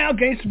 Now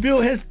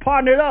Gangsterville has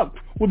partnered up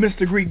with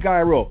Mr. Greek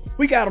Gyro.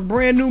 We got a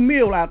brand new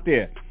meal out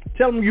there.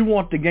 Tell them you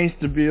want the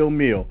Gangsterville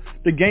meal.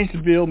 The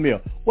Gangsterville meal.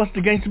 What's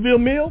the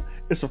Gangsterville meal?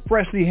 It's a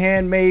freshly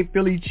handmade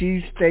Philly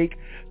cheesesteak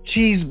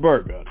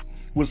cheeseburger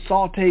with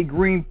sauteed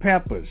green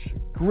peppers,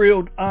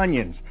 grilled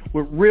onions,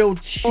 with real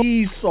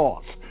cheese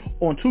sauce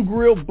on 2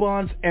 grilled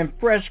buns and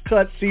fresh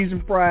cut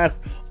seasoned fries,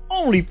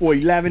 only for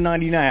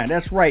 $11.99.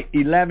 That's right,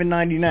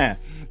 $11.99.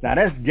 Now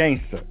that's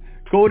gangster.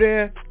 Go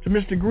there to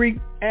Mr. Greek,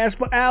 ask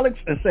for Alex,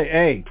 and say,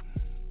 hey,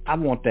 I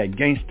want that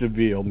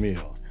Gangsterville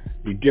meal.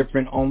 Be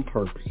different on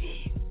purpose.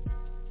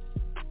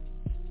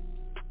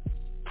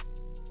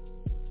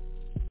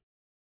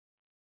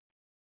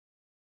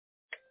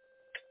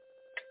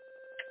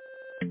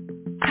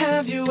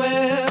 Have you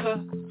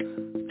ever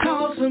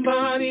called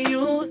somebody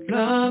you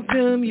love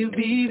them? You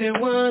be their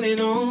one and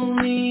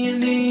only,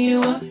 and then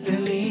you up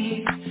and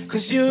leave,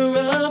 'cause you're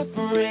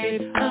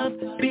afraid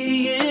of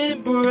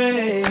being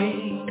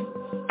brave.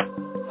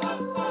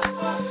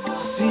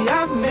 See,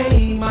 I've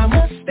made my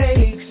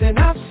mistakes and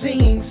I've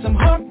seen some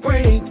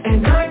heartbreak,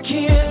 and I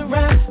can't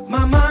wrap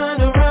my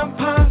mind around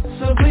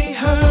possibly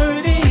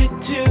hurting it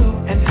too,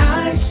 and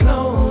I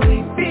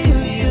slowly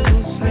feel you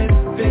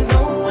slipping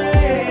away.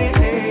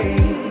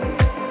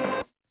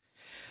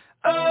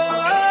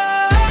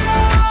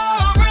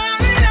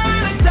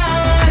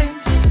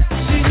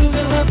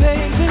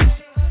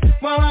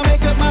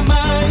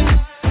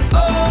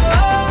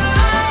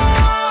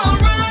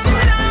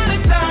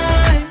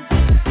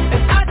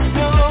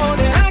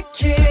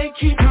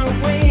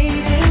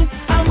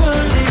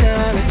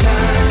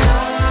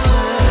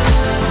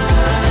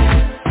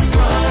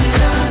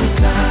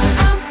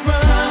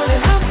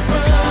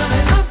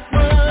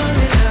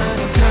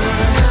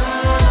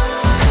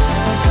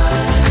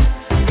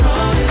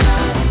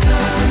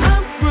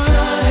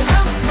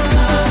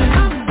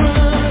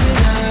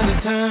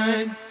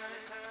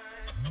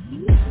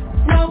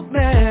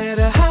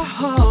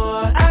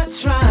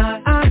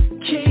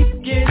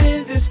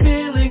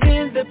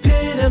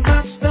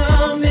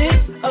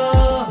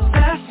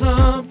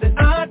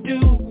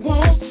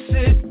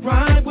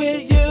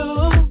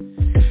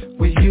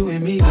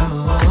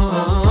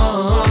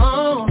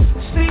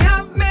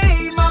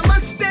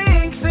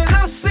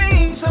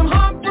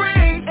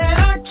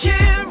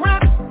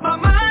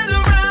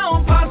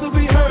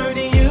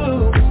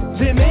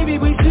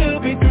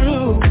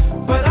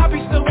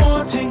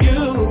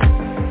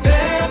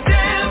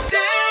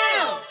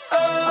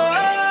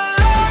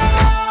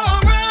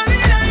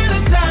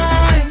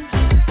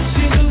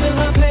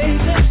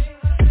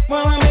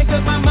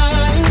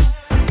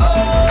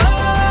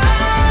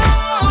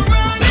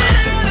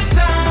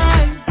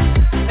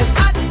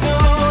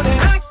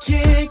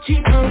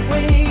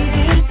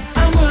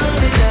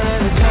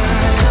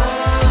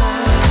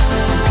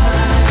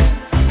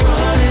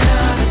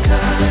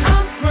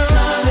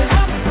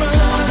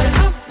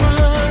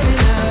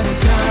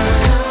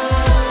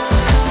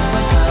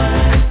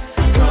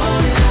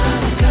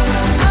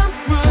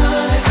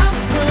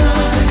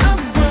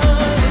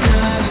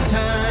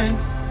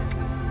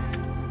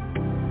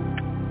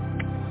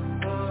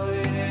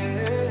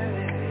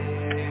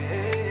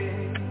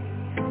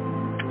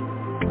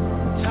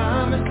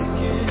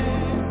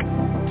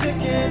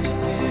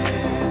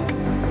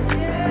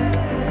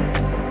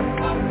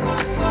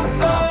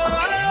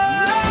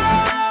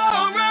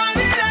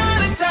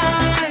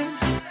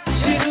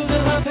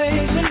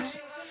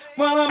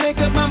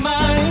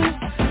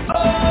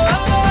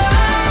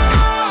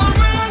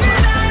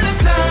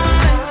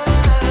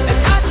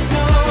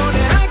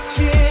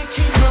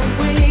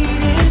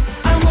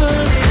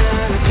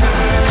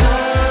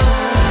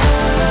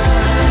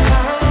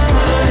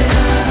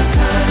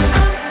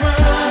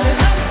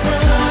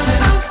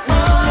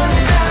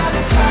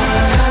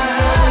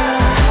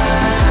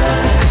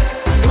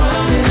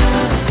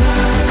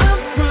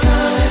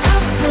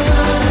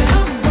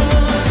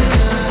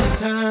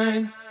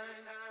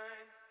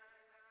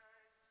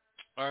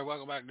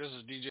 This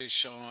is DJ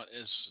Shaun.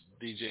 It's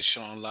DJ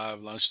Shaun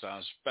Live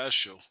Lunchtime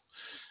Special.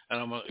 And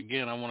I want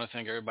to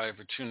thank everybody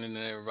for tuning in,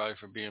 everybody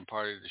for being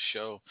part of the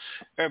show.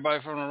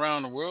 Everybody from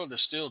around the world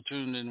that's still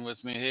tuned in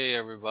with me. Hey,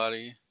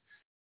 everybody.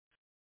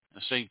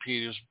 St.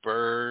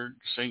 Petersburg.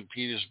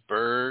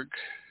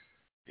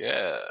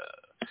 Yeah.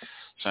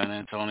 San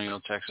Antonio,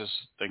 Texas.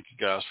 Thank you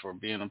guys for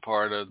being a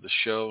part of the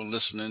show and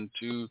listening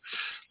to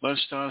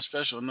Lunchtime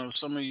Special. I know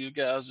some of you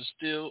guys are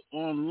still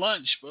on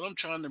lunch, but I'm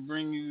trying to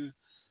bring you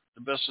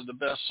the best of the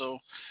best, so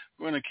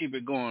we're going to keep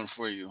it going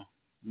for you.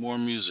 More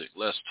music,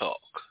 less talk.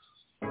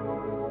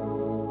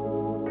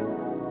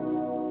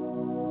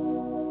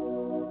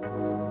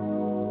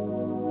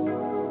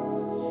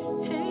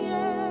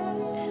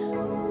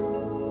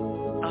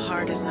 A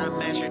heart is not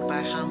measured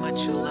by how much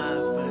you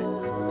love, but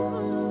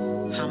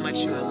how much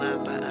you are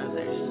loved by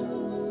others.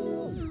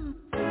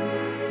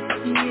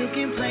 You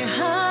can play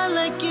hard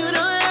like you don't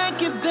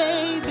like it,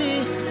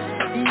 baby.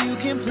 You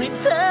can play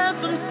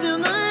tough, I'm still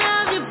gonna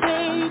love you,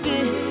 baby.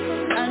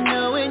 I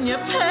know in your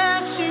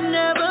past you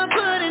never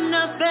put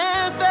enough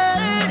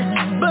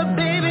effort, but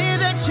baby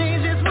that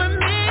changes with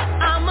me.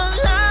 I'ma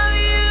love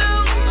you,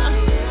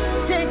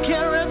 take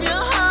care of your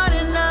heart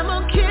and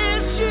I'ma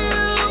kiss you,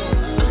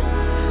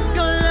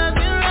 gonna love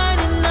you right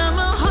and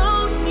I'ma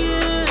hold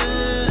you.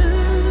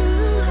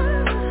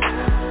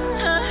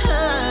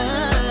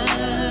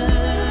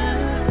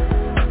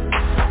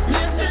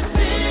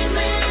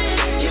 Mississippi,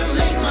 you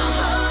make my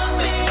heart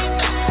beat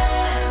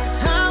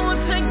fast. I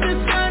will take this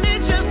journey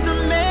just to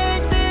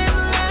make this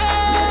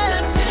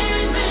last.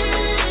 Mississippi,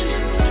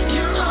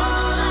 you're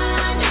all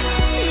I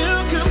need. You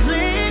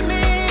complete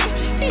me,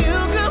 you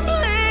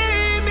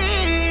complete me.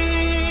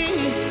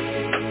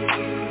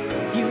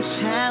 You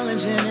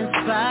challenge and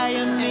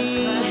inspire me.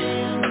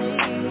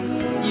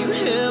 You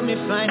help me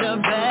find a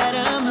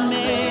better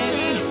me.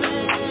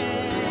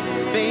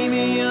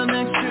 Baby, you're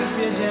the truth,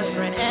 you're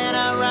different, and I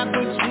rock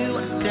with you. I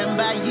stand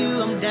by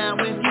you, I'm down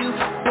with you,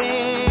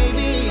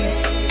 baby.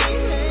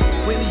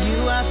 With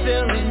you, I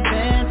feel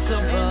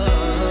invincible.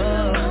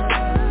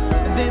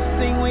 This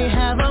thing we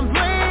have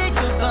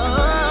unbreakable.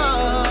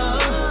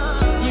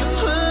 You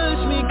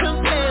push me,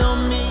 compel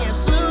me,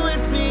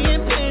 influence me,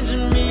 impinge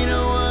me to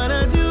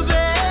wanna do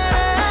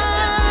better.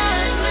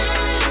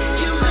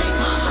 You make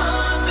my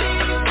heart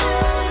beat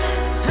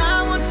fast. I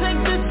will take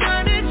this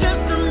journey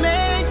just to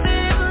make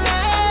this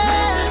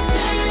last.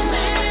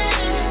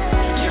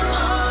 You're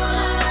all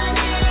I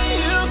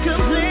need. You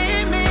complete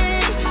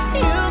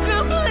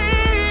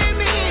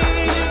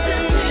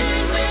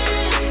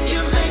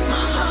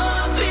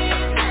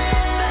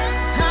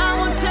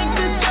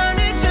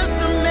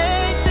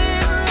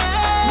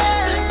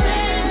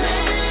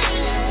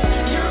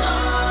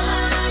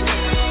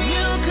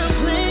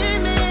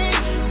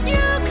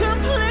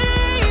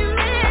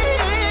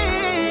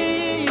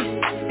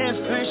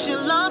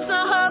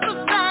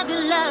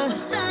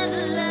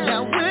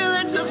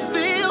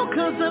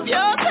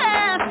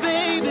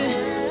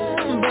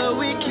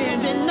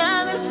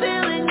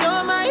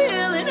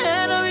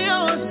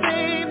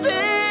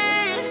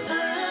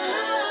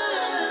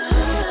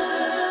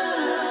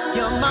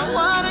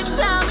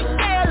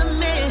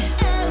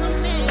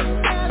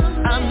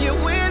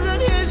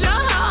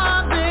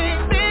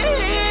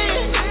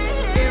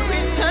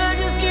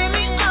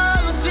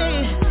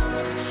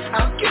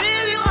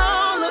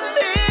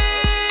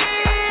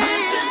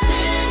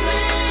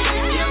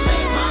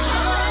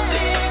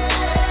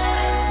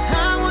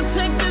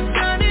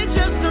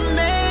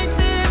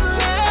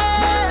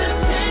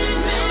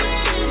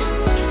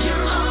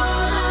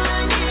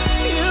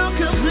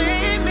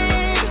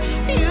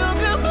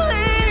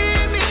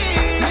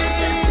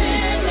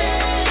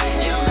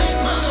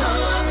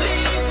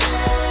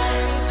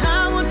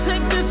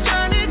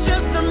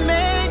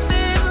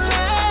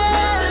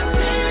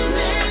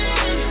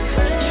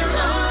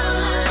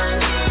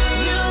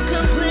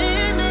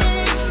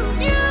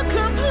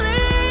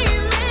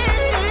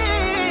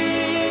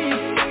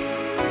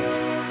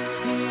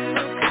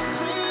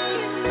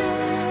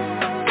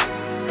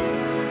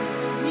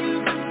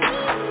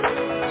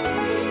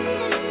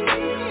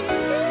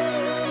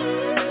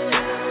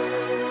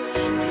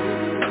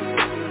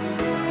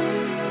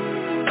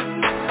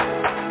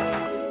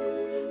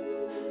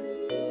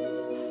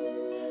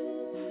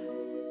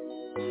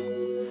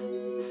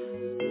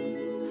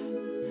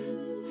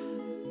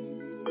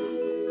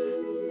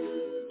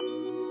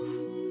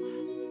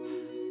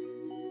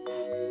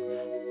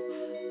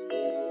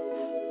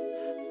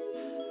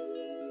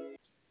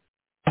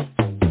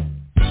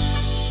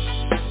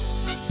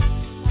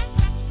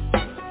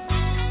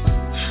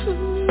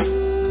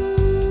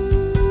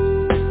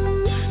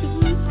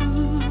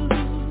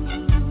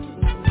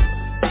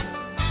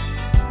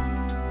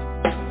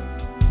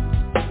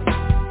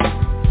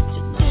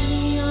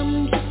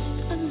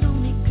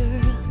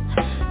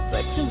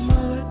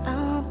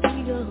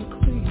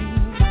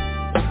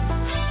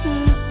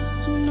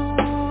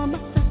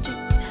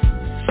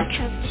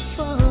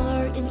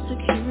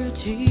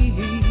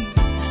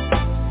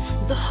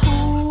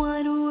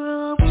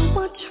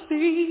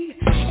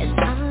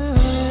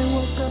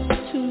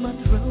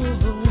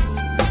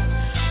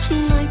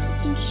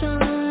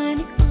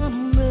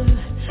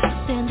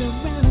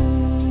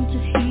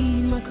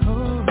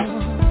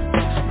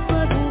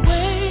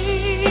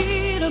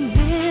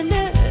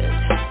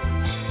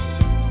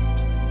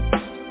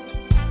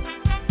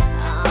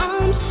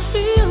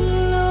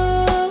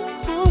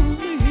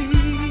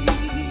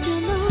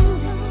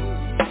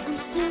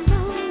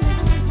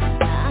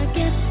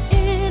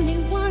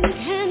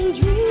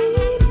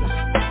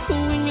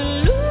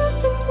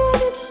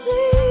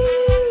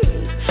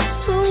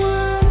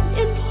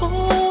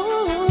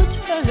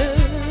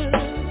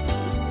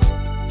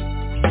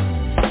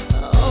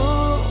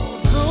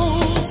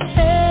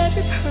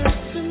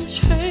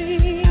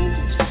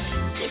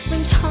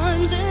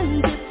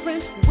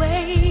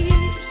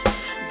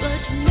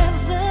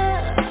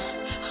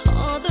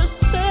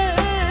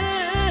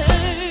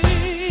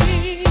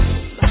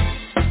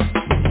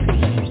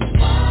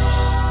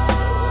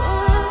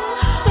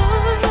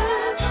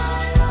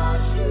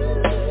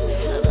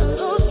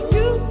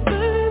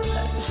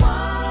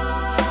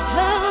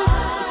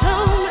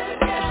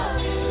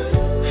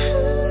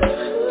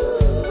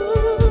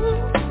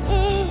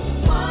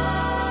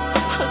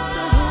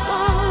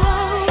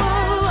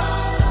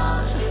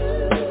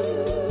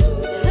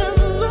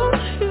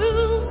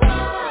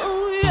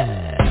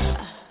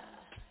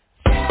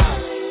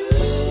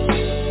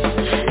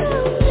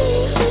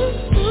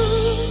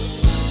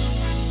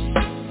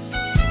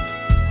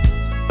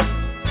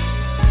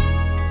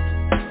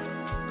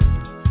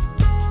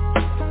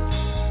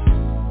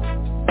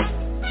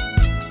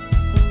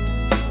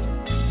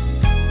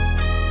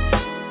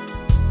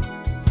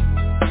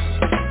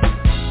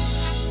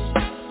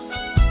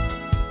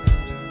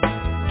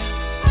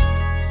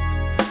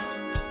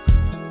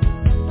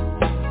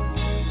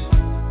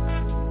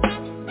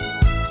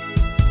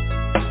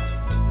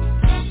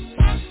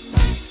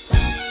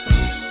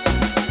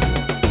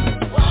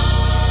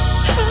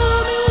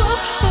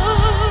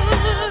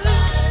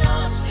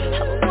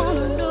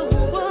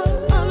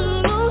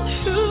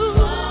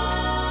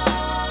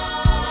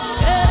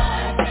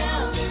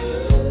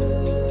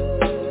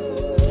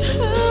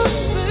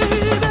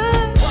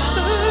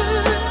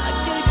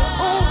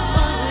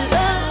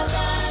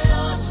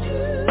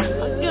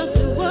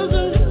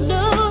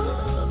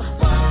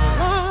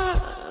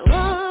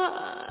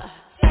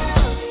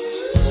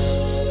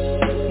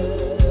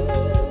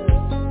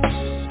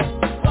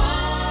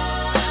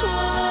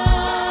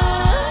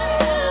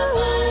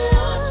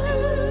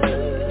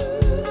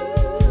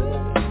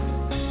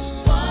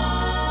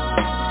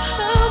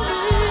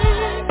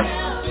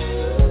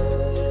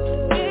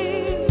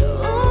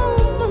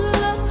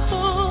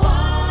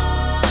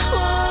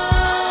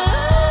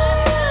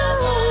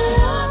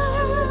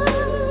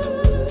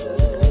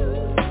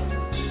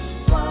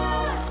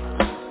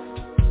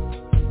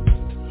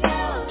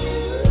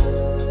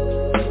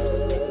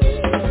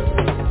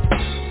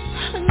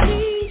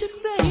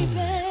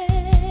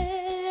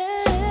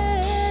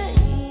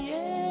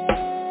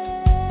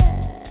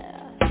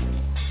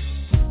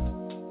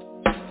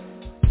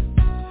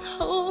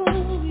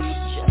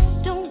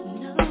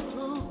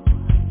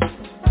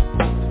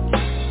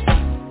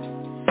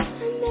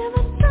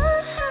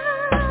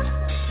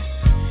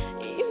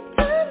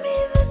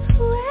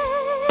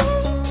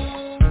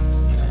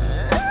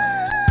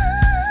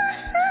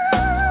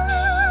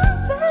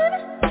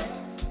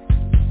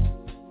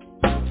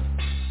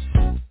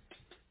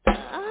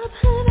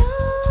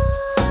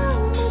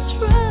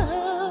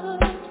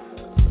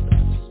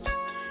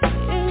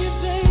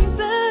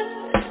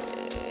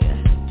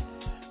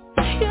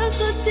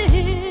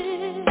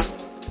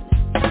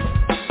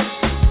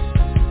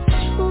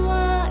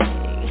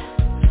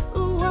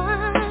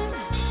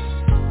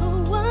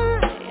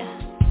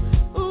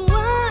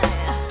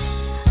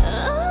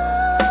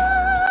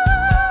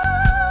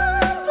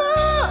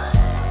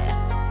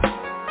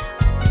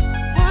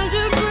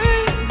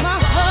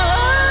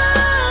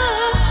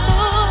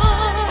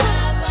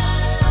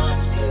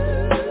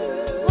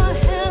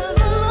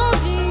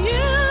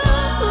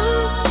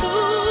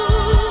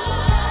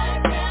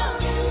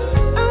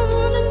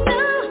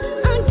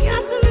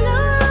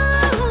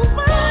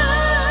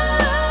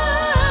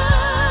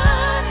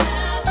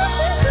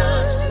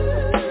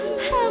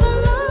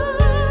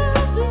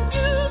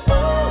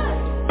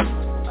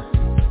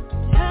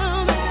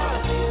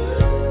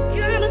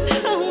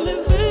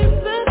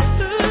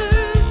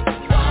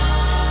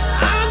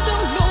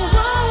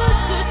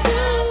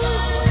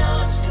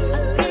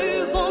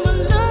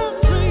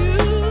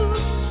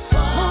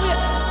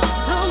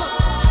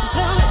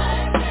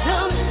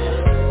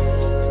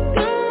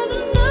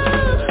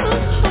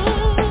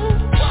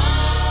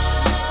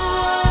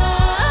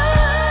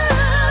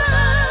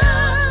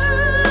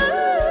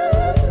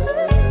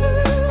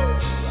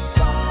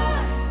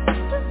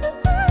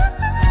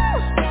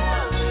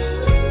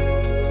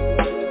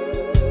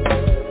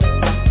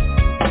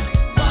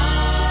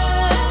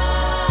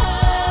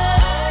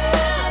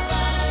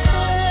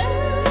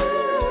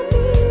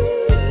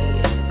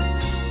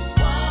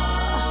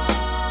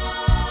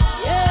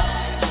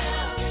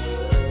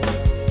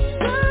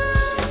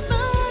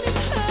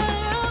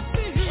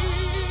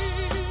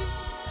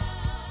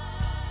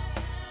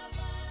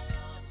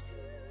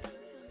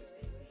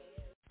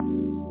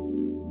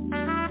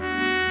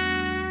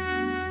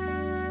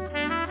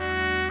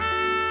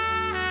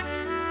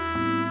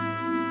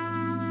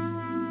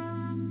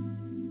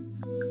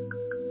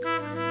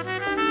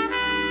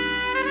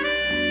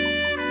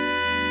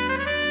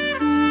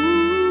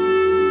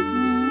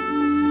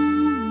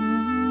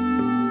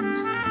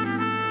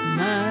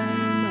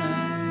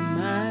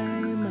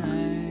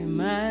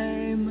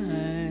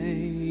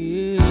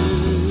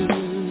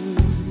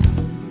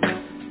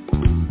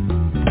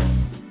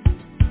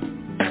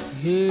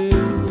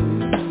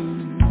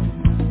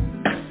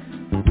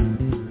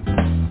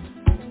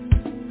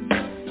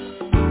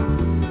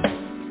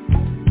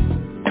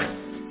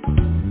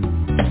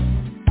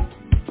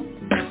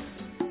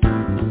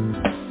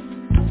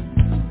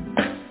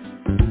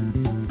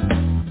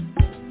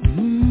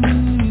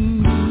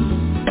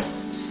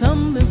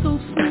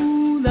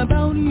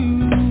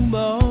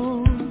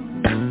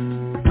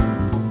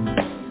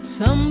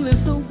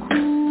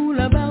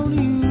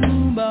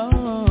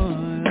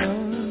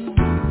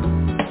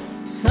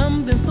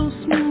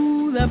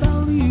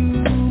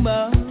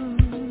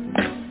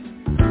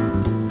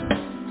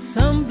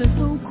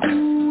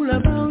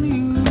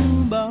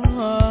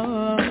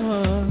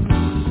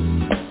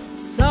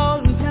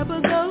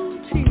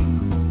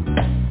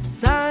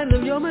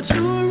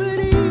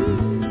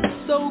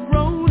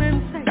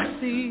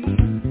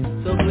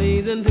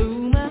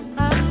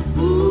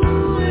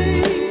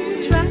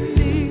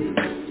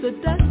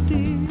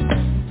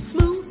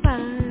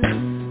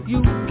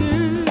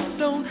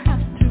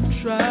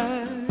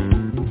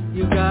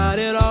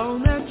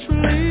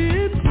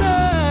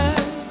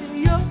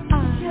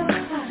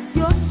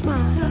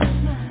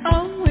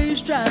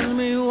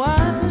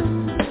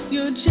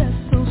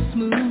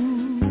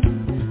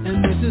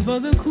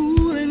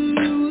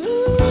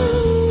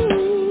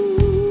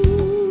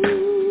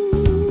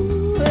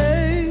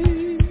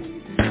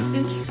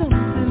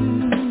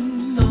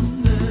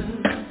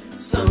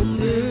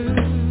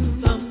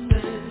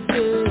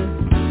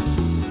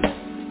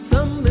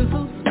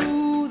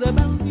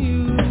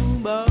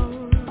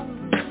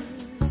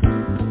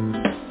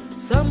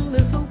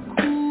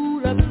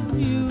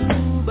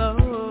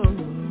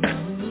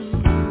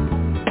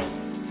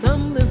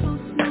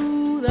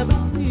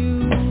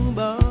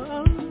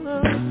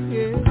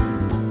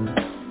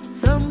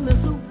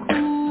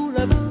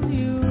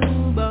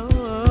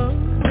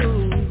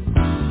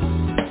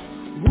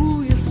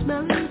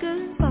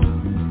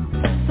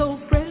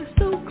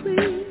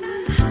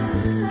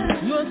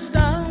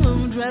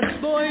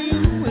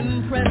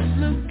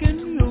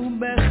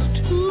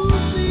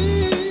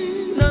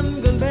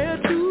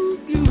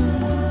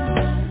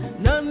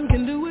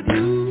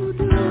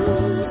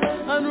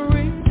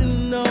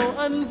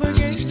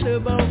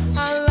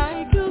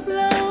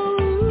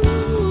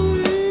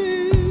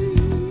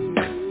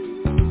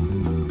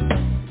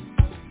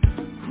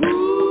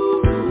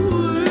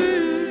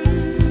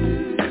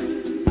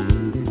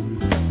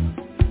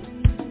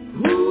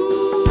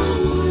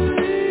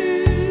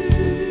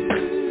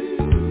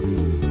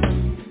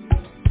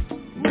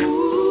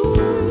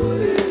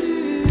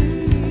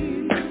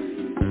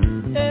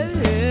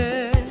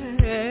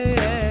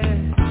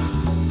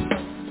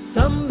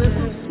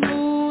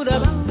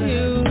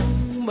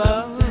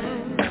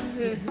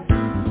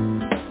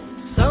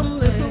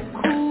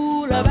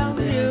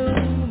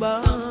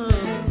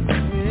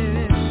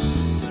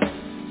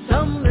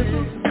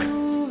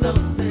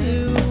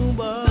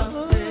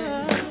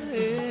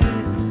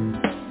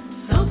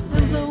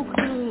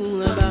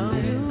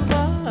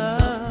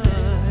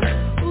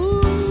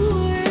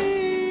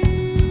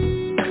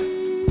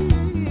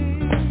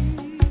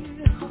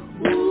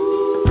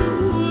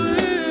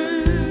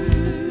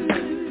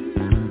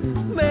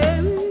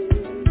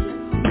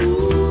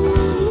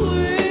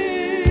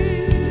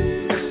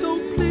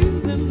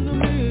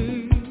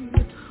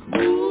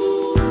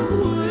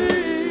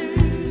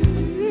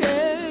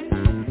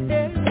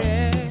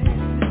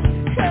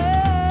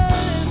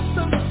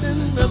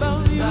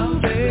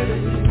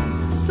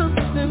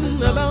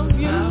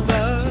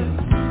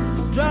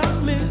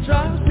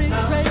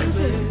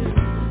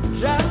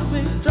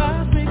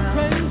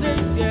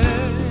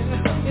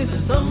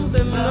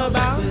something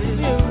about you.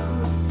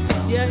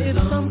 Yeah, it's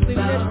something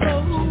that's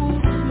so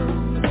smooth.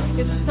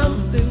 It's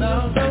something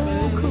that's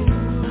so cool.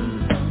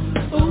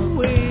 Ooh,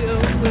 way,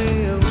 oh,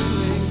 way, oh,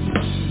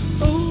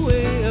 way. Ooh,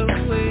 way, oh,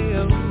 way,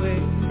 oh, way.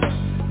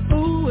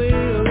 Ooh, way,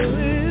 oh, way,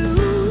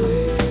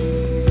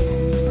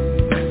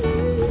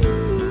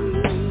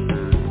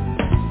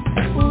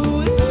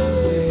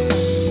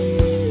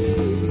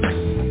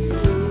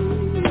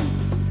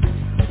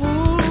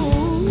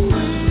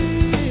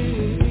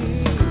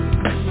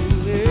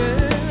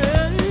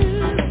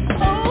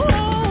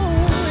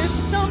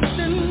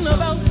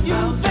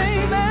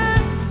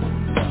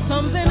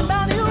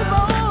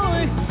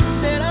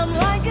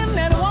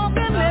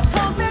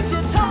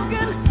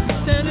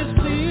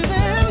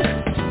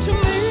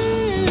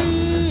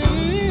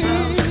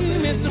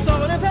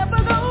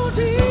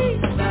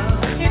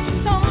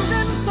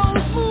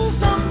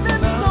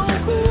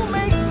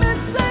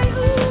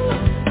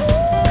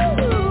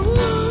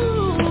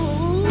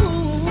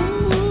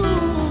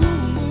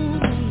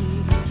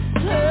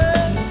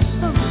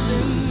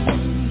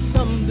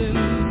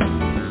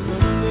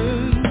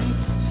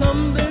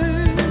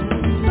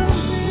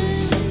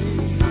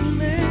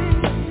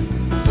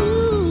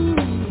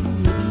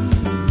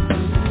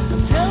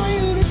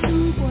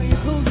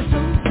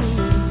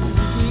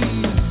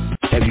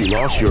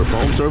 Your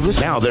phone service?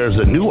 Now there's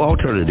a new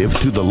alternative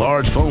to the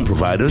large phone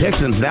providers.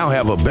 Texans now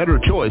have a better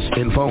choice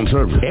in phone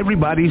service.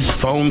 Everybody's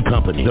Phone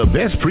Company. The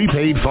best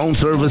prepaid phone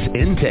service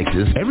in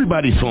Texas.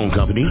 Everybody's Phone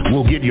Company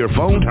will get your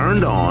phone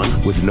turned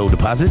on with no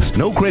deposits,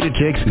 no credit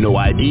checks, no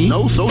ID,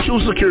 no social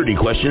security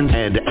questions,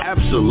 and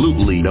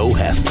absolutely no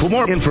hassle. For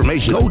more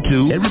information, go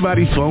to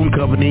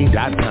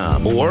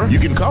everybody'sphonecompany.com or you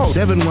can call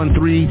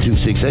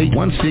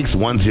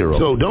 713-268-1610.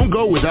 So don't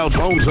go without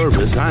phone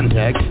service.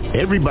 Contact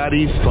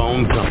Everybody's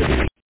Phone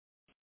Company.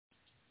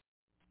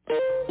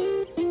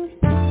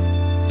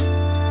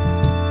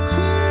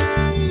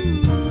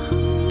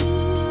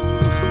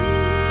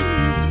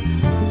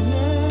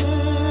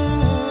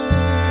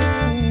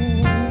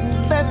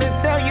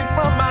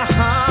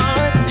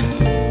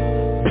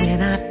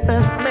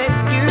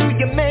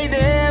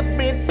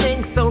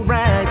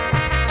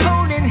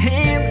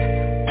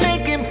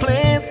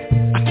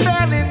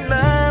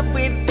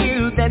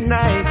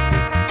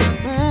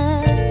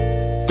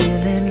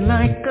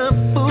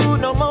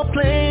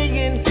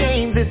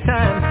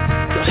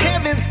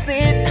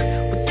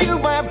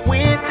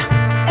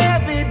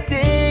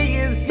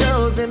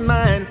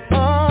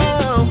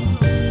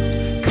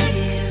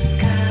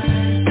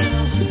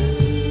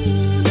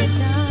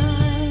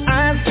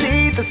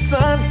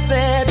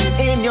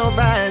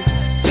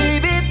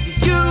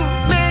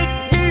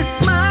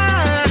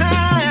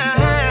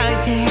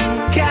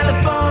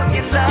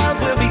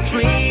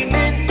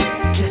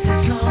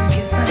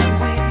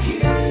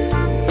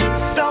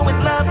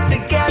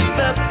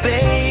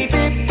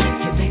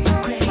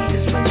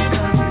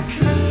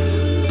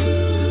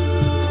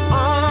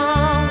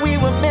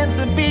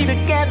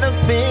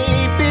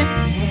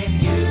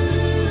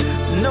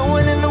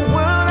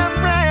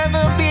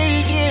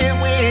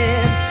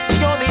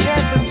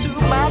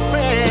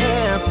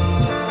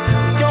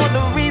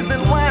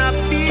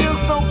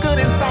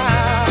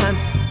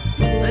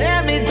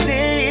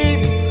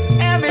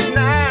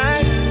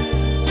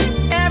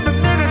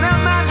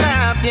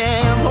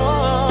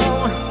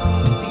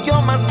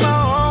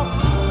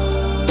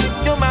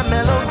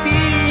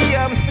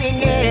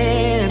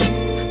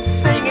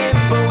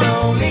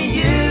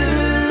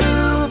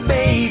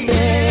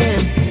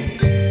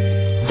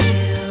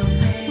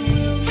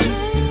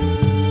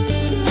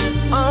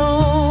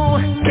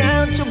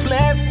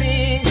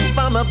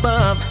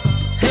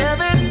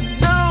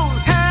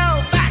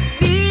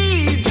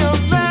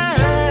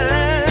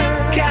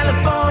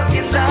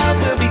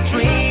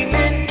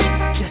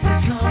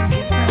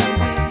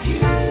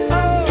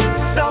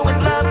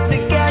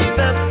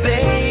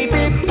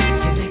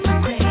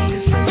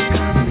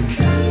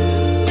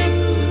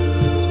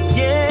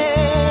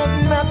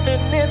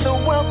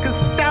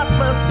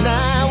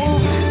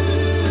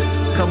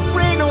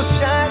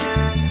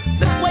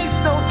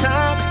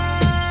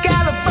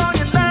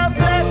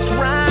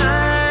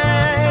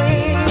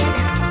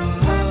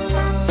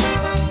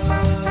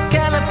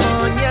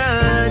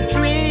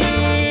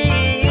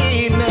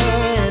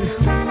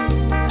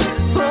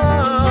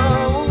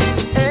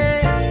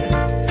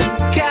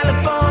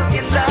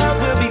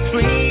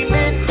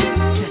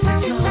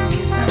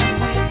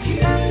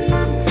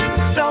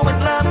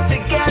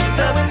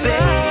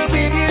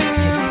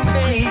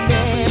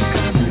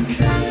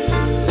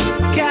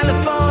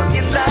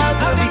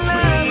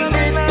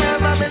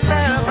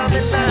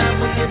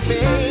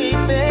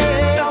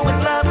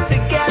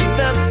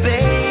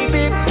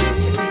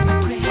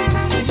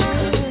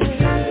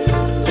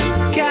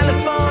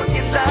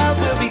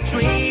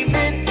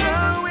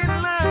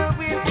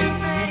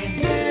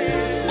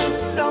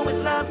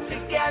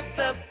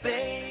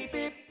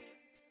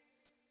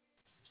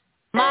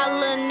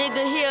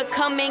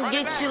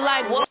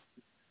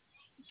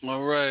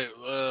 All right,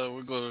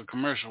 we'll go to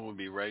commercial. We'll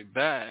be right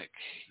back.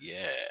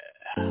 Yeah.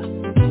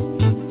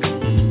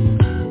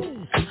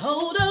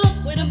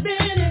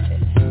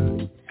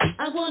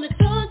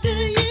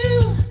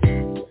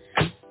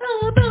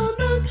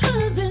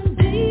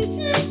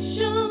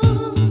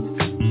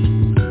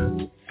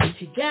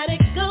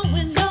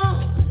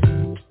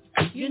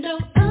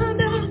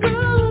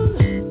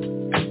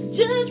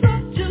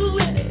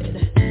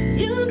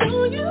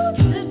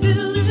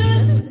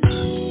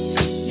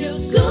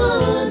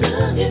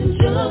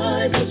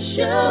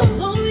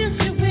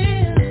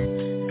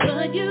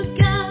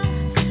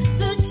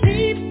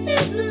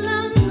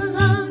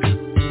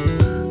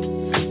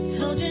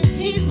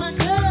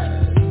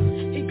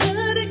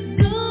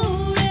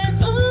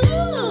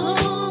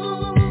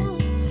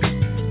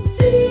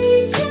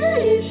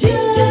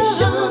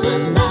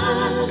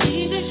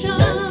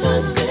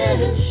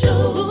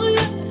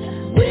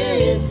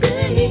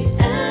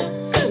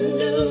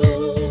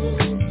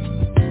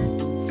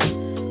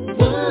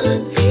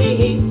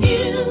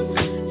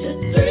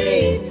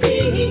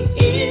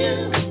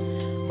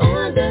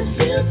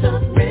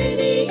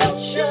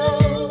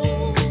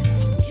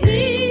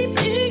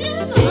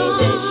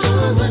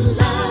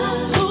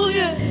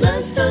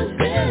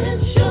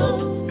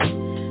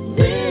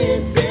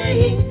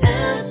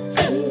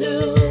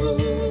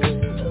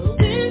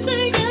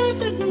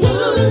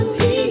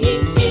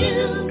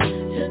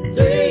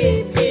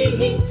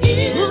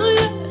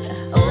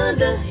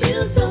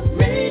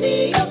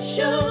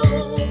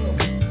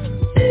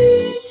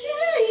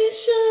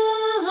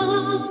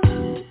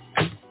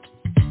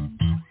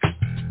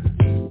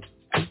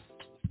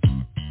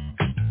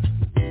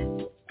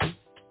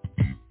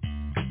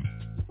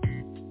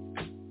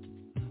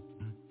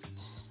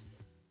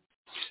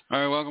 All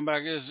right, welcome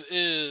back. This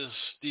is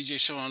DJ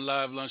Shaun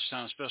live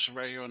lunchtime special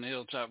right here on the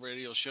Hilltop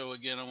Radio Show.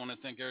 Again, I want to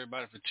thank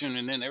everybody for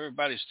tuning in.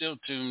 Everybody's still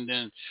tuned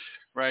in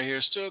right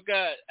here. Still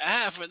got a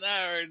half an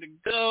hour to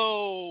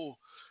go.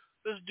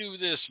 Let's do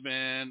this,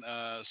 man.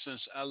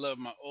 Since I love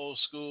my old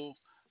school,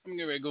 I'm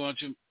getting ready to go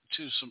into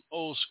some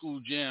old school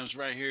jams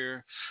right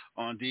here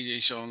on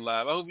DJ Shaun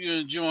Live. I hope you're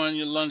enjoying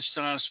your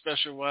lunchtime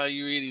special while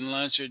you're eating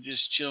lunch or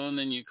just chilling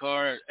in your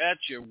car, at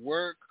your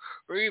work,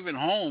 or even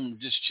home,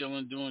 just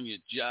chilling, doing your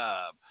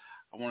job.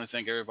 I want to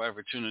thank everybody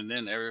for tuning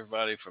in,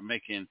 everybody for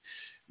making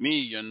me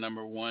your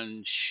number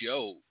one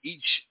show.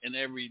 Each and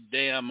every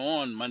day I'm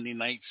on Monday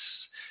nights,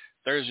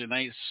 Thursday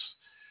nights.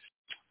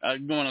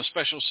 I'm doing a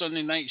special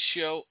Sunday night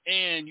show,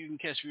 and you can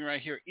catch me right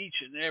here each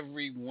and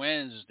every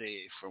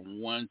Wednesday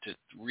from 1 to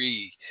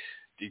 3,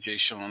 DJ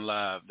Shaun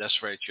Live.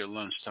 That's right, your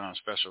lunchtime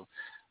special.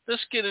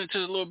 Let's get into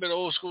a little bit of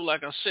old school,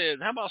 like I said.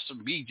 How about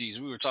some Bee Gees?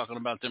 We were talking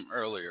about them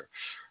earlier,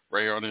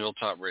 right here on the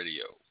Hilltop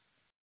Radio.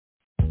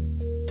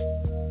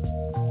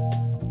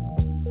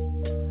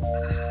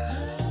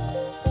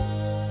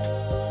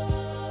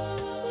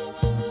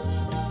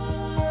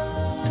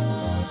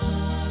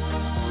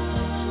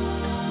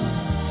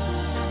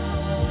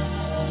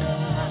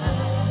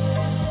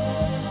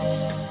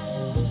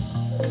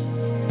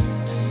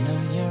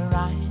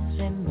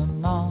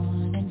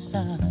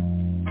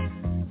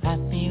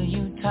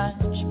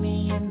 Touch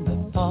me in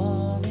the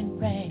pouring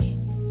rain,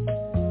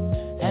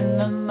 and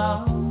the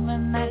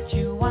moment that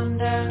you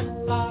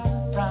wander far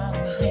from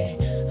here,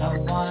 I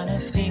wanna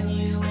feel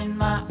you in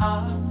my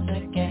arms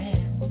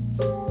again.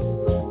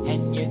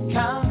 And you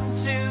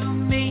come to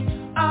me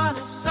on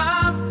a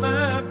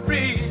summer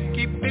breeze,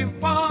 keep me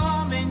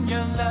warm in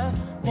your love,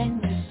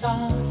 then you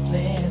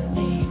softly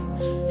leave,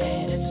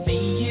 and it's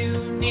me you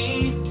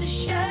need to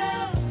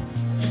show.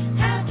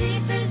 How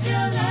deep is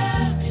your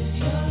love? Is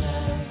your love?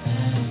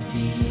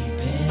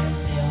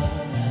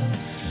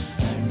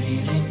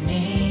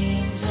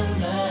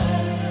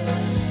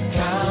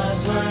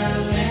 Cause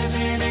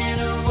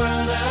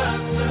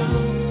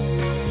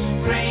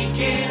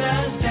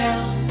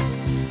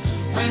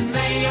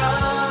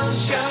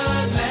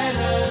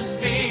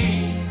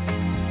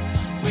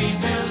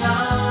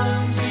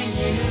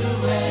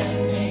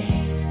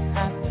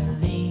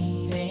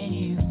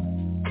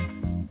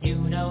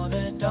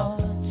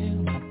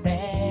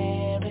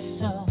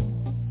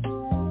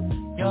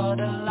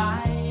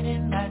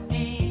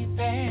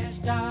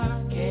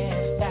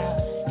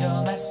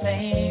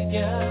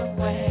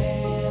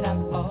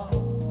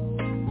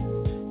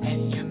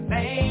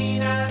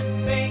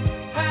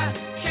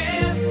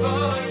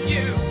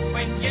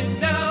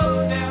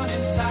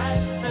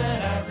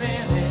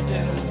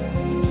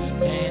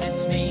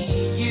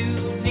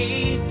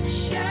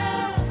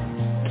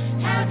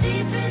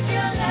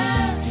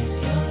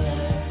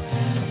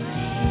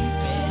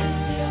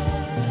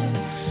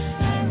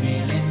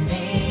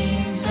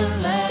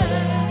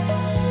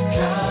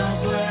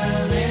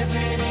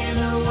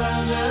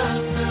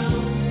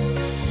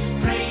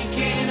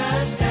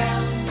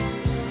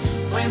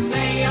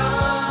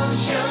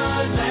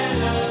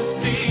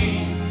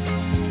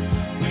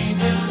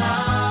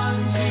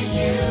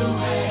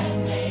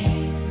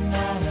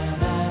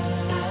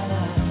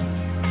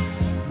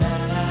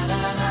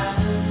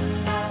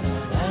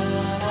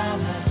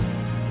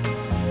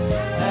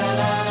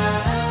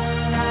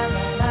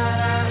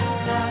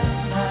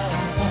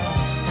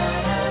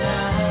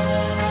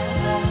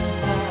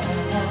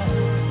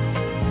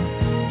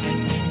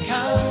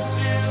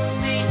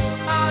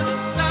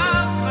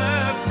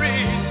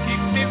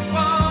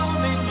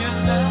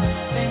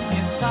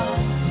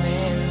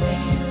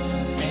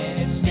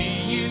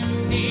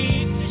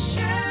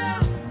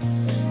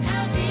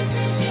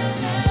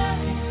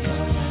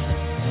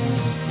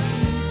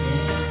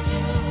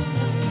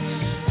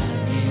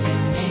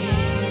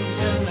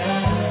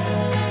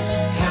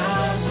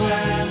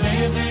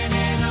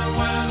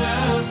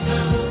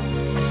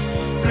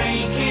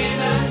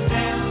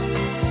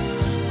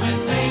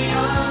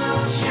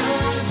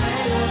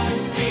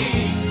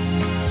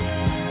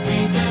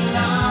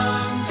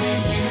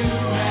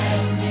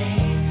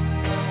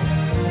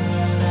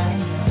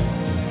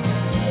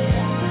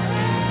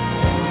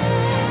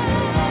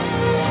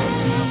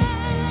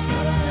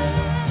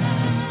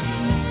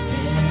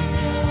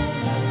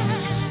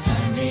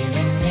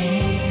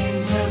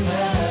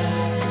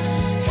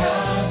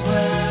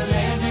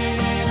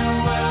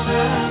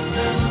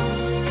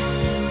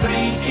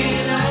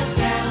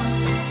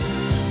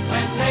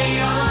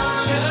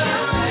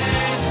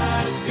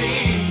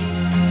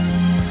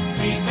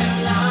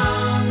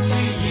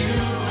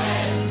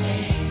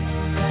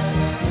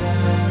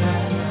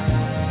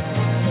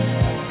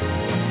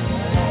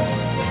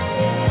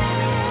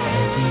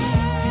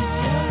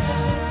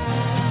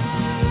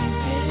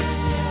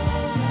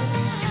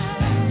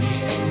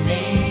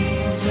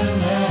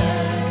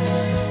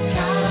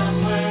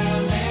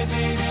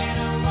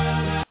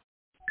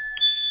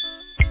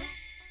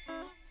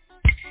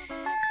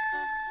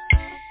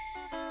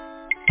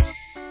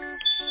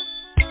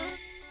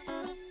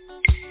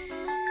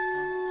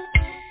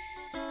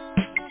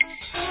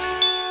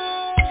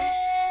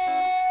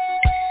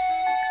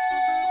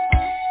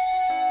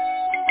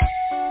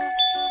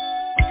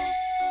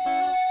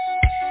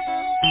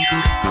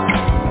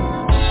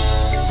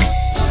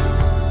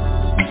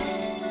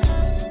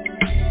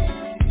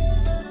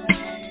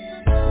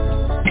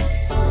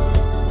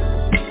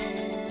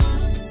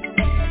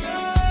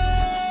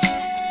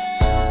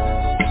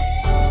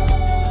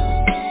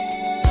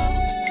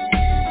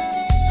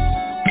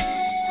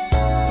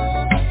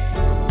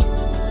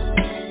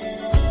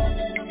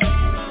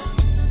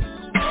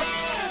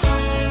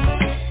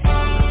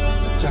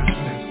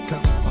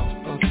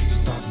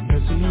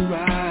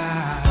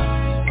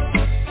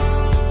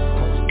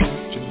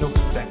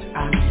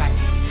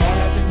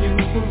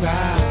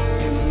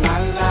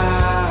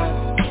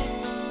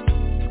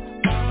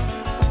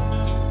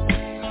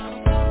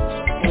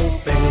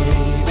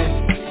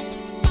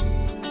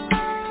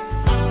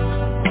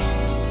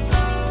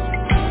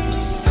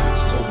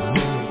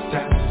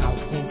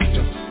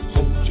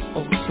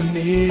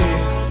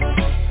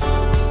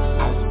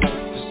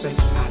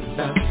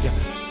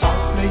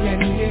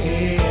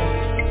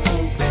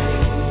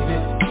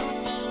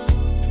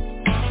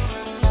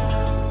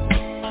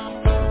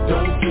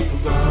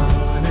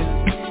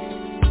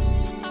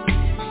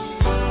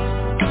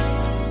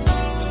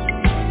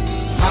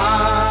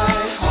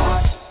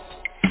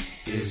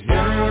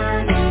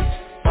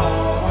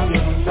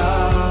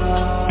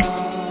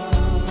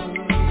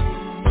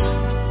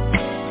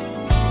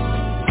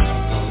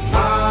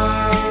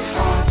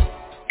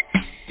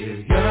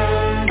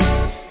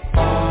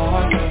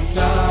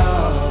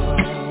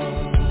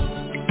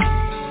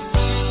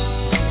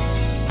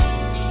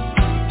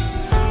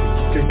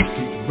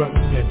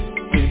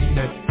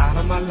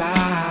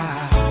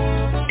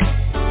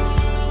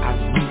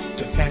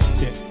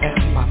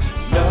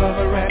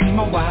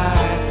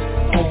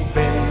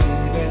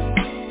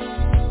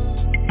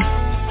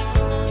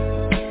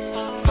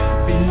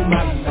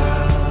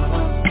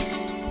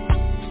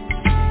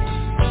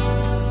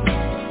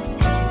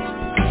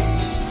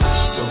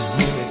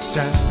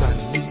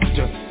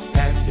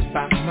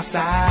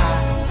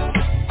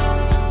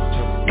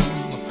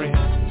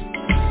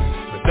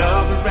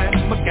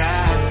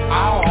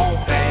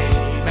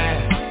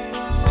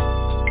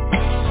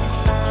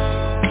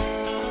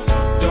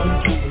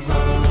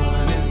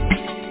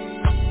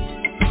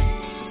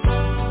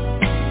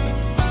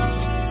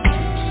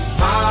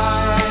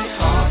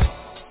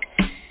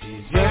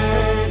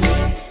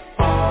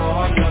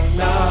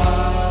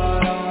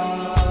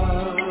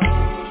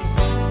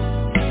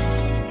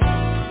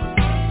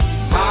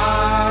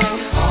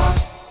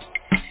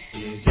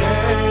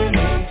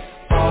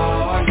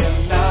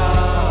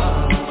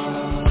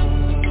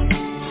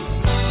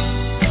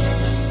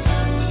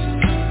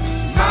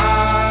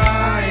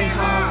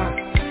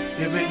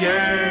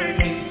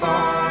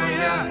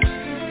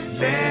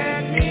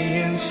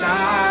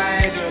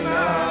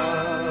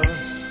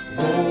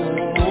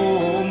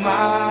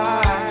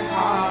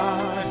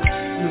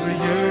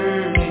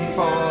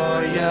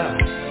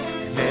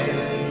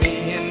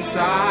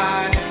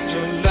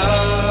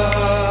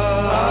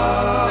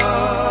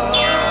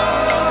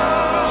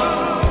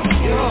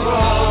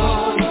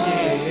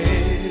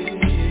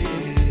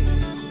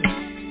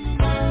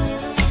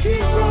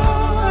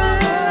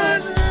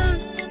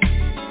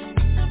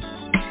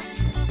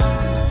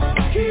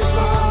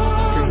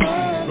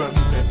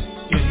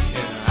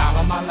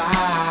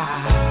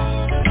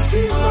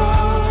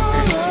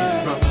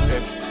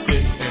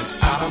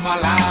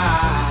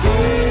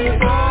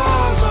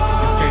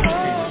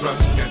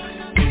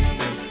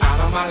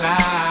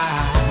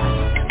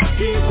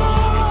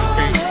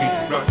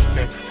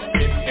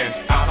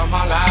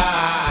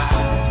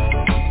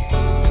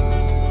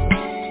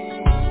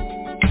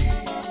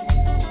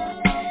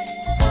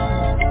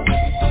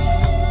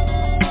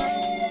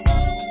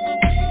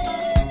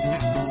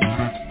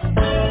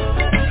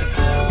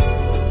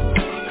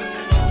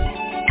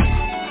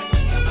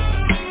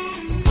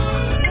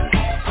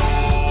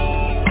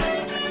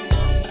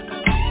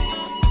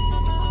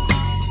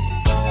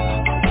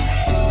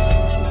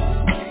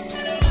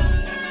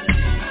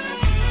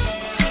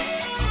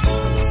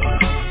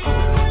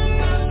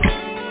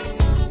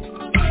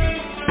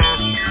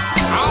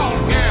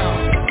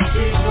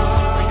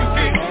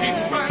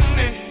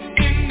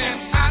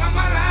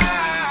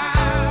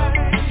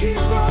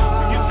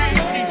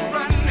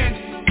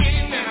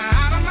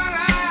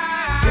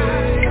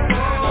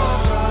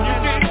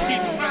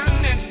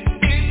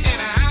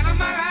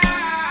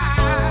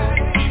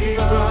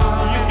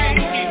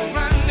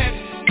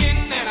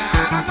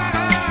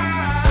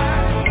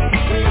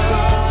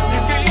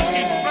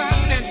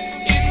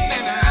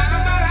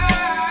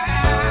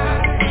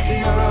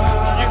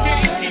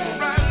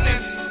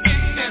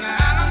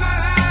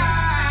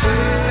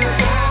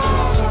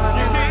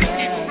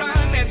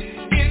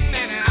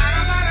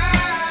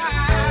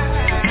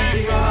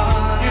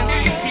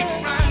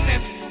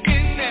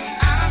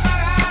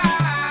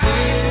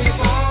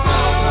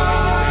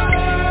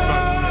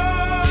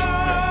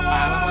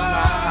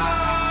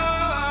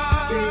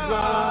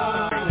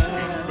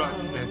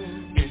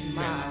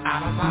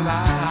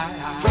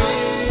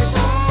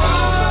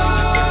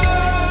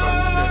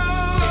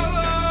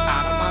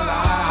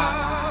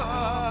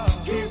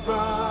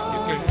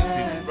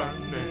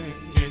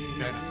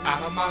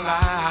out of my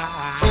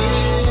life.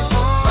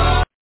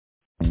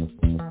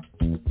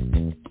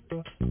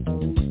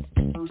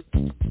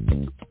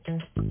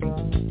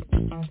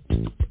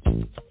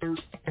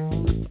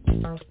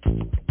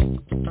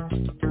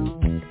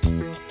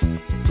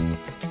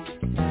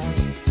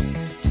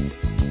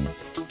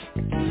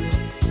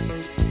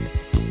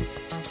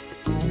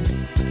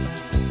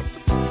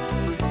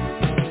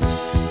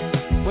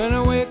 When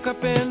I wake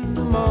up in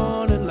the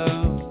morning,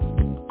 love,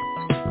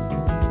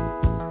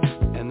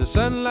 and the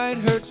sunlight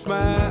hurts my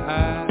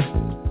eyes,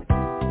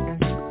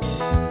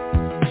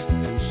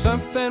 and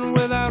something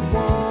without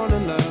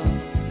warning, love,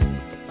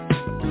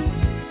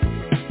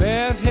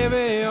 bears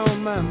heavy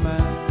on my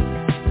mind.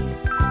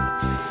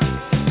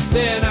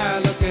 Then I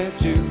look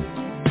at you,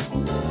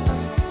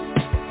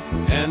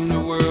 and the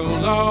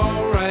world's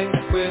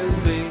alright with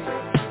me.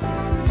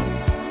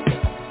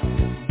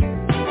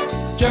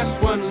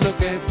 Just one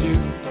look at you,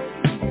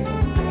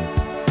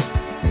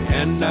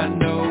 and I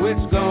know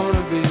it's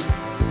gonna be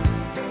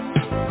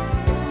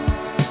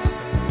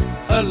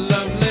a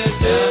lovely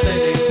day.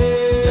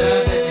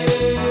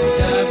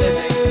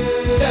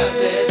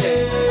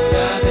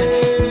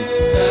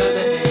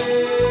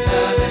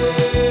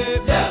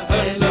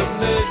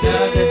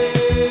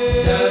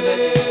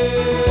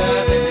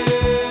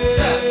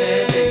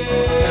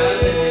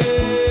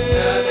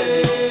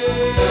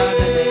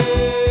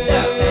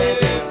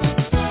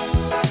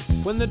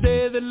 When the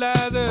day that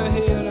lies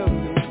ahead of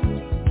me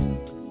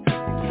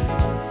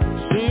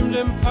seems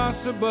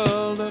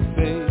impossible to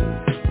face,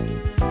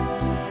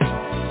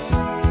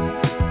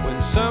 when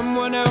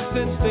someone else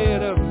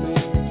instead of me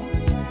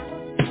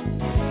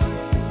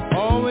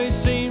always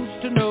seems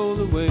to know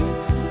the way,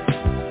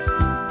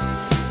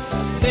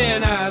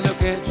 then I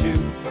look at you,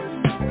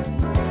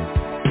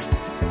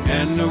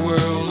 and the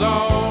world's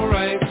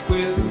alright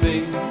with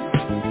me.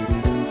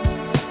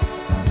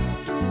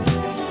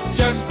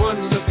 Just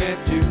one look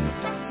at you,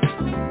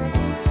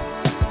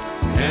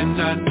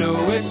 and I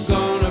know it's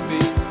gonna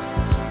be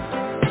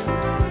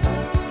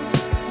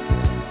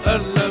a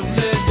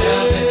lovely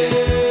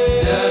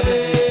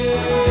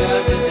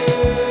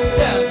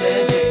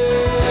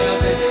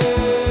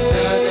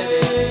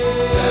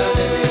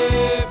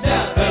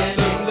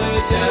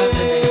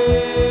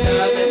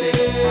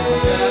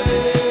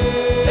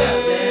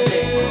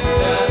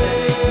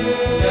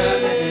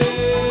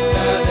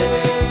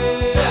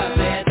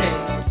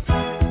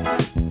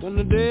when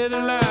the day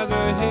that lies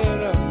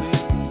ahead of me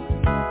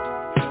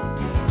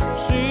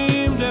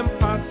seems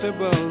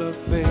impossible to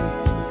face,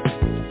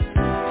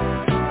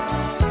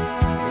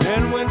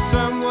 and when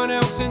someone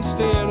else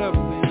instead of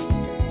me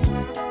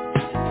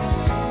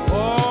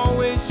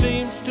always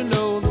seems to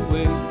know the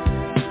way,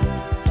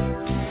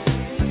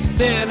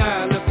 then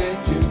I look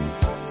at you,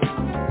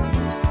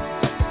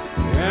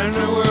 and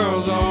the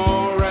world's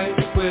alright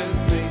with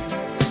me.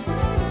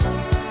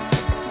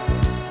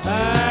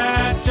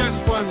 I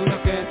just one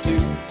look at you,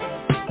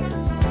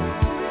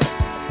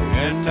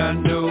 and I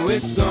know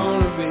it's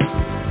gonna be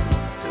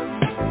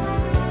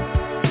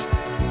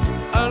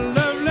a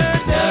lovely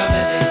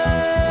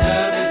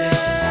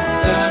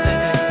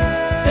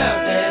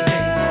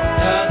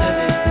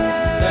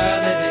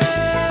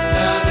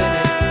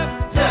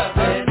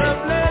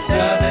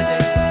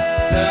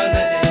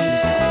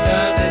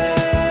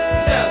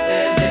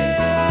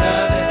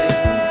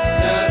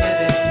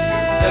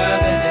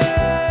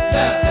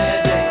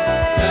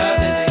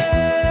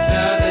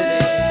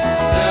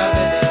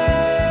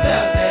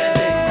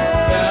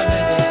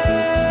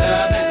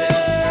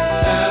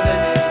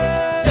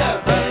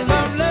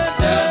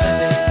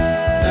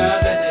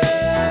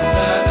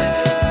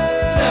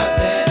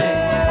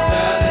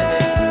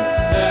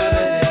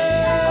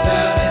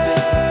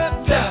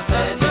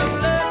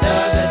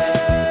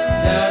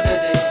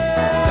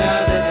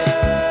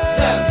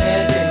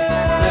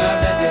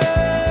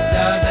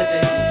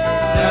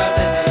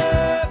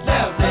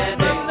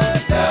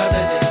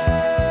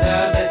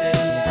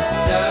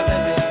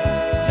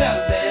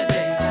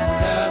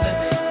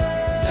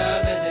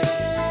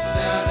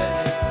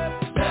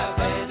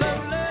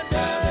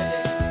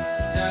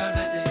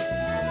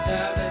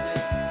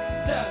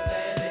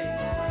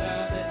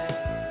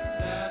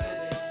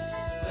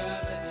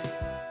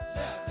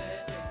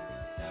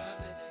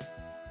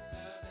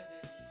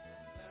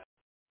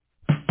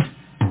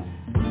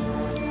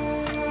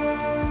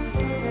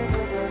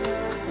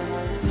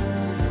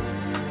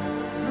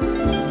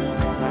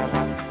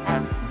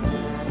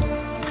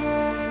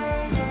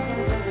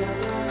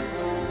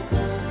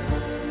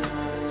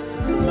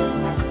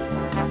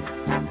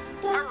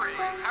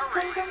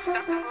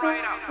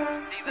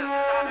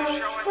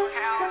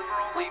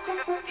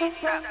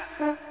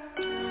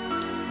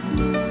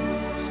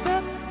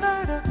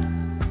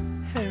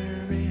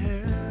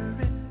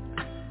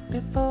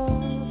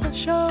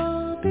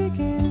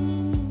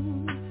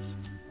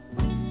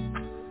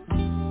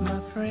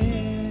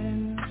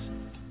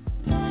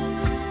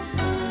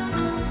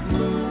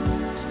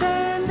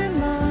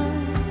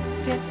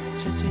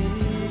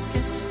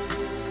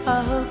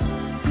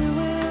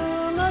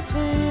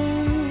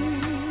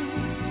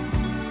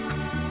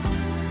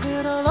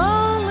It'll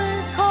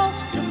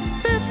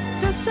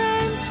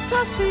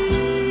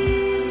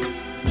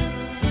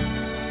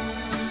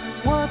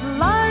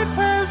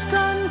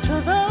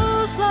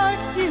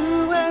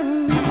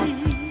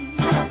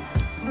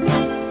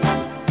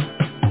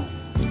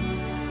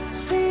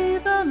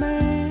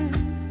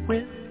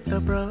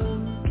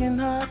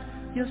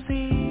you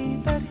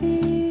see that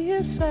he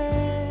is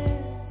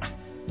sad.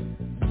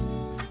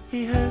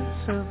 He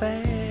hurts so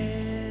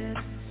bad,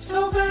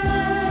 so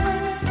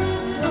bad,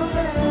 so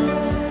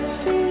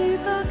bad. See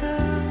the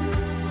girl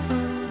who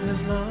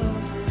has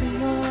lost the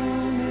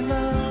only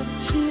love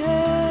she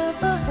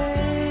ever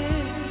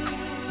had.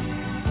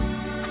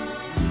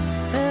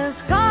 There's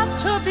got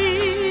to be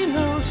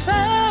no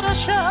sadder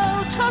show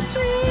to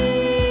see.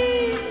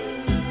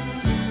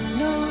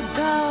 No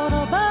doubt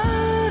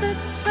about it,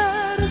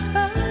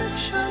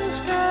 satisfaction's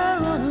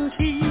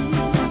guaranteed.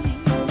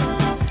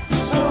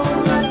 So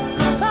let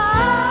the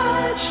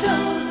fight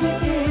show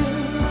begin.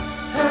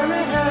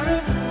 Hurry, hurry,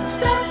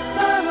 step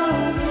right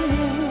on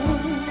in.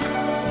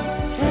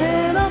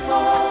 Can't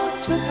afford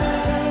to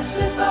pass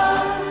it by.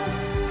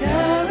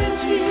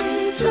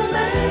 Guaranteed to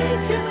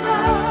make you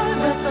cry.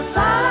 Let the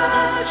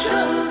fight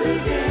show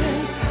begin.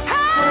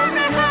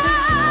 Hurry,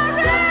 hurry,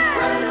 step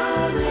right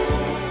on in.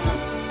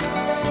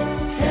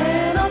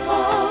 Can't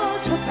afford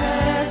to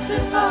pass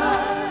it by.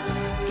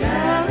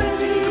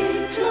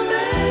 Guaranteed to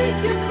make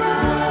you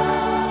cry.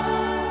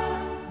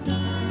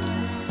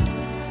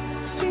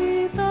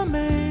 See the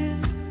man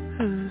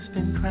who's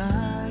been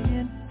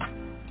crying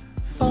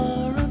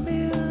for a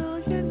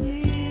million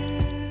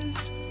years.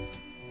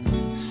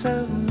 So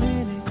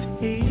many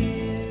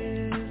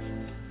tears.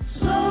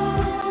 So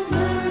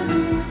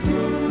many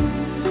tears.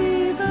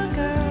 See the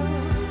girl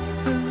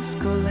who's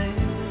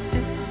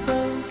collected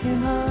broken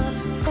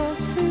hearts for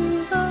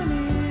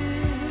souvenirs.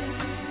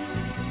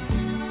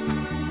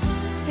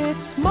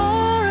 It's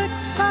more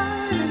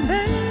exciting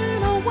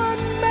than a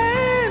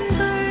one-man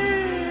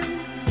band.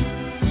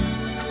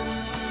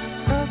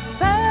 The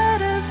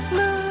saddest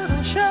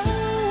little show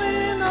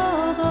in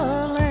all the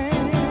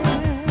land.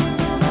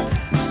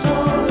 So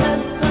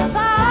let the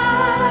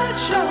fight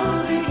show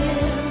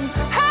begin.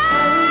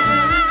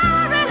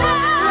 Hurry,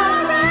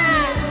 hurry.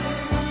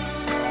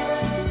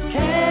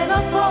 Can't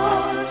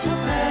afford to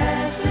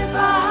pass it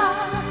by.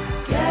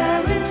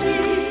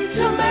 Guaranteed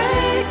to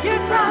make you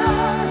cry.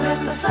 Let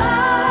the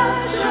fight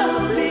show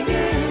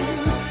begin.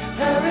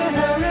 Hurry,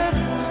 hurry,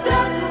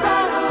 step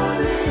right on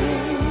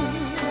in.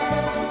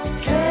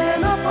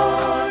 Can't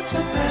afford to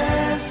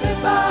pass it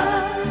by.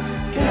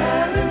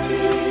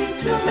 Guaranteed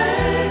to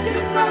make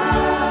you cry.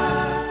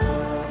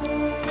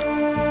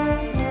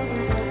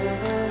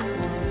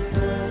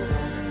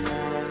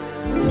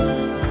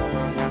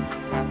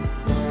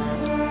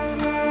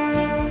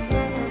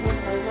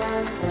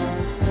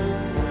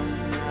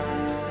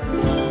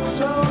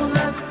 So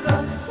let the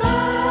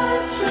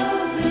fight show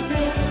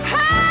begin.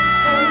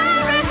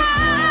 Hurry,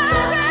 hurry,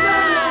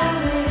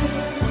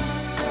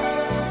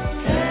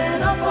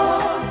 can't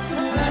afford to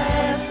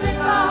pass it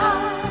by.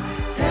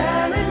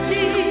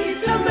 Guaranteed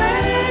to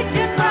make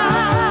you cry.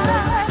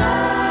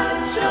 Fight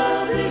show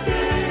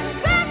begin.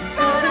 Step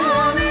right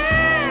on in.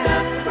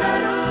 Step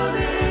right on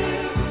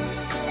in.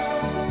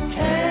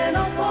 Can't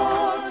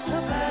afford to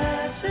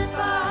pass it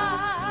by.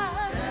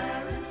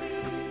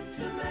 Guaranteed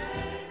to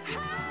make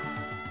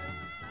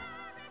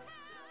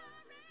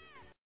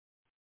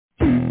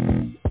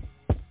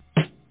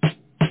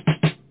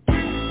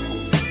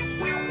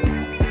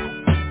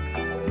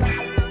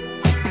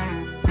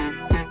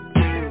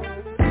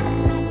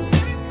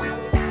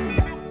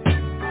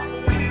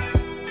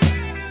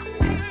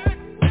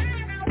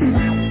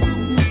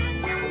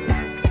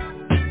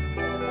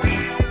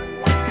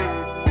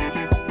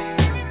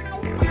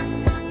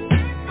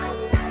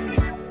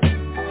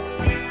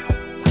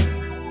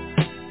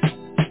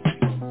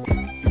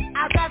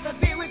I'd rather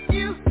be with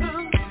you,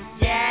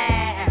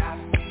 yeah.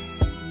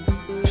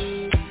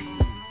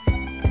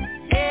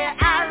 Yeah,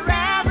 I'd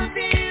rather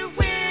be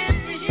with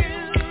you.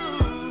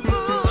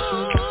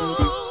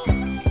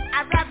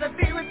 I'd rather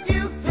be with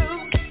you,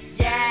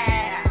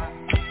 yeah.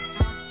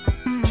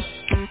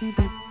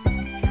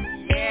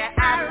 Yeah,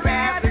 I'd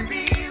rather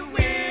be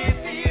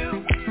with you.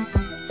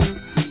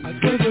 I'd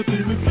rather be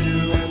with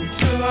you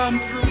until I'm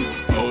through.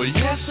 Oh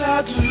yes I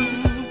do.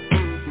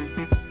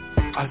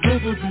 I'd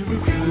rather be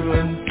with you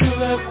until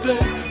that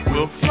day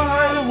will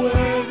fly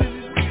away.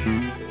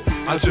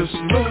 I just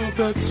love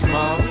that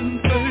smiling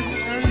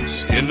face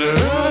in the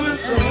early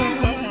sun.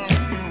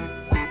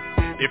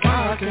 If I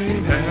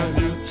can't have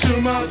you to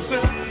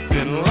myself,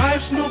 then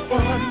life's no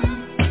fun.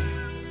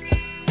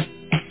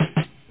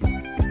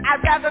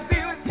 I'd rather be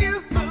with you,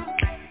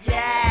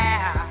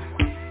 yeah.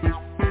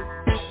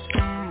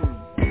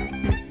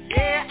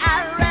 Yeah,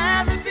 I'd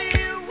rather be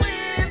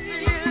with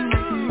you.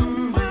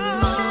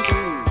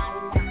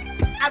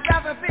 I'd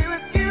rather be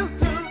with you,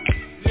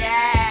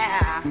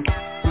 yeah.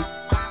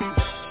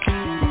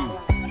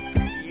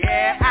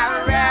 Yeah,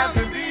 I'd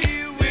rather be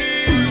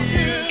with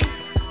you.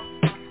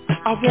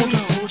 I want to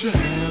hold your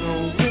hand,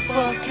 oh if I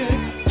can,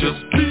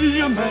 just be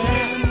a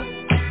man.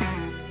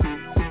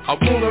 I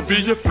wanna be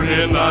your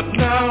friend, not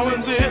now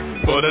and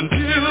then, but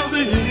until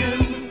the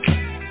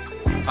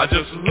end. I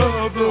just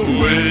love the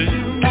way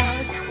you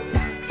act,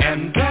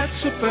 and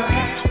that's a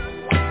fact.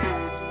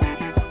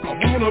 I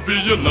wanna be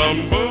your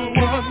number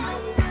one,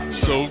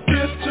 so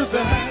get to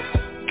that.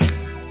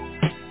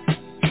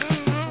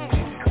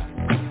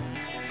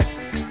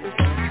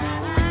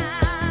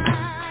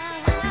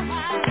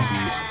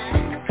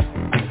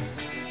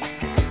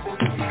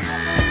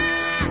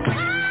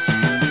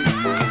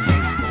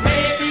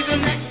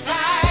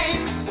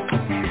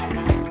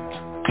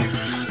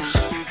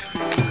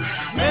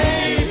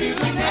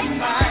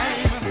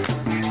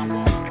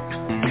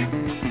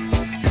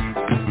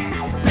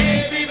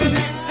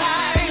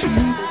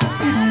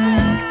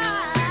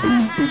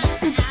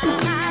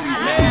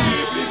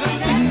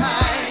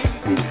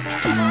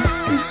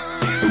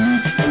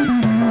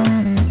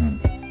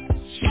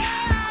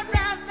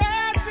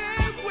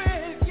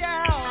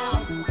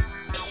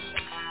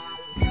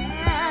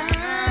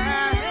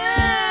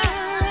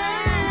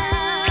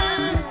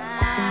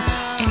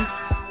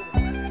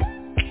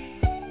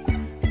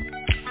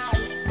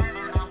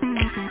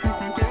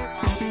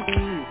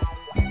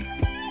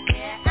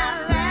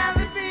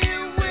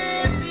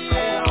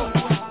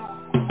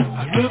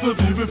 I'd rather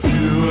be with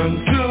you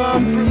until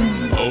I'm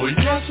through. Oh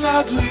yes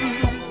I do.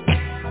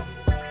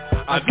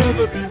 I'd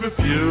rather be with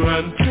you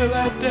until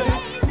that day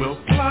will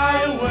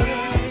fly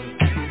away.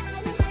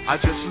 I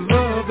just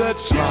love that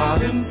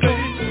smiling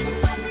face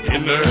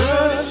in the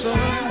early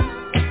sun.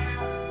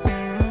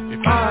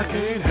 If I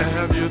can't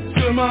have you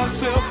to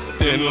myself,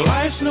 then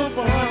life's no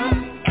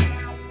fun.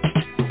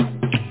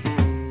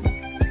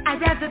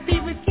 I'd rather be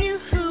with you,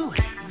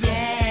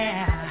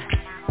 yeah.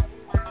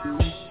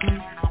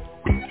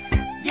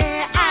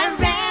 Yeah, I'd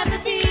rather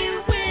be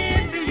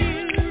with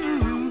you.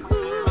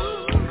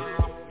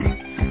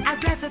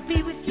 I'd rather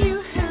be with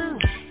you,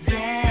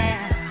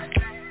 yeah.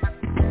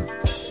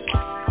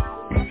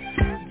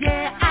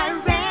 Yeah,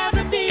 I'd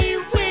rather be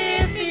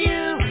with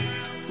you.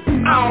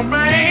 Oh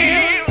man.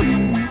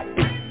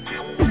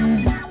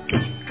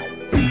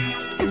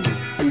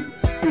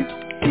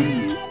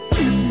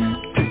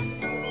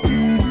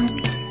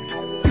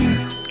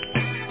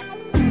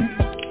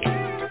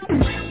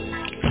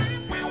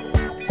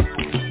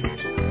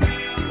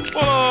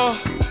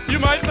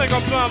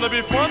 I'm trying to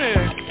be funny,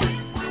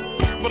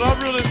 but I'm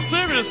really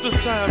serious this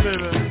time,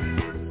 baby.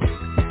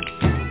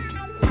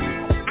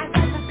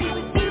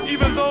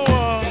 Even though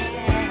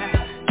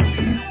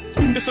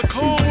it's a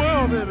cold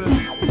world, baby,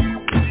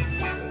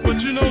 but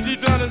you know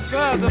deep down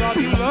inside that I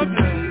do love you.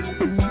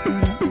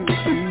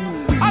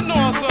 I know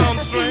I sound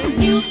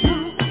strange,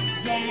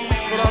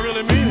 but I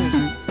really mean it.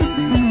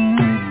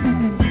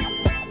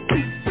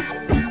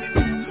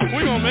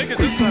 We're gonna make it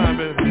this time,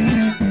 baby.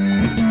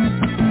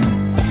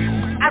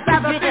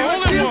 You're the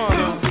only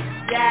one.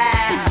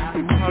 Yeah.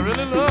 I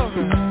really love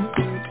it.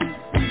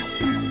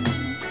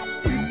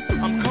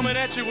 I'm coming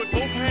at you with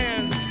both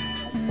hands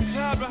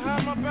tied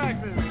behind my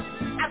back, baby.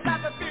 I'd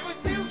rather be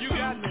with you. You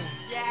got me.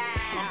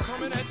 Yeah. I'm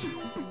coming at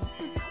you.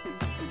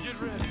 Get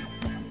ready.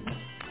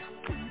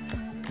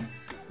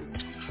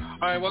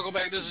 All right, welcome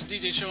back. This is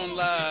DJ Shaun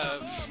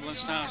live,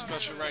 lunchtime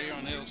special right here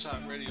on the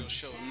Hilltop Radio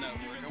Show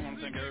Network. I want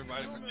to thank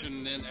everybody for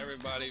tuning in,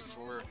 everybody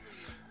for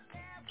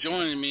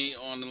joining me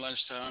on the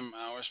lunchtime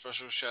hour.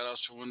 Special shout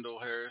outs to Wendell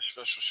Harris.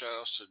 Special shout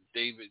outs to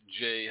David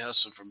J.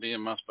 Hudson for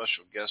being my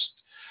special guest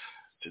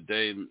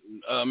today.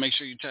 Make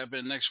sure you tap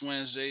in next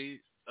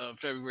Wednesday,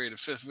 February the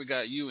 5th. We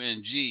got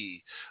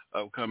UNG,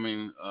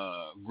 upcoming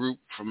group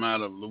from out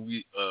of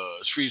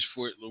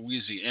Shreveport,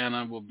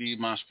 Louisiana, will be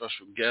my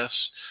special guest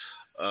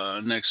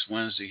next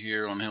Wednesday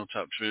here on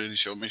Hilltop Trinity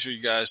Show. Make sure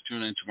you guys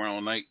tune in tomorrow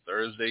night,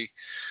 Thursday,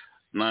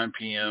 9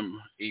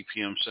 p.m., 8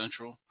 p.m.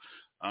 Central.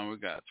 We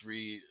got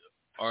three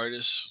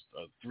artists,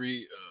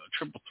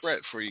 triple threat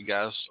for you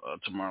guys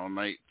tomorrow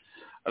night.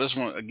 I just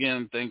want to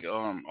again thank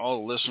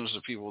all the listeners,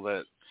 the people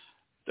that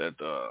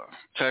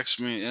text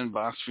me,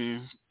 inbox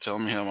me, tell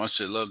me how much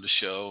they love the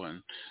show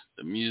and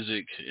the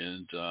music,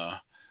 and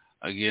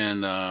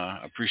again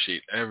I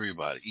appreciate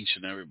everybody, each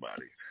and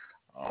everybody.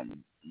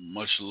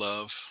 Much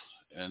love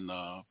and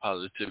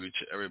positivity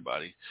to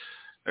everybody.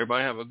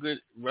 Everybody have a good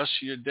rest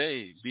of your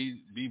day.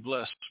 Be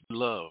blessed, be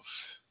loved,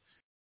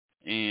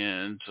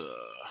 and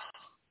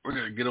we're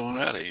going to get on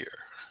out of here.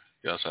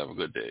 You guys have a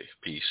good day.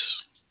 Peace.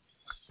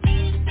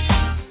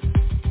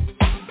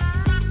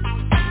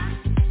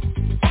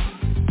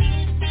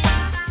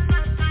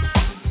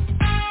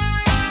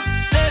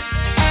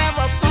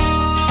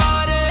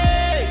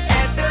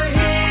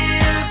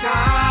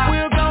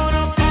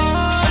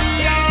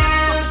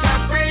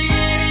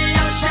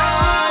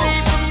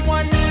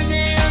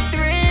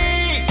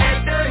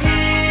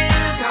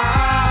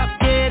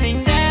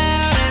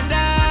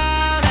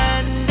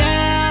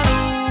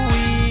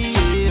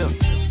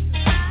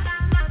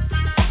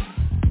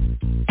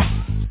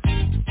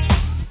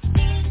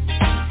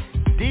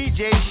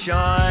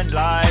 Shaun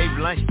live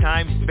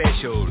lunchtime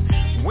special,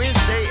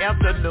 Wednesday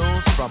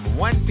afternoons from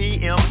 1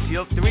 p.m.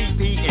 till 3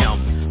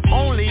 p.m.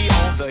 only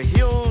on the